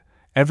made,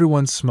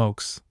 everyone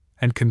smokes,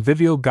 and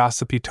convivial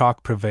gossipy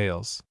talk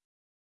prevails.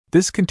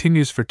 This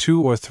continues for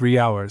 2 or 3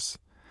 hours,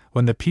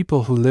 when the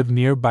people who live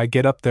nearby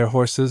get up their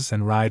horses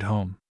and ride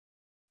home.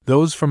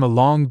 Those from a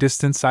long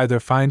distance either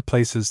find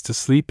places to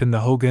sleep in the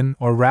hogan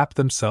or wrap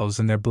themselves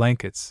in their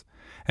blankets,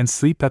 and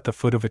sleep at the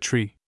foot of a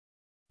tree.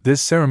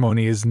 This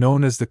ceremony is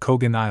known as the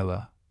Kogan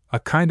Isla, a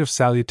kind of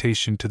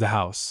salutation to the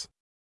house.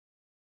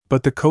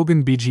 But the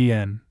Kogan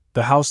Bgn,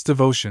 the house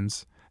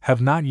devotions,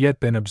 have not yet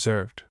been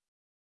observed.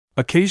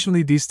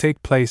 Occasionally these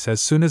take place as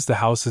soon as the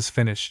house is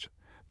finished,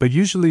 but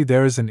usually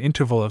there is an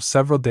interval of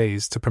several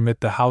days to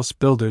permit the house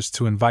builders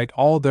to invite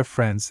all their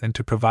friends and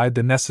to provide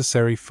the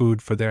necessary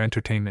food for their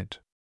entertainment.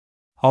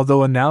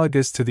 Although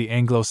analogous to the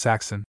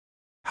Anglo-Saxon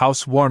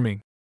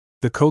housewarming,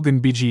 the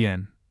Kogan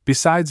Bgn,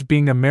 besides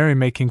being a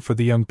merrymaking for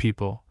the young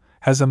people,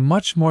 has a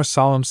much more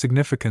solemn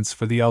significance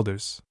for the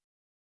elders.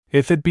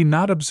 If it be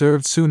not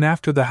observed soon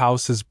after the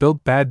house is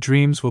built, bad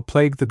dreams will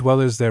plague the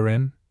dwellers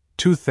therein,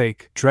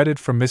 toothache, dreaded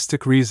for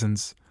mystic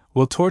reasons,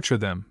 will torture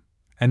them,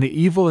 and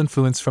the evil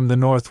influence from the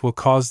north will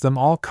cause them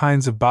all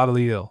kinds of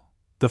bodily ill.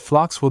 The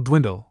flocks will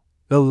dwindle,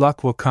 ill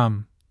luck will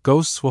come,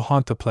 ghosts will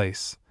haunt the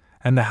place,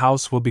 and the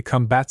house will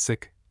become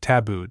batsick,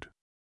 tabooed.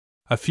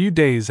 A few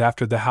days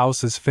after the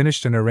house is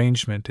finished, an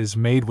arrangement is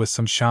made with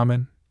some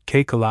shaman,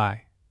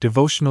 Kekalai,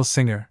 devotional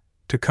singer,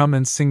 to come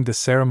and sing the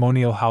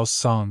ceremonial house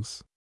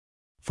songs.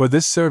 For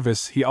this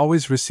service he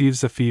always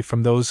receives a fee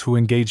from those who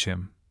engage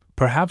him,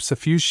 perhaps a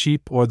few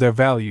sheep or their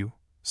value,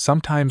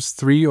 sometimes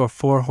 3 or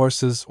 4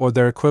 horses or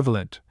their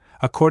equivalent,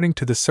 according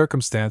to the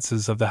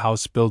circumstances of the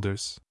house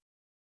builders.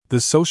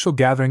 The social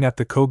gathering at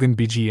the Kogan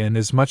Bgn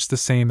is much the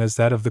same as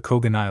that of the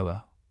Kogan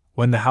Isla,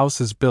 when the house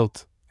is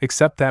built,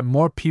 except that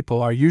more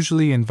people are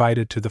usually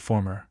invited to the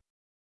former.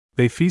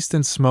 They feast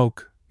and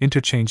smoke,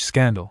 interchange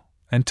scandal,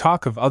 and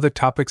talk of other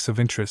topics of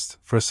interest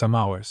for some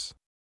hours.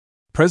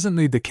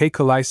 Presently the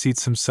Kekalai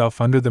seats himself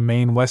under the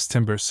main west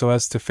timber so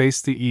as to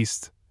face the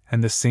east,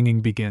 and the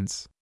singing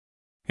begins.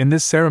 In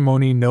this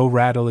ceremony no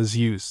rattle is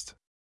used.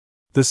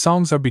 The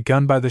songs are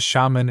begun by the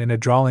shaman in a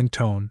drawling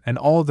tone and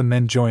all the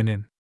men join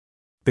in.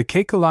 The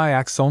Kekalai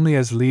acts only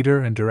as leader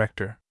and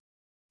director.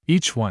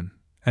 Each one,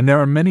 and there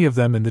are many of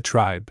them in the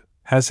tribe,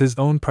 has his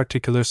own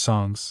particular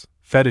songs,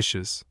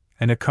 fetishes,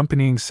 and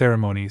accompanying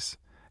ceremonies,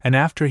 and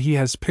after he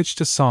has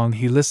pitched a song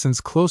he listens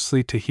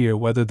closely to hear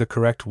whether the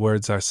correct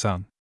words are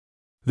sung.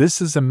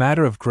 This is a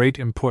matter of great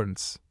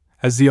importance,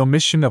 as the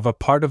omission of a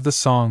part of the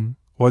song,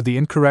 or the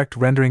incorrect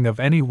rendering of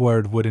any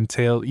word would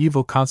entail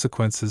evil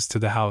consequences to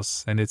the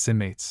house and its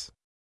inmates.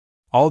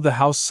 All the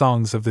house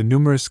songs of the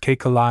numerous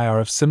Kekalai are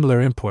of similar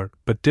import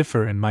but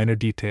differ in minor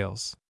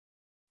details.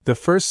 The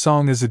first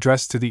song is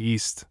addressed to the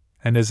east,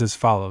 and is as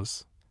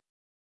follows.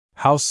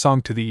 House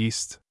Song to the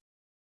East.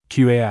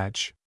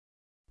 Qaj.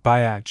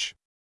 Bayaj.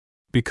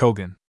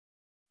 Bikogan.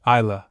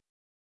 Isla.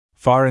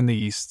 Far in the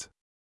east.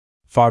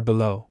 Far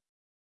below.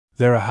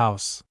 There a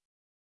house.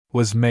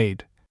 Was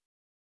made.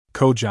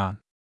 Kojan.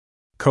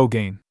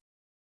 Kogain.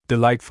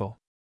 Delightful.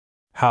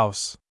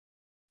 House.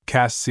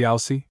 Kas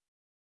Sialsi.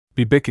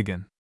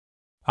 Bibikagan.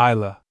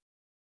 Isla.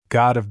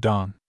 God of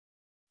dawn.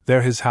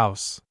 There his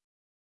house.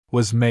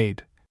 Was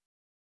made.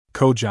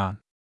 Kojan.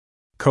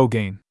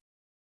 Kogain.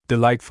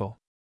 Delightful.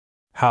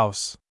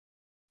 House.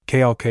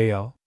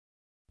 KLKL.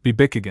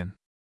 Bibikagan.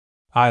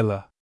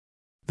 Isla.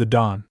 The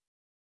dawn.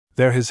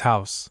 There his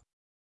house.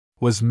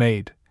 Was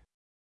made.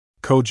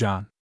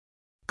 Kojan.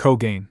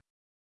 Kogain.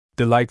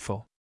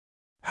 Delightful.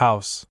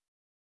 House.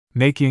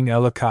 Naking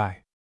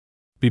Elakai.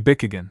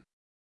 Bibikagan.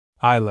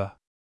 Isla.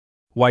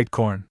 White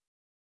corn.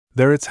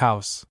 There its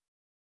house.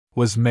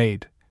 Was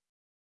made.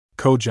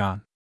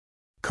 Kojan.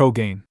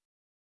 Kogain.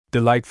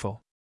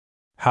 Delightful.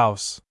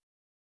 House.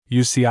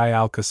 UCI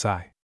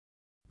Alkasai.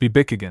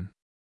 Bibikagan.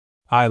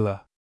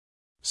 Isla.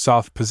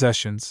 Soft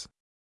possessions.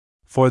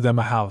 For them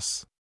a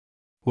house.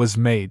 Was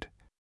made.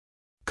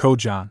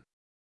 Kojan.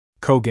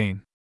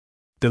 Kogain.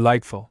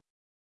 Delightful.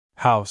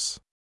 House.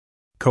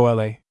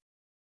 Koele.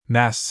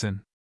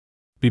 Nassin.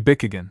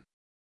 Bibikagan.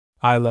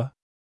 Isla.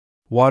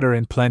 Water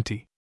in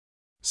plenty.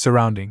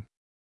 Surrounding.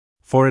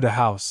 For it a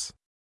house.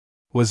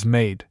 Was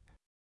made.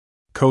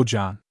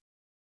 Kojan.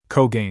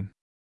 Kogain.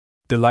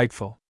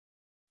 Delightful.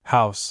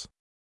 House.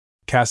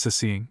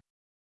 Kasasiing.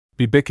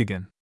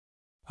 Bibikagan.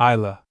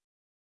 Isla.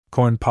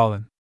 Corn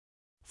pollen.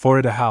 For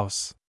it a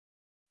house.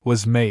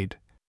 Was made.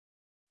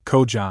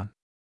 Kojan.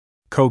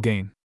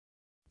 Kogain.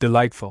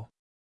 Delightful.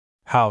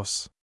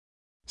 House.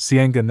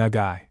 Sienga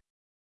Nagai.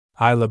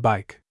 Isla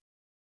Bike.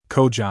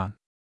 Kojan.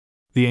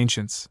 The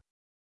ancients.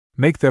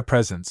 Make their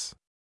presence.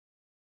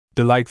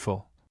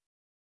 Delightful.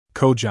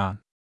 Kojan.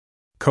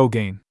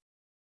 Kogain.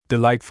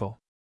 Delightful.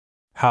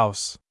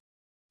 House.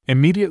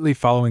 Immediately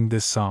following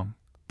this song,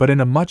 but in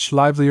a much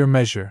livelier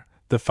measure,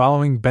 the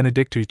following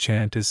benedictory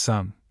chant is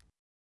sung.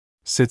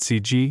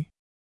 Sitsi G.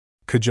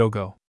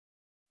 Kajogo.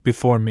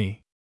 Before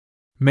me.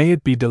 May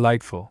it be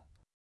delightful.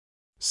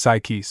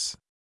 Psyches.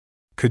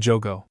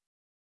 Kajogo.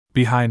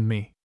 Behind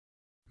me.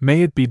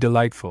 May it be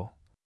delightful.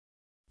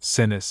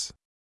 Sinis.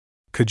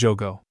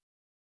 Kajogo.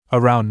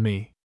 Around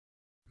me.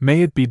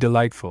 May it be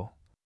delightful.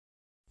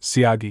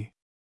 Siagi.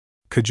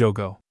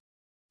 Kajogo.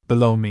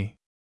 Below me.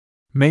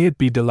 May it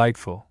be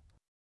delightful.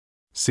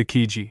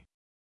 Sikiji.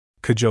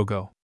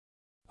 Kajogo.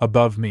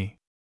 Above me.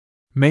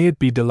 May it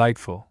be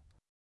delightful.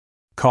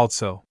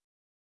 Kaltso.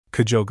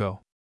 Kajogo.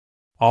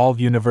 All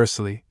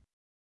universally.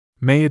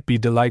 May it be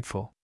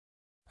delightful.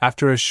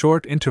 After a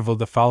short interval,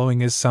 the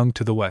following is sung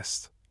to the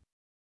west.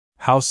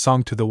 House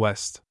song to the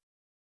west.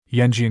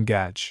 Yenjian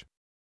Gaj.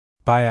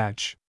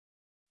 Bayaj.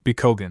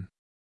 Bikogan.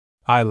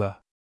 Isla.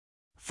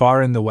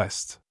 Far in the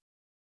west.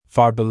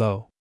 Far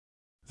below.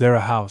 There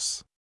a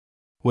house.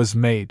 Was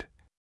made.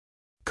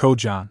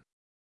 Kojan.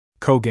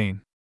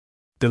 Kogain.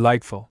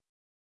 Delightful.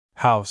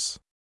 House.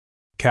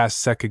 Kas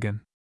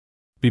Sekagan.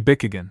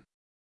 Bibikagan.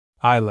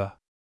 Isla.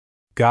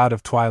 God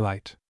of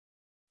twilight.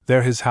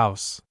 There his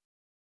house.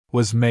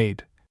 Was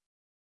made.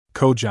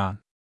 Kojan.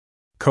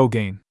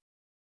 Kogain.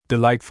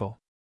 Delightful.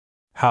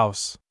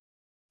 House.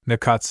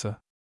 Nakatsa.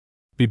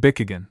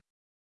 Bibikagan.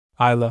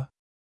 Isla.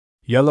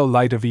 Yellow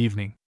light of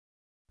evening.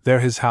 There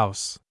his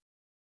house.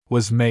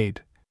 Was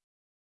made.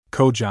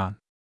 Kojan.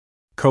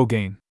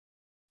 Kogain.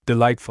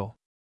 Delightful.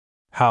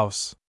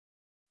 House.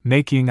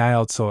 Naking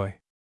Ialtsoi.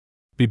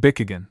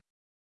 Bibikagan.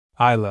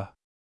 Isla.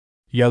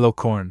 Yellow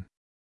corn.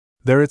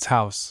 There its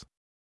house.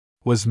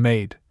 Was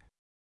made.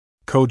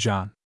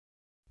 Kojan.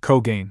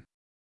 Kogain.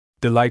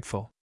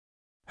 Delightful.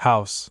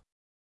 House.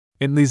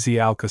 Intlizi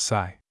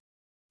Alkasai.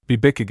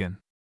 Bibikagan.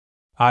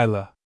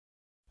 Isla.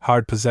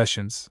 Hard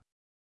possessions.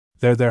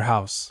 There their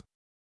house.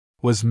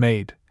 Was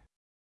made.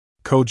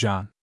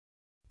 Kojan.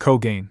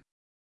 Kogain.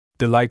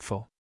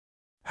 Delightful.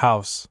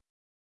 House.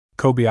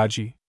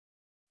 Kobiaji.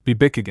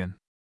 Bibikagan.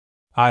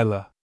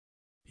 Isla.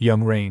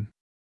 Young rain.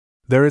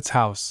 There its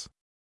house.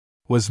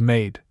 Was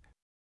made.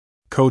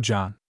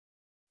 Kojan.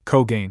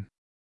 Kogain.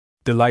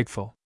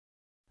 Delightful.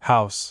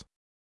 House.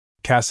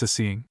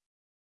 Kasasiing.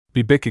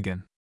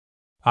 Bibikagan.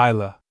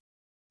 Isla.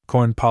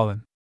 Corn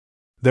pollen.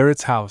 There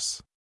its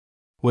house.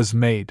 Was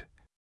made.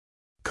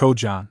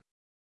 Kojan.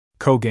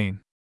 Kogain.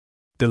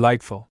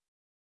 Delightful.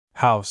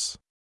 House.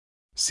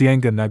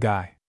 Sienga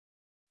Nagai.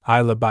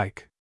 Isla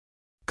Bike.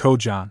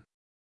 Kojan.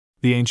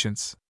 The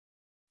ancients.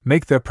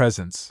 Make their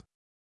presence.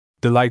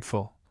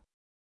 Delightful.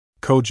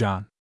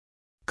 Kojan.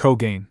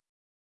 Kogain.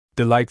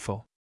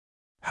 Delightful.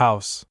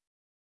 House.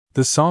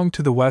 The song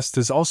to the west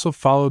is also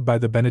followed by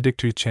the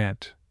benedictory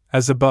chant,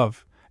 as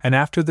above, and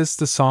after this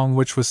the song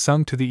which was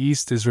sung to the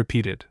east is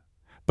repeated,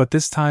 but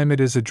this time it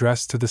is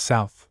addressed to the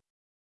south.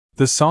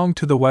 The song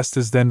to the west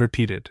is then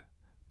repeated,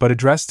 but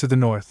addressed to the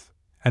north,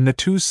 and the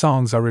two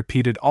songs are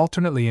repeated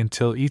alternately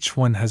until each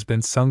one has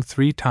been sung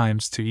 3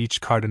 times to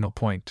each cardinal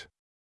point.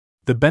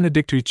 The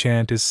benedictory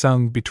chant is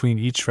sung between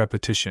each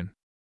repetition.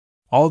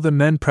 All the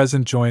men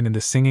present join in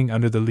the singing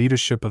under the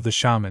leadership of the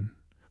shaman,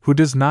 who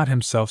does not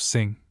himself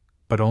sing,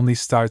 but only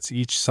starts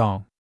each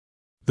song.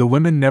 The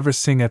women never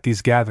sing at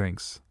these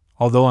gatherings,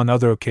 although on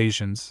other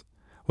occasions,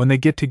 when they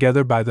get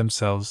together by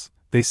themselves,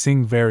 they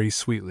sing very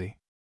sweetly.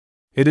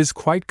 It is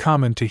quite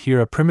common to hear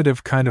a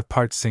primitive kind of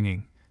part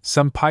singing,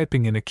 some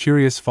piping in a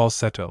curious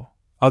falsetto,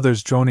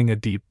 others droning a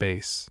deep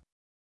bass.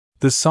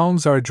 The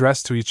songs are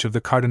addressed to each of the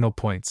cardinal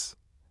points,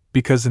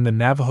 because in the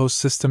Navajo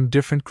system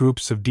different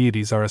groups of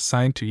deities are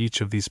assigned to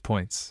each of these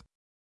points.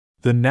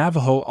 The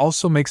Navajo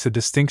also makes a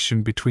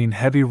distinction between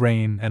heavy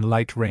rain and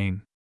light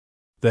rain.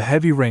 The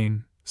heavy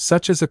rain,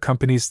 such as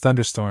accompanies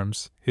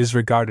thunderstorms, is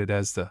regarded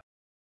as the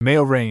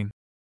male rain,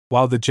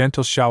 while the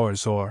gentle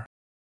showers or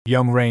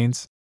young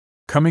rains,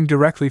 coming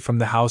directly from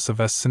the house of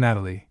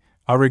Ethnology,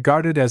 are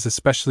regarded as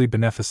especially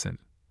beneficent,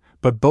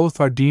 but both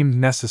are deemed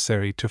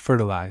necessary to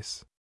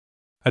fertilize.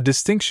 A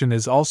distinction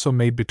is also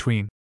made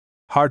between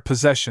hard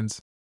possessions,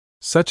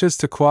 such as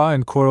tequa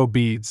and coral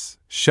beads,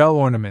 shell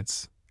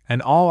ornaments,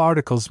 and all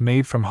articles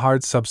made from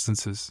hard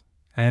substances,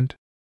 and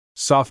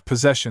soft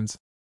possessions,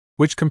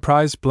 which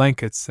comprise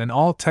blankets and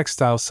all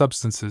textile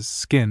substances,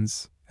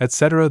 skins,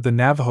 etc. The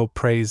Navajo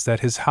prays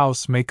that his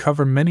house may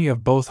cover many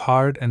of both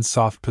hard and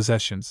soft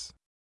possessions.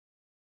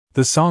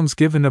 The songs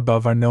given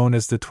above are known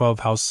as the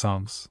 12 house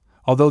songs,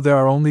 although there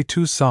are only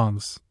 2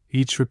 songs,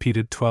 each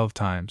repeated 12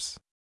 times.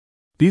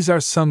 These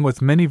are sung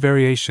with many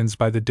variations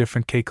by the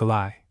different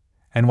Kekalai,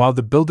 and while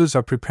the builders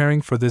are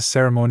preparing for this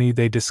ceremony,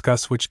 they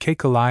discuss which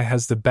Kekalai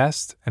has the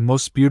best and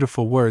most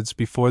beautiful words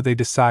before they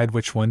decide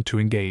which one to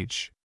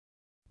engage.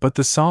 But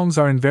the songs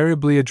are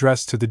invariably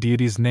addressed to the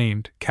deities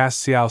named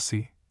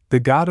Kassialsi, the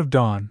god of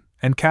dawn,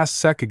 and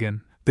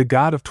Kassekigan, the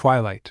god of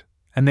twilight,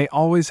 and they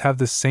always have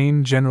the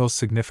same general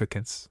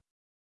significance.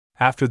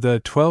 After the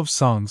 12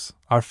 songs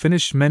are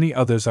finished, many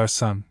others are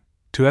sung,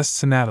 to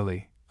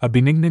Ethnology, a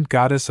benignant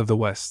goddess of the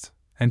west,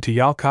 and to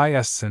Yalkai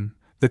Estsin,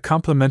 the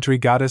complementary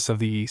goddess of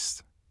the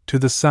east, to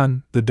the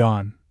sun, the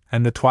dawn,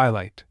 and the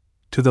twilight,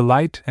 to the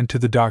light and to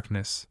the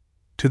darkness,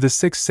 to the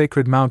 6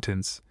 sacred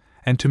mountains,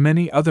 and to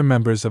many other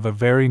members of a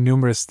very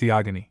numerous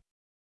theogony.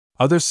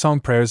 Other song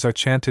prayers are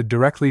chanted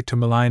directly to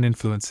malign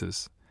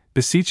influences,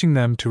 beseeching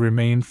them to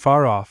remain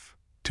far off,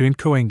 to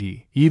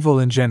Inkoengi, evil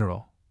in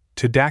general,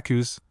 to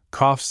Dakus,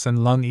 coughs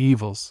and lung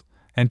evils,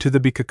 and to the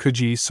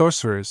Bikakuji,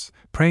 sorcerers,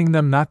 praying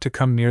them not to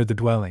come near the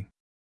dwelling.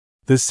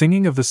 The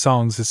singing of the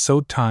songs is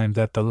so timed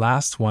that the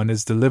last one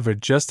is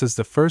delivered just as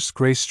the first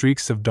gray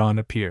streaks of dawn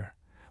appear,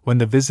 when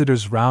the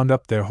visitors round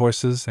up their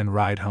horses and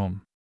ride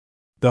home.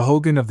 The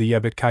Hogan of the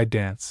Yebetkai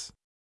Dance.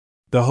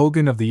 The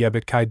Hogan of the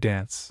Yebetkai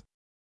Dance.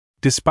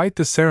 Despite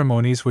the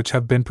ceremonies which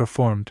have been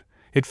performed,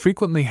 it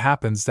frequently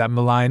happens that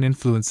malign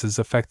influences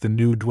affect the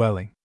new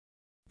dwelling.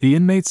 The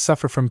inmates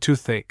suffer from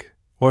toothache,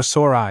 or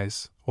sore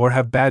eyes, or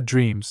have bad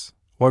dreams,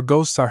 or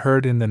ghosts are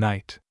heard in the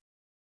night.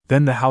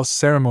 Then the house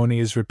ceremony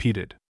is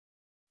repeated.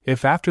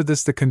 If after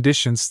this the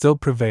conditions still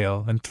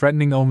prevail and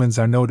threatening omens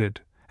are noted,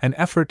 an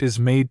effort is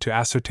made to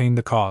ascertain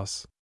the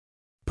cause.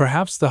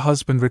 Perhaps the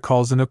husband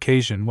recalls an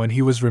occasion when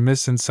he was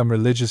remiss in some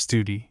religious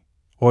duty,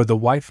 or the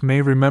wife may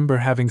remember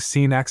having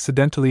seen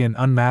accidentally an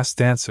unmasked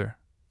dancer,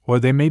 or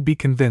they may be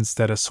convinced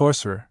that a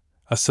sorcerer,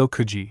 a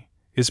silkuji,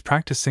 is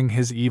practicing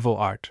his evil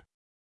art.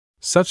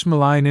 Such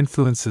malign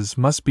influences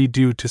must be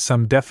due to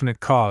some definite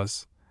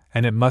cause,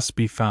 and it must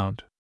be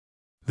found.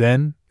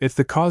 Then, if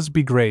the cause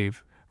be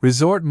grave,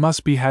 resort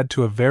must be had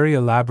to a very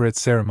elaborate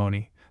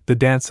ceremony, the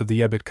dance of the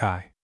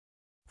Yebetkai.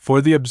 For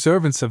the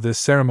observance of this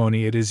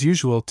ceremony it is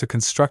usual to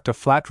construct a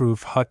flat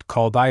roof hut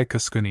called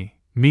Ayakaskuni,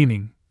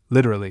 meaning,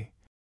 literally,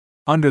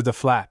 under the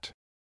flat.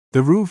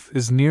 The roof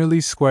is nearly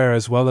square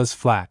as well as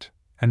flat,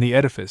 and the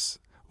edifice,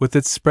 with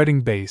its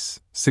spreading base,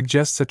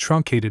 suggests a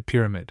truncated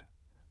pyramid.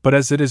 But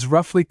as it is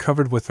roughly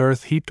covered with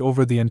earth heaped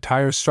over the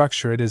entire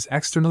structure, it is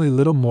externally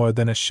little more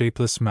than a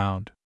shapeless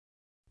mound.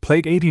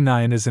 Plate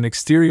 89 is an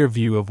exterior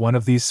view of one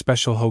of these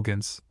special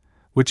hogans,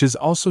 which is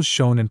also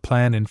shown in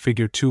plan in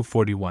Figure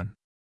 241.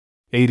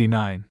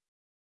 89.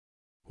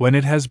 When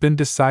it has been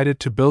decided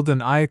to build an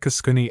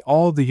Ayakaskuni,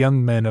 all the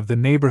young men of the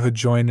neighborhood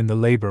join in the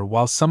labor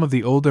while some of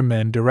the older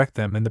men direct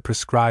them in the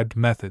prescribed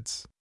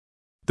methods.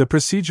 The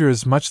procedure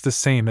is much the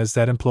same as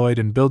that employed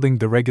in building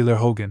the regular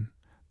hogan,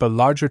 but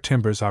larger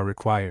timbers are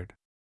required.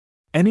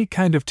 Any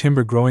kind of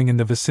timber growing in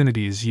the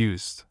vicinity is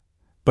used,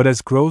 but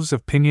as groves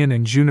of pinyon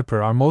and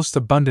juniper are most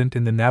abundant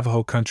in the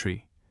Navajo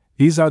country,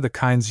 these are the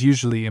kinds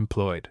usually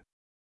employed.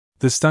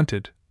 The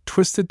stunted,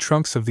 twisted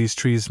trunks of these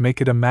trees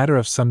make it a matter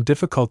of some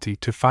difficulty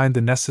to find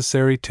the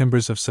necessary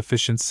timbers of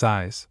sufficient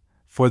size,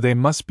 for they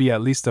must be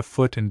at least a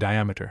foot in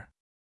diameter.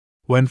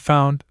 When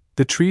found,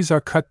 the trees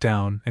are cut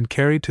down and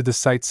carried to the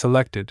site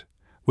selected,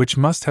 which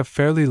must have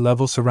fairly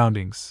level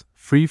surroundings,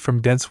 free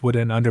from dense wood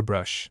and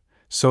underbrush,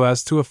 so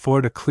as to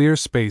afford a clear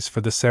space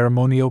for the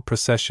ceremonial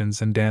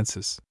processions and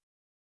dances.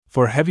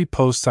 For heavy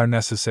posts are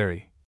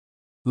necessary.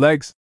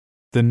 Legs,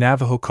 the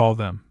Navajo call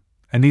them,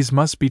 and these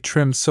must be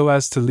trimmed so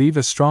as to leave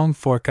a strong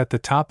fork at the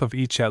top of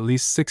each at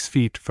least 6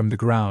 feet from the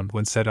ground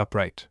when set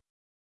upright.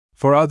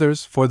 For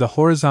others, for the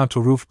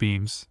horizontal roof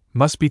beams,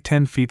 must be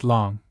 10 feet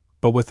long,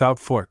 but without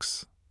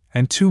forks,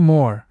 and 2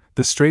 more,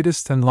 the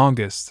straightest and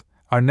longest,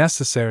 are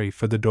necessary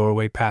for the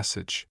doorway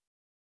passage.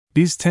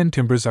 These 10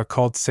 timbers are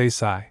called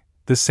seisai,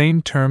 the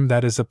same term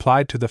that is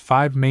applied to the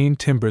 5 main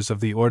timbers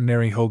of the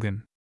ordinary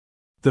hogan.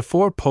 The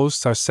 4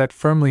 posts are set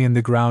firmly in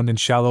the ground in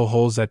shallow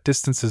holes at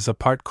distances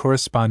apart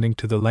corresponding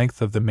to the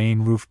length of the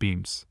main roof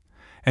beams,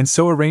 and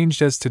so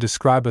arranged as to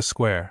describe a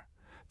square,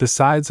 the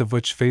sides of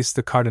which face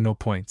the cardinal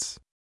points.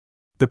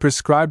 The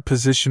prescribed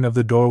position of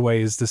the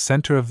doorway is the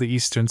center of the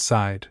eastern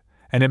side,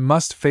 and it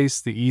must face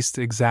the east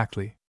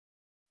exactly.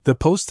 The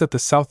post at the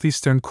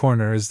southeastern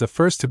corner is the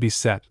first to be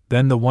set,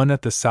 then the one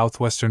at the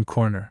southwestern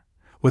corner,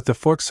 with the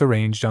forks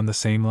arranged on the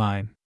same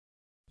line.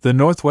 The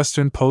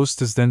northwestern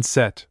post is then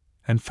set,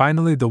 and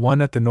finally the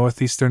one at the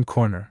northeastern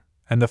corner,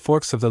 and the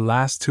forks of the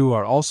last 2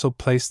 are also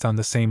placed on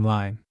the same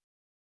line.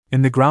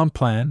 In the ground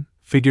plan,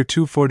 Figure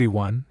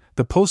 241,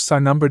 the posts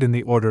are numbered in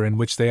the order in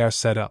which they are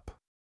set up.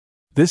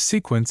 This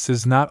sequence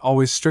is not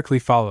always strictly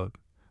followed,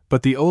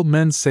 but the old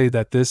men say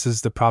that this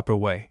is the proper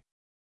way.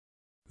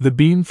 The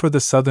beam for the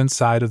southern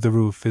side of the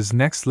roof is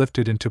next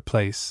lifted into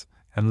place,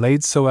 and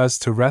laid so as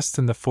to rest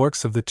in the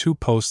forks of the 2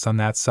 posts on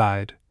that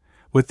side,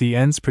 with the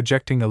ends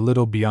projecting a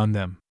little beyond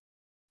them.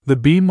 The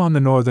beam on the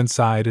northern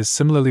side is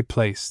similarly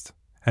placed,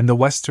 and the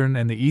western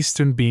and the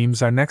eastern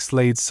beams are next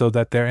laid so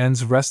that their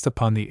ends rest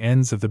upon the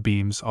ends of the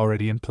beams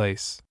already in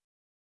place.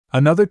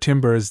 Another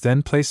timber is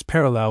then placed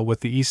parallel with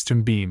the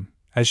eastern beam,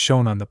 as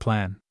shown on the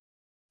plan.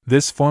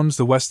 This forms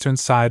the western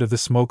side of the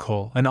smoke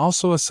hole and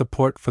also a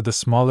support for the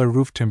smaller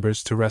roof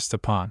timbers to rest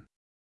upon.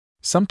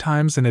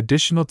 Sometimes an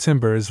additional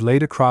timber is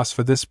laid across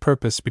for this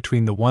purpose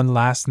between the one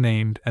last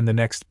named and the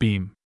next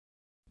beam.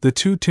 The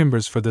 2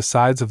 timbers for the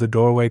sides of the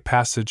doorway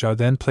passage are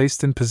then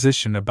placed in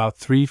position about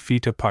 3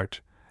 feet apart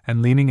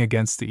and leaning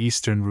against the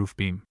eastern roof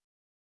beam.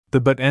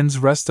 The butt ends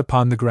rest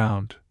upon the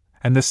ground,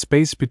 and the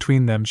space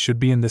between them should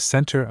be in the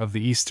center of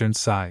the eastern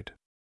side.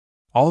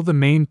 All the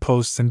main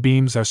posts and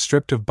beams are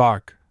stripped of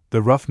bark,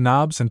 the rough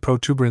knobs and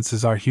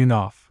protuberances are hewn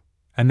off,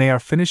 and they are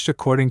finished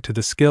according to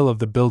the skill of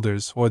the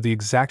builders or the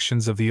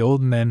exactions of the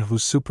old men who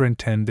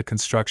superintend the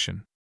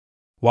construction.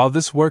 While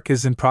this work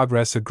is in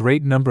progress, a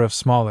great number of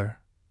smaller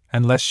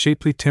and less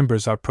shapely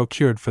timbers are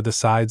procured for the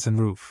sides and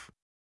roof.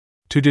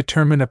 To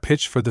determine a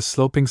pitch for the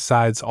sloping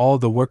sides, all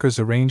the workers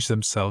arrange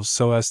themselves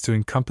so as to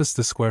encompass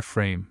the square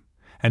frame,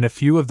 and a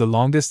few of the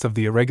longest of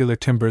the irregular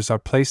timbers are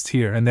placed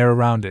here and there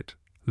around it,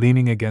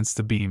 leaning against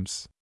the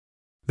beams.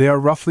 They are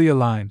roughly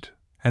aligned,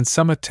 and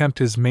some attempt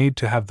is made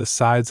to have the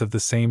sides of the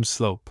same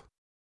slope.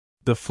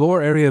 The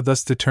floor area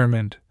thus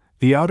determined,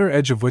 the outer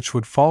edge of which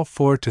would fall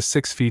 4 to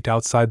 6 feet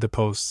outside the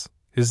posts,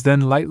 is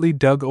then lightly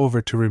dug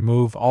over to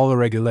remove all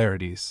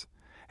irregularities,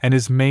 and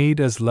is made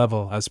as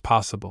level as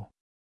possible.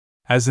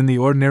 As in the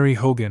ordinary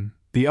hogan,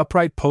 the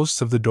upright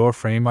posts of the door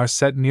frame are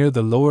set near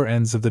the lower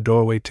ends of the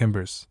doorway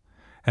timbers,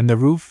 and the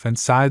roof and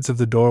sides of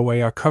the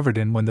doorway are covered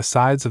in when the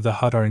sides of the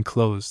hut are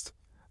enclosed,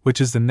 which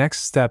is the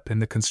next step in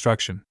the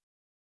construction.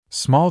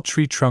 Small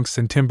tree trunks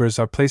and timbers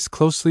are placed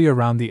closely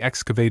around the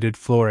excavated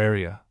floor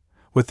area,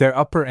 with their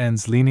upper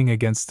ends leaning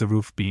against the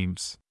roof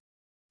beams.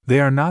 They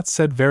are not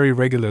set very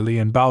regularly,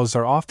 and boughs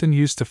are often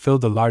used to fill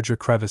the larger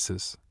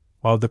crevices,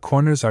 while the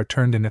corners are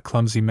turned in a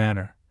clumsy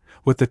manner,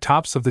 with the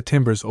tops of the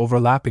timbers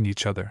overlapping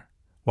each other,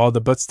 while the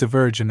butts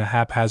diverge in a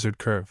haphazard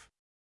curve.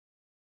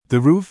 The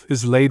roof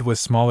is laid with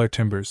smaller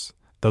timbers,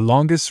 the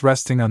longest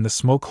resting on the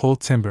smoke hole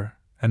timber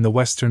and the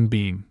western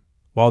beam,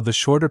 while the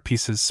shorter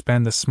pieces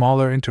span the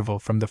smaller interval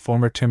from the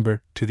former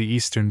timber to the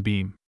eastern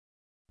beam.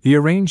 The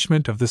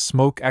arrangement of the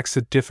smoke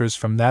exit differs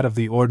from that of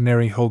the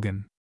ordinary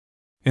hogan.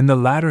 In the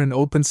latter, an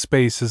open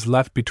space is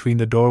left between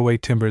the doorway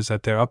timbers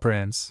at their upper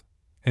ends.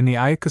 In the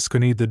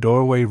Iakaskuni, the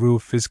doorway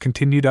roof is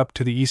continued up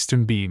to the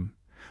eastern beam,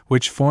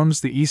 which forms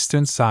the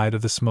eastern side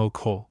of the smoke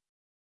hole.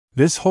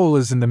 This hole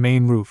is in the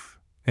main roof,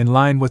 in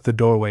line with the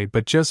doorway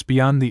but just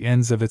beyond the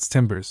ends of its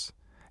timbers,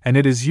 and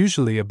it is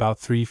usually about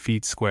 3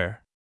 feet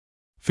square.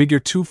 Figure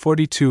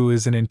 242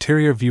 is an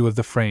interior view of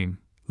the frame,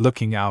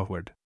 looking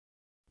outward.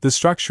 The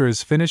structure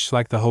is finished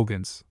like the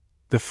hogans.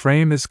 The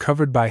frame is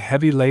covered by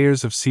heavy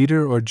layers of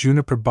cedar or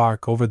juniper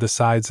bark over the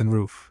sides and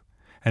roof,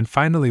 and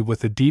finally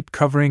with a deep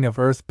covering of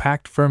earth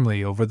packed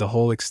firmly over the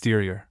whole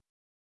exterior.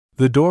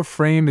 The door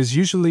frame is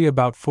usually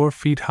about 4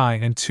 feet high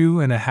and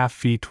 2.5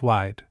 feet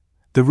wide.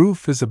 The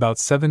roof is about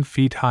 7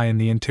 feet high in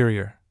the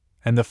interior,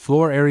 and the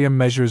floor area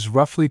measures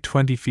roughly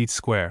 20 feet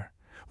square,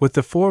 with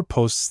the 4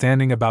 posts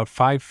standing about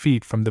 5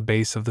 feet from the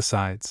base of the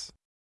sides.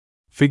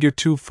 Figure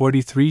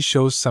 243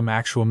 shows some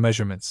actual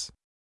measurements.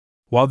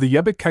 While the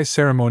Yebetkai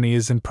ceremony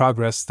is in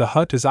progress, the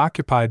hut is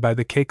occupied by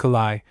the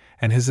Kekalai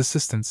and his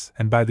assistants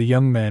and by the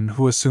young men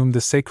who assume the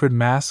sacred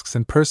masks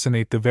and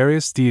personate the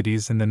various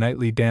deities in the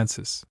nightly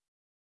dances.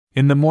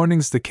 In the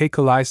mornings, the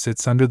Kekalai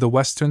sits under the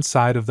western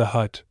side of the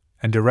hut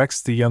and directs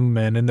the young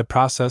men in the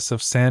process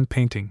of sand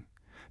painting,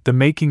 the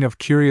making of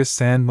curious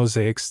sand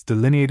mosaics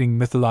delineating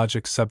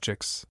mythologic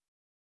subjects.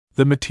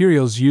 The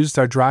materials used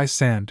are dry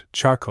sand,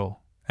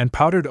 charcoal, and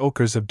powdered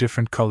ochres of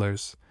different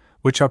colors,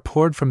 which are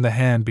poured from the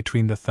hand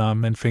between the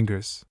thumb and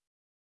fingers.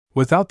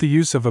 Without the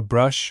use of a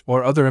brush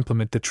or other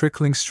implement, the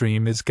trickling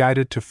stream is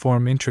guided to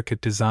form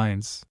intricate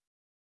designs.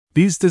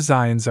 These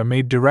designs are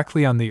made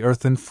directly on the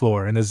earthen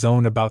floor in a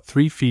zone about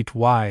 3 feet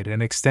wide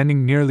and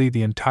extending nearly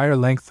the entire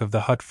length of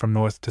the hut from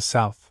north to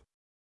south.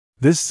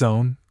 This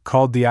zone,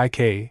 called the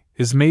IK,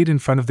 is made in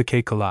front of the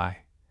Kekalai,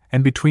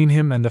 and between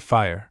him and the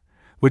fire,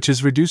 which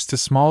is reduced to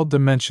small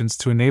dimensions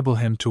to enable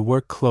him to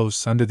work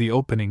close under the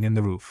opening in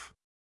the roof.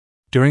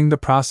 During the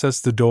process,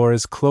 the door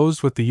is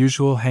closed with the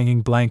usual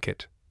hanging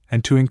blanket,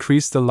 and to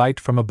increase the light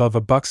from above,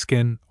 a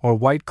buckskin or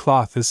white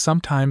cloth is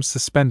sometimes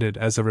suspended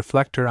as a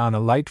reflector on a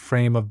light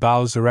frame of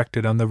boughs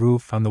erected on the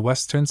roof on the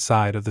western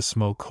side of the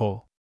smoke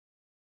hole.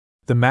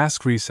 The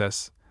mask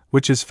recess,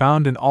 which is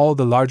found in all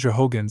the larger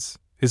hogans,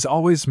 is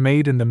always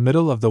made in the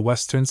middle of the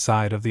western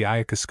side of the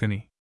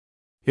Ayakaskuni.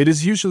 It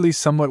is usually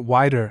somewhat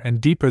wider and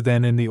deeper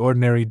than in the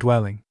ordinary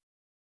dwelling.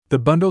 The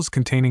bundles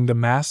containing the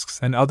masks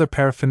and other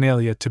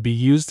paraphernalia to be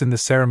used in the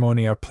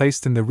ceremony are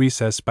placed in the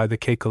recess by the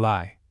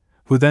Kekalai,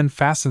 who then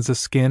fastens a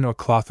skin or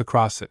cloth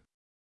across it.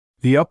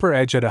 The upper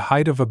edge at a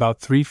height of about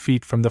 3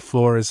 feet from the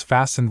floor is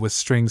fastened with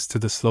strings to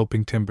the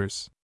sloping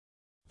timbers.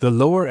 The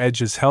lower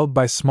edge is held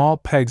by small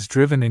pegs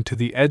driven into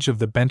the edge of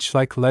the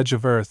bench-like ledge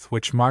of earth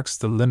which marks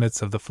the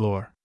limits of the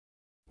floor.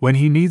 When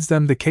he needs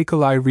them, the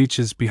Kekalai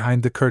reaches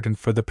behind the curtain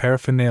for the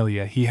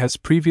paraphernalia he has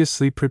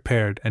previously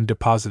prepared and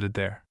deposited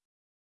there.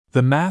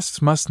 The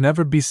masks must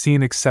never be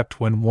seen except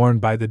when worn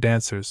by the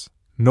dancers,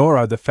 nor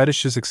are the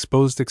fetishes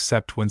exposed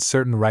except when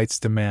certain rites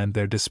demand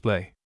their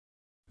display.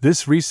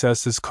 This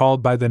recess is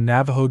called by the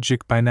Navajo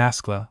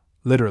Jikbinaskla,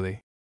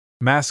 literally,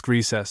 mask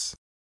recess.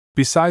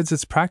 Besides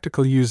its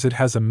practical use, it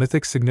has a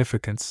mythic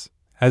significance,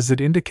 as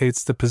it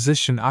indicates the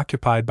position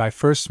occupied by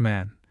First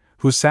Man,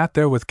 who sat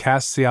there with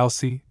Cass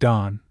Sialsi,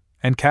 dawn,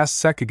 and Cass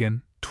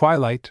Sekagan,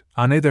 twilight,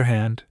 on either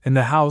hand, in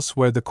the house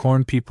where the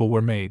corn people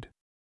were made.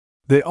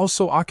 They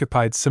also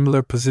occupied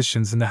similar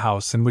positions in the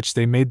house in which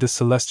they made the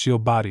celestial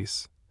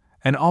bodies,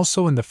 and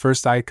also in the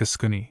first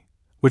Ayakaskuni,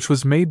 which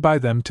was made by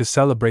them to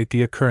celebrate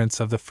the occurrence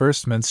of the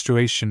first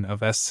menstruation of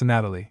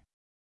Senatali.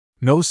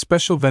 No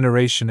special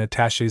veneration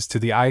attaches to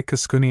the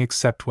Ayakaskuni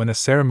except when a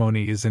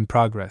ceremony is in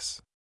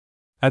progress.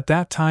 At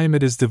that time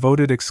it is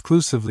devoted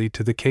exclusively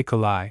to the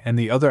Kekalai and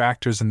the other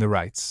actors in the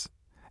rites,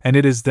 and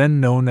it is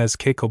then known as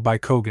Keiko by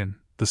Kogan,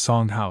 the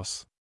Song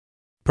House.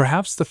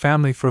 Perhaps the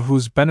family for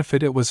whose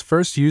benefit it was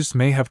first used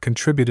may have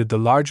contributed the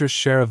larger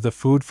share of the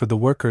food for the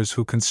workers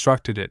who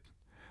constructed it,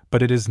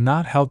 but it is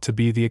not held to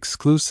be the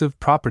exclusive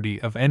property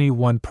of any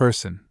one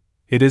person.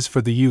 It is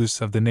for the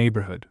use of the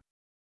neighborhood.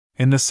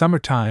 In the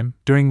summertime,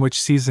 during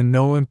which season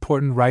no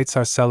important rites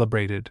are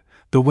celebrated,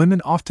 the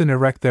women often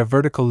erect their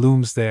vertical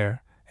looms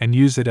there and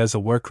use it as a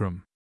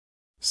workroom.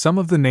 Some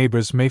of the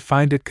neighbors may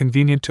find it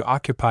convenient to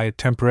occupy it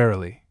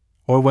temporarily,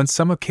 or when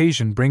some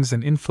occasion brings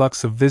an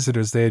influx of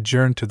visitors they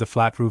adjourn to the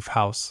flat roof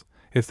house,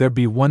 if there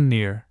be one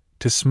near,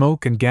 to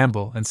smoke and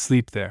gamble and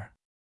sleep there.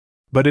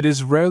 But it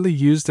is rarely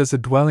used as a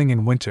dwelling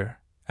in winter,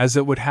 as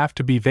it would have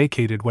to be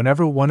vacated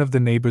whenever one of the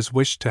neighbors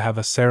wished to have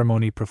a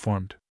ceremony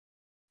performed.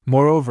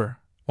 Moreover,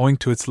 owing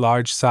to its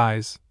large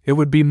size, it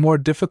would be more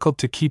difficult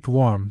to keep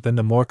warm than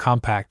the more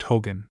compact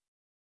hogan.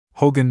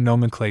 Hogan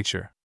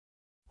nomenclature.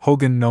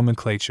 Hogan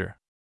nomenclature.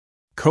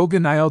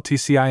 Kogan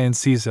iltcin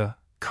Caesar,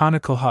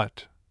 conical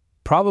hut,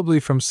 probably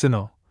from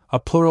Sinal, a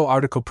plural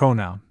article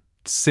pronoun,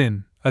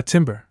 sin, a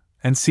timber,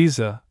 and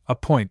Caesar, a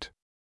point.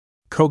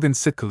 Kogan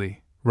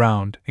sitkali,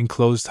 round,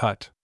 enclosed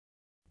hut.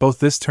 Both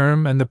this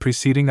term and the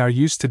preceding are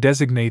used to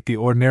designate the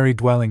ordinary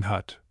dwelling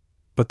hut,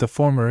 but the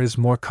former is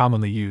more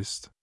commonly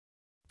used.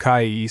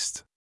 Kai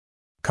east,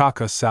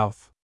 Kaka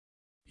south,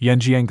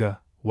 Yenjienga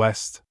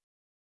west,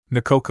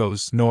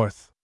 Nakokos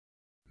north,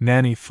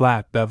 Nani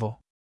flat bevel,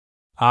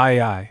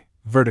 Ai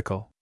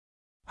vertical,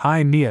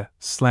 Hai Nia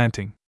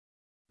slanting,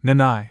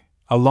 Nanai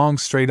a long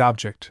straight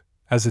object,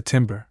 as a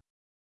timber,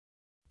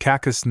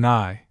 Kakas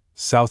Nai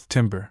south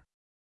timber,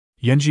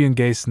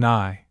 Yenjiengas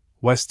Nai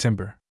west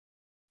timber,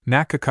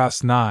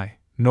 Nakakas Nai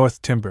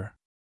north timber,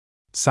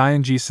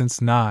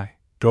 Cyangescence Nai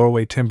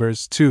doorway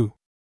timbers 2.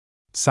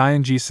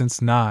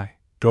 Cyangescence Nai,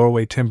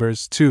 doorway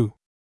timbers 2.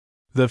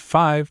 The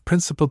 5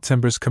 principal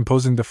timbers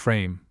composing the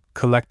frame,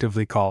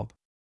 collectively called.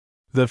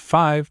 The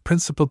 5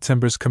 principal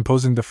timbers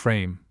composing the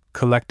frame,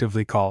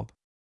 collectively called.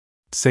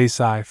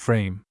 Seisai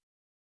frame.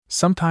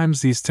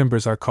 Sometimes these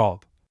timbers are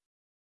called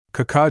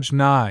Kakaj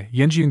Nai,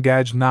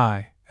 Yenjiangaj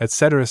Nai,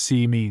 etc.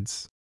 C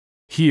means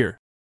here,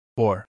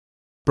 or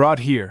brought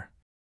here.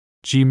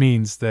 G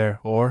means there,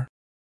 or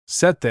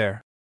set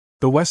there.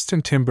 The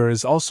western timber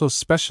is also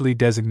specially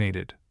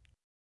designated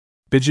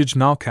Bijij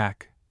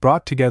Nalkak,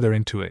 brought together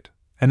into it,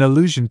 an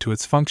allusion to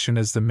its function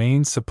as the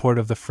main support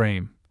of the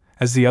frame,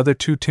 as the other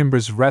 2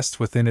 timbers rest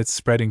within its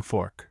spreading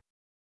fork.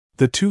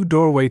 The 2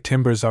 doorway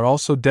timbers are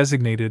also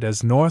designated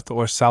as north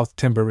or south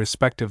timber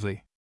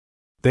respectively.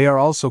 They are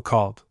also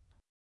called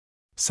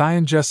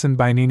Cyanjessen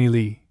Binini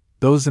Li,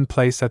 those in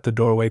place at the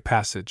doorway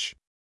passage.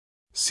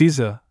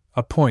 Caesar,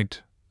 a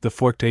point, the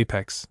forked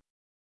apex.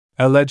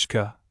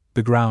 Elejka,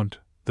 the ground,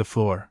 the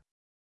floor.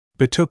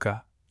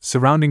 Bituka,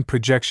 surrounding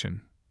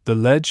projection, the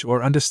ledge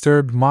or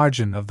undisturbed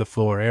margin of the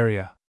floor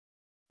area.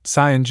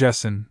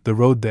 Cyanjessen, the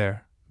road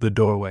there, the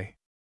doorway.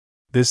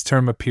 This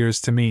term appears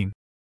to mean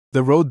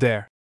the road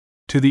there.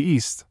 To the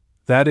east,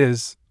 that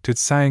is, to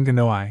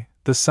Tsayanganoi,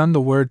 the sun.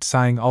 The word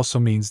Tsayang also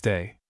means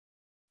day.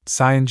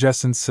 Tsayan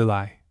Jessen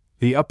Silai,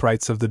 the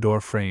uprights of the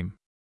door frame.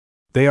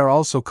 They are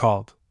also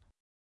called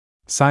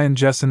Tsayan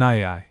Jessen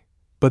Ai,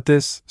 but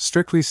this,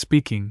 strictly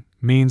speaking,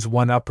 means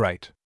one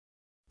upright.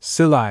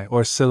 Silai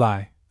or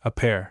Silai, a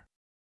pair.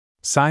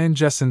 Tsayan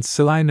Jessen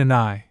Silai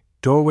Nanai,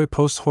 doorway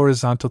post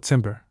horizontal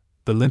timber,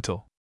 the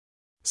lintel.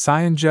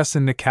 Tsayan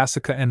Jessen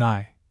Nikasika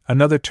Ni,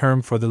 another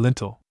term for the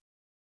lintel.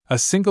 A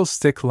single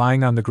stick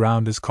lying on the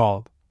ground is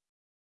called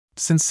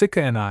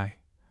Sinsika Ni,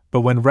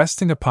 but when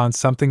resting upon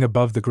something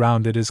above the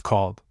ground it is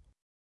called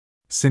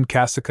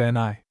Sinkasika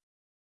Ni.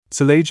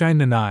 Tsilajai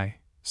Nanai,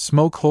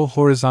 smoke hole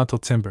horizontal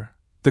timber,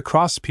 the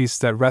crosspiece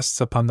that rests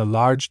upon the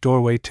large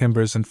doorway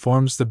timbers and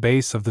forms the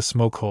base of the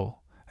smoke hole,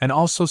 and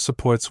also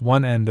supports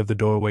one end of the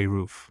doorway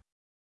roof.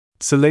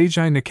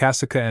 Tsilajai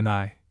Nikasika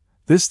Ni.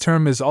 This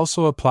term is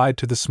also applied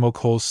to the smoke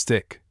hole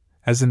stick,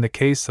 as in the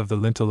case of the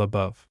lintel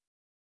above.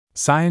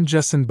 Tsayan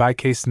Jessen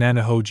Bicase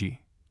Nanahoji,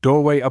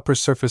 doorway upper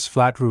surface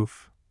flat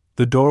roof,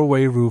 the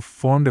doorway roof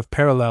formed of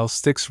parallel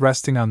sticks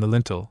resting on the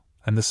lintel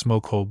and the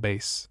smoke hole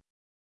base.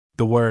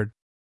 The word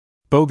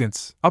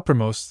bogance,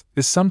 uppermost,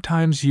 is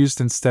sometimes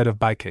used instead of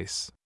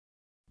bicase.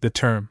 The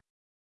term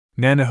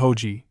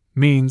Nanahoji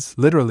means,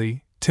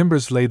 literally,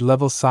 timbers laid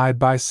level side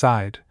by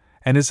side,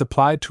 and is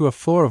applied to a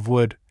floor of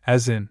wood,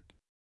 as in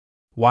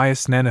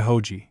Wyas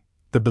Nanahoji,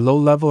 the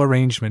below-level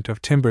arrangement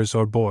of timbers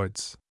or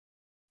boards.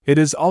 It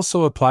is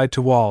also applied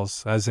to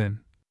walls, as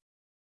in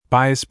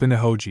Bias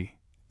Binahoji,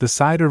 the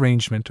side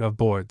arrangement of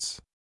boards.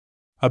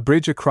 A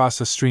bridge across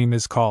a stream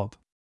is called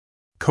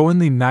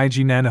Koenli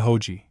Naiji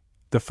Nanahoji,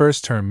 the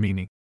first term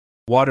meaning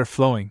water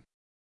flowing.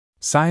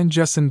 Tsayan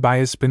Jessen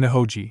Bias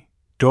Binahoji,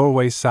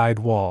 doorway side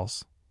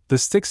walls, the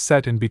sticks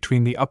set in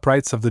between the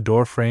uprights of the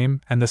door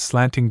frame and the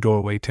slanting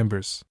doorway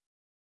timbers.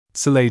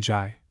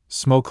 Tsilajai,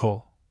 smoke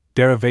hole,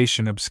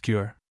 derivation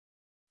obscure.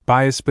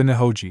 Bias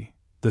Binahoji,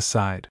 the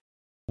side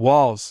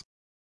walls,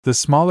 the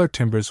smaller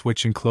timbers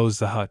which enclose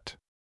the hut.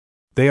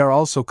 They are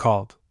also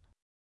called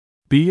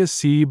Bia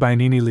Si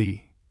Bainini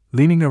Li,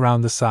 leaning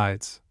around the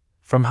sides,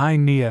 from Hai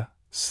Nia,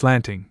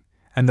 slanting,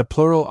 and the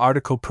plural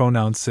article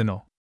pronoun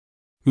sinal.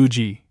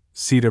 Uji,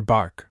 cedar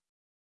bark.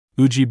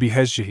 Uji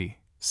Bihezjahi,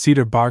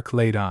 cedar bark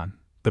laid on,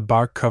 the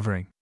bark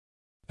covering.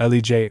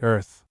 Elij,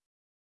 earth.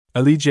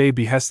 Elij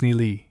Bihesni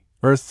Li,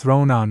 earth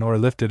thrown on or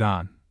lifted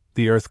on,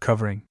 the earth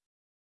covering.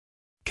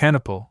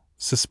 Canopal,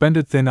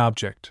 suspended thin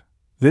object.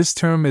 This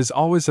term is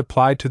always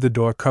applied to the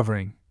door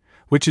covering,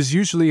 which is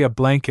usually a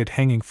blanket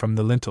hanging from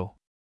the lintel.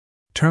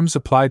 Terms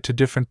applied to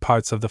different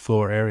parts of the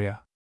floor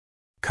area.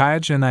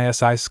 Kayaj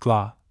Nisi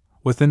Skla,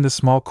 within the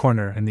small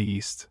corner in the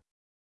east.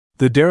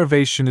 The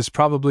derivation is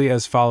probably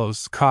as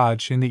follows: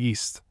 Kaj in the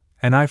east,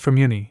 and I from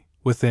uni,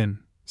 within,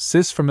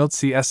 sis from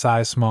iltsi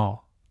si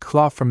small,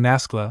 kla from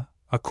naskla,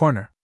 a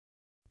corner.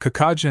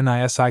 Kakaj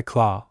Nisi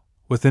Kla,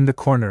 within the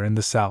corner in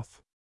the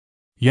south.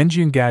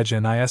 Yenjian Gaj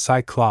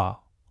Nisi Kla,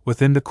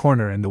 within the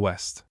corner in the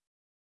west.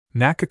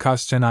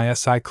 Nakakast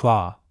Nisi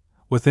Kla,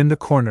 within the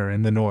corner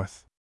in the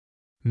north.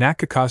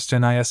 Nakakast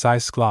Nisi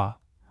Skla,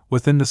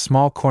 within the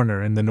small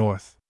corner in the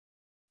north.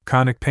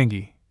 Kanak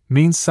Pengi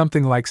means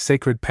something like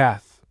sacred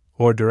path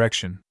or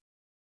direction.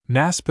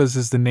 Naspas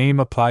is the name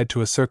applied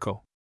to a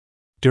circle.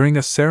 During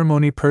a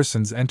ceremony,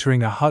 persons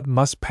entering a hut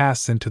must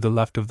pass into the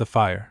left of the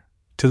fire.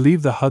 To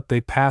leave the hut,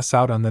 they pass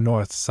out on the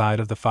north side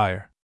of the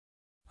fire,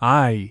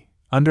 i.e.,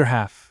 under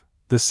half,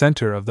 the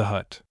center of the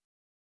hut.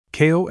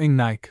 Ko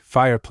Ingnaik,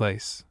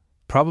 fireplace,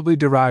 probably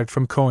derived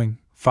from koing,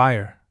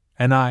 fire,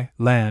 and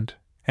land,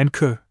 and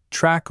ku,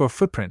 track or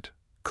footprint,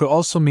 ku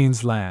also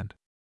means land.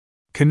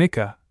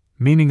 Kanika,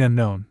 meaning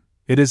unknown,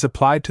 it is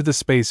applied to the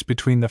space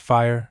between the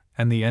fire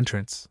and the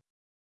entrance.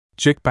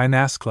 Jik by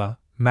Naskla,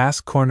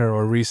 mask corner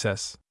or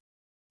recess.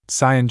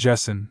 Tsayan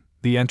Jessen,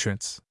 the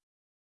entrance.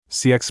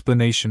 See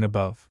explanation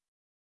above.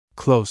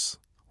 Close,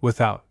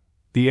 without,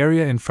 the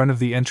area in front of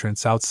the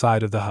entrance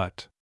outside of the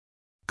hut.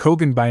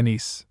 Kogan by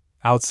Nis,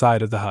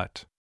 outside of the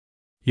hut.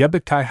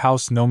 Yebitkai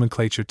house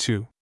nomenclature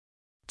 2.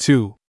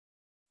 2.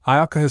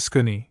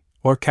 Ayakahaskuni,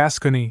 or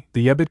Kaskuni,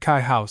 the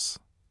Yebitkai house,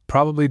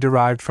 probably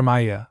derived from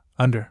Aya,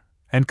 under,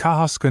 and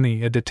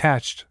Kahaskuni, a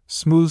detached,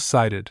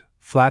 smooth-sided,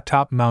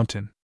 flat-top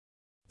mountain.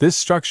 This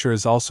structure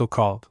is also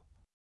called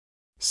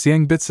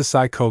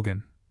Siangbitsasai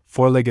Kogan,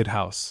 four-legged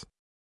house.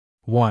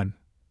 1.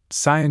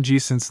 Tsayan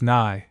Jesens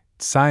Nai,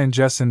 Tsayan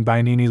Jessen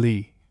Bainini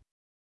Li,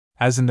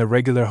 as in the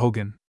regular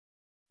Hogan.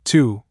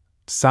 2.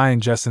 Tsayan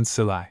Jessen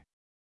Silai.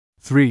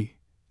 3.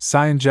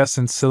 Tsayan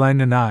Jessen Silai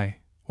Nanai,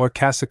 or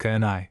Kasika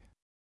Nanai.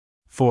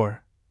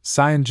 4.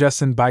 Tsayan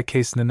Jessen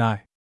Bicase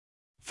Nanai.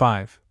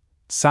 5.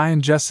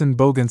 Tsayan Jessen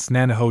Bogans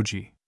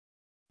Nanahoji.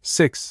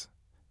 6.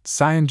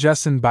 Tsayan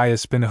Jessen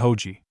Bias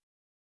Binahoji.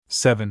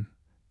 7.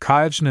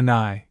 Kaj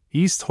Nanai,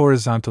 east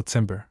horizontal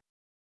timber.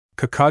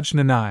 Kakaj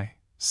Nanai,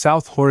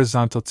 south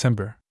horizontal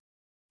timber.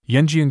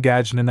 Yenjian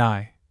Gaj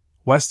Nanai,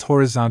 west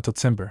horizontal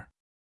timber.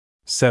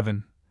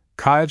 7.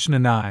 Kaj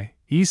Nanai,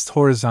 east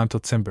horizontal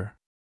timber.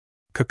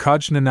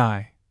 Kakaj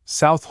Nanai,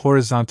 south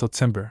horizontal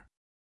timber.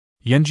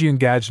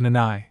 Yenjiangaj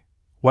Nanai,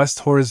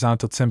 west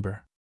horizontal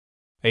timber.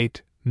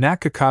 8.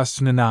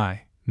 Nakakast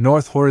Nanai,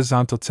 north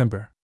horizontal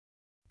timber.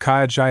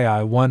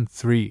 Kajai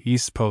 1-3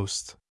 east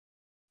post.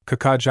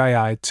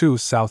 Kakajai 2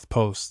 south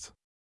post.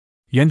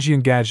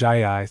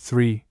 Yenjiangaj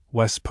 3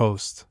 west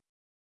post.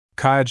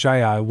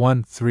 Kajai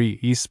 1-3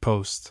 east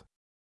post.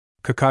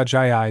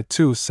 Kakajai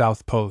 2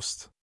 south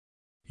post.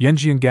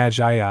 Yenjiangaj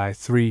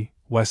 3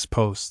 west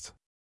post.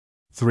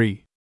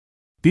 3.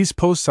 These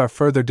posts are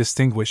further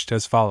distinguished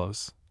as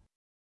follows.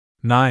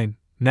 9.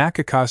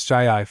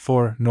 Nakakasjai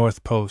 4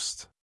 north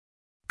post.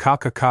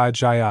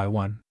 Kakakajai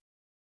 1.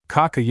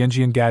 Kaka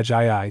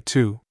Yenjiangaj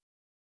 2.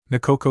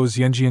 Nakokos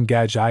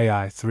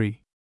Yenjiangaj 3.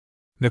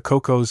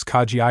 Nakokos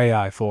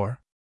Kaji 4.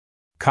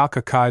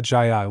 Kaka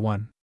Kajai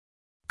 1.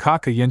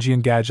 Kaka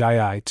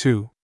Yenjiangaj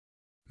 2.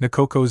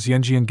 Nakokos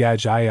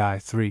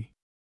Yenjiangaj 3.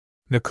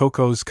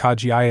 Nakokos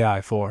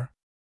Kaji 4.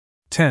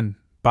 10.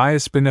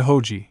 Bias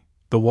Binahoji,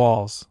 the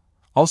walls,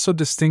 also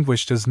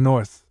distinguished as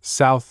north,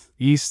 south,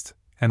 east,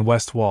 and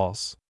west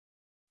walls.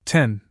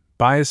 10.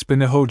 Bias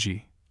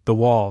Binahoji, the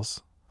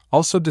walls,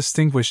 also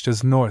distinguished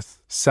as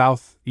north,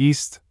 south,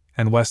 east,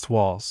 and west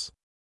walls.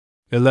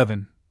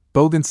 11.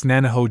 Bogans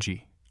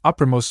Nanahoji,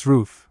 uppermost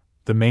roof,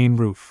 the main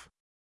roof.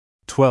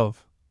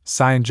 12.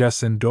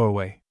 Syanjesan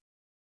doorway.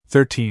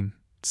 13.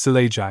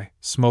 Silajai,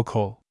 smoke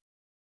hole.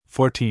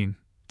 14.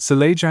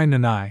 Silajai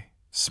Nanai,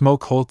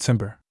 smoke hole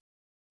timber.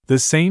 The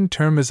same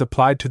term is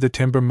applied to the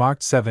timber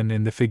marked 7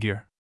 in the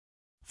figure.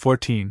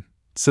 14.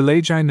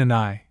 Silajai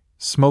Nanai,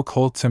 smoke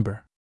hole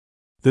timber.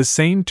 The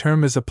same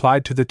term is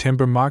applied to the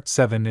timber marked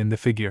 7 in the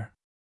figure.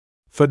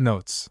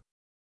 Footnotes.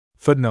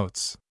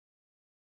 Footnotes.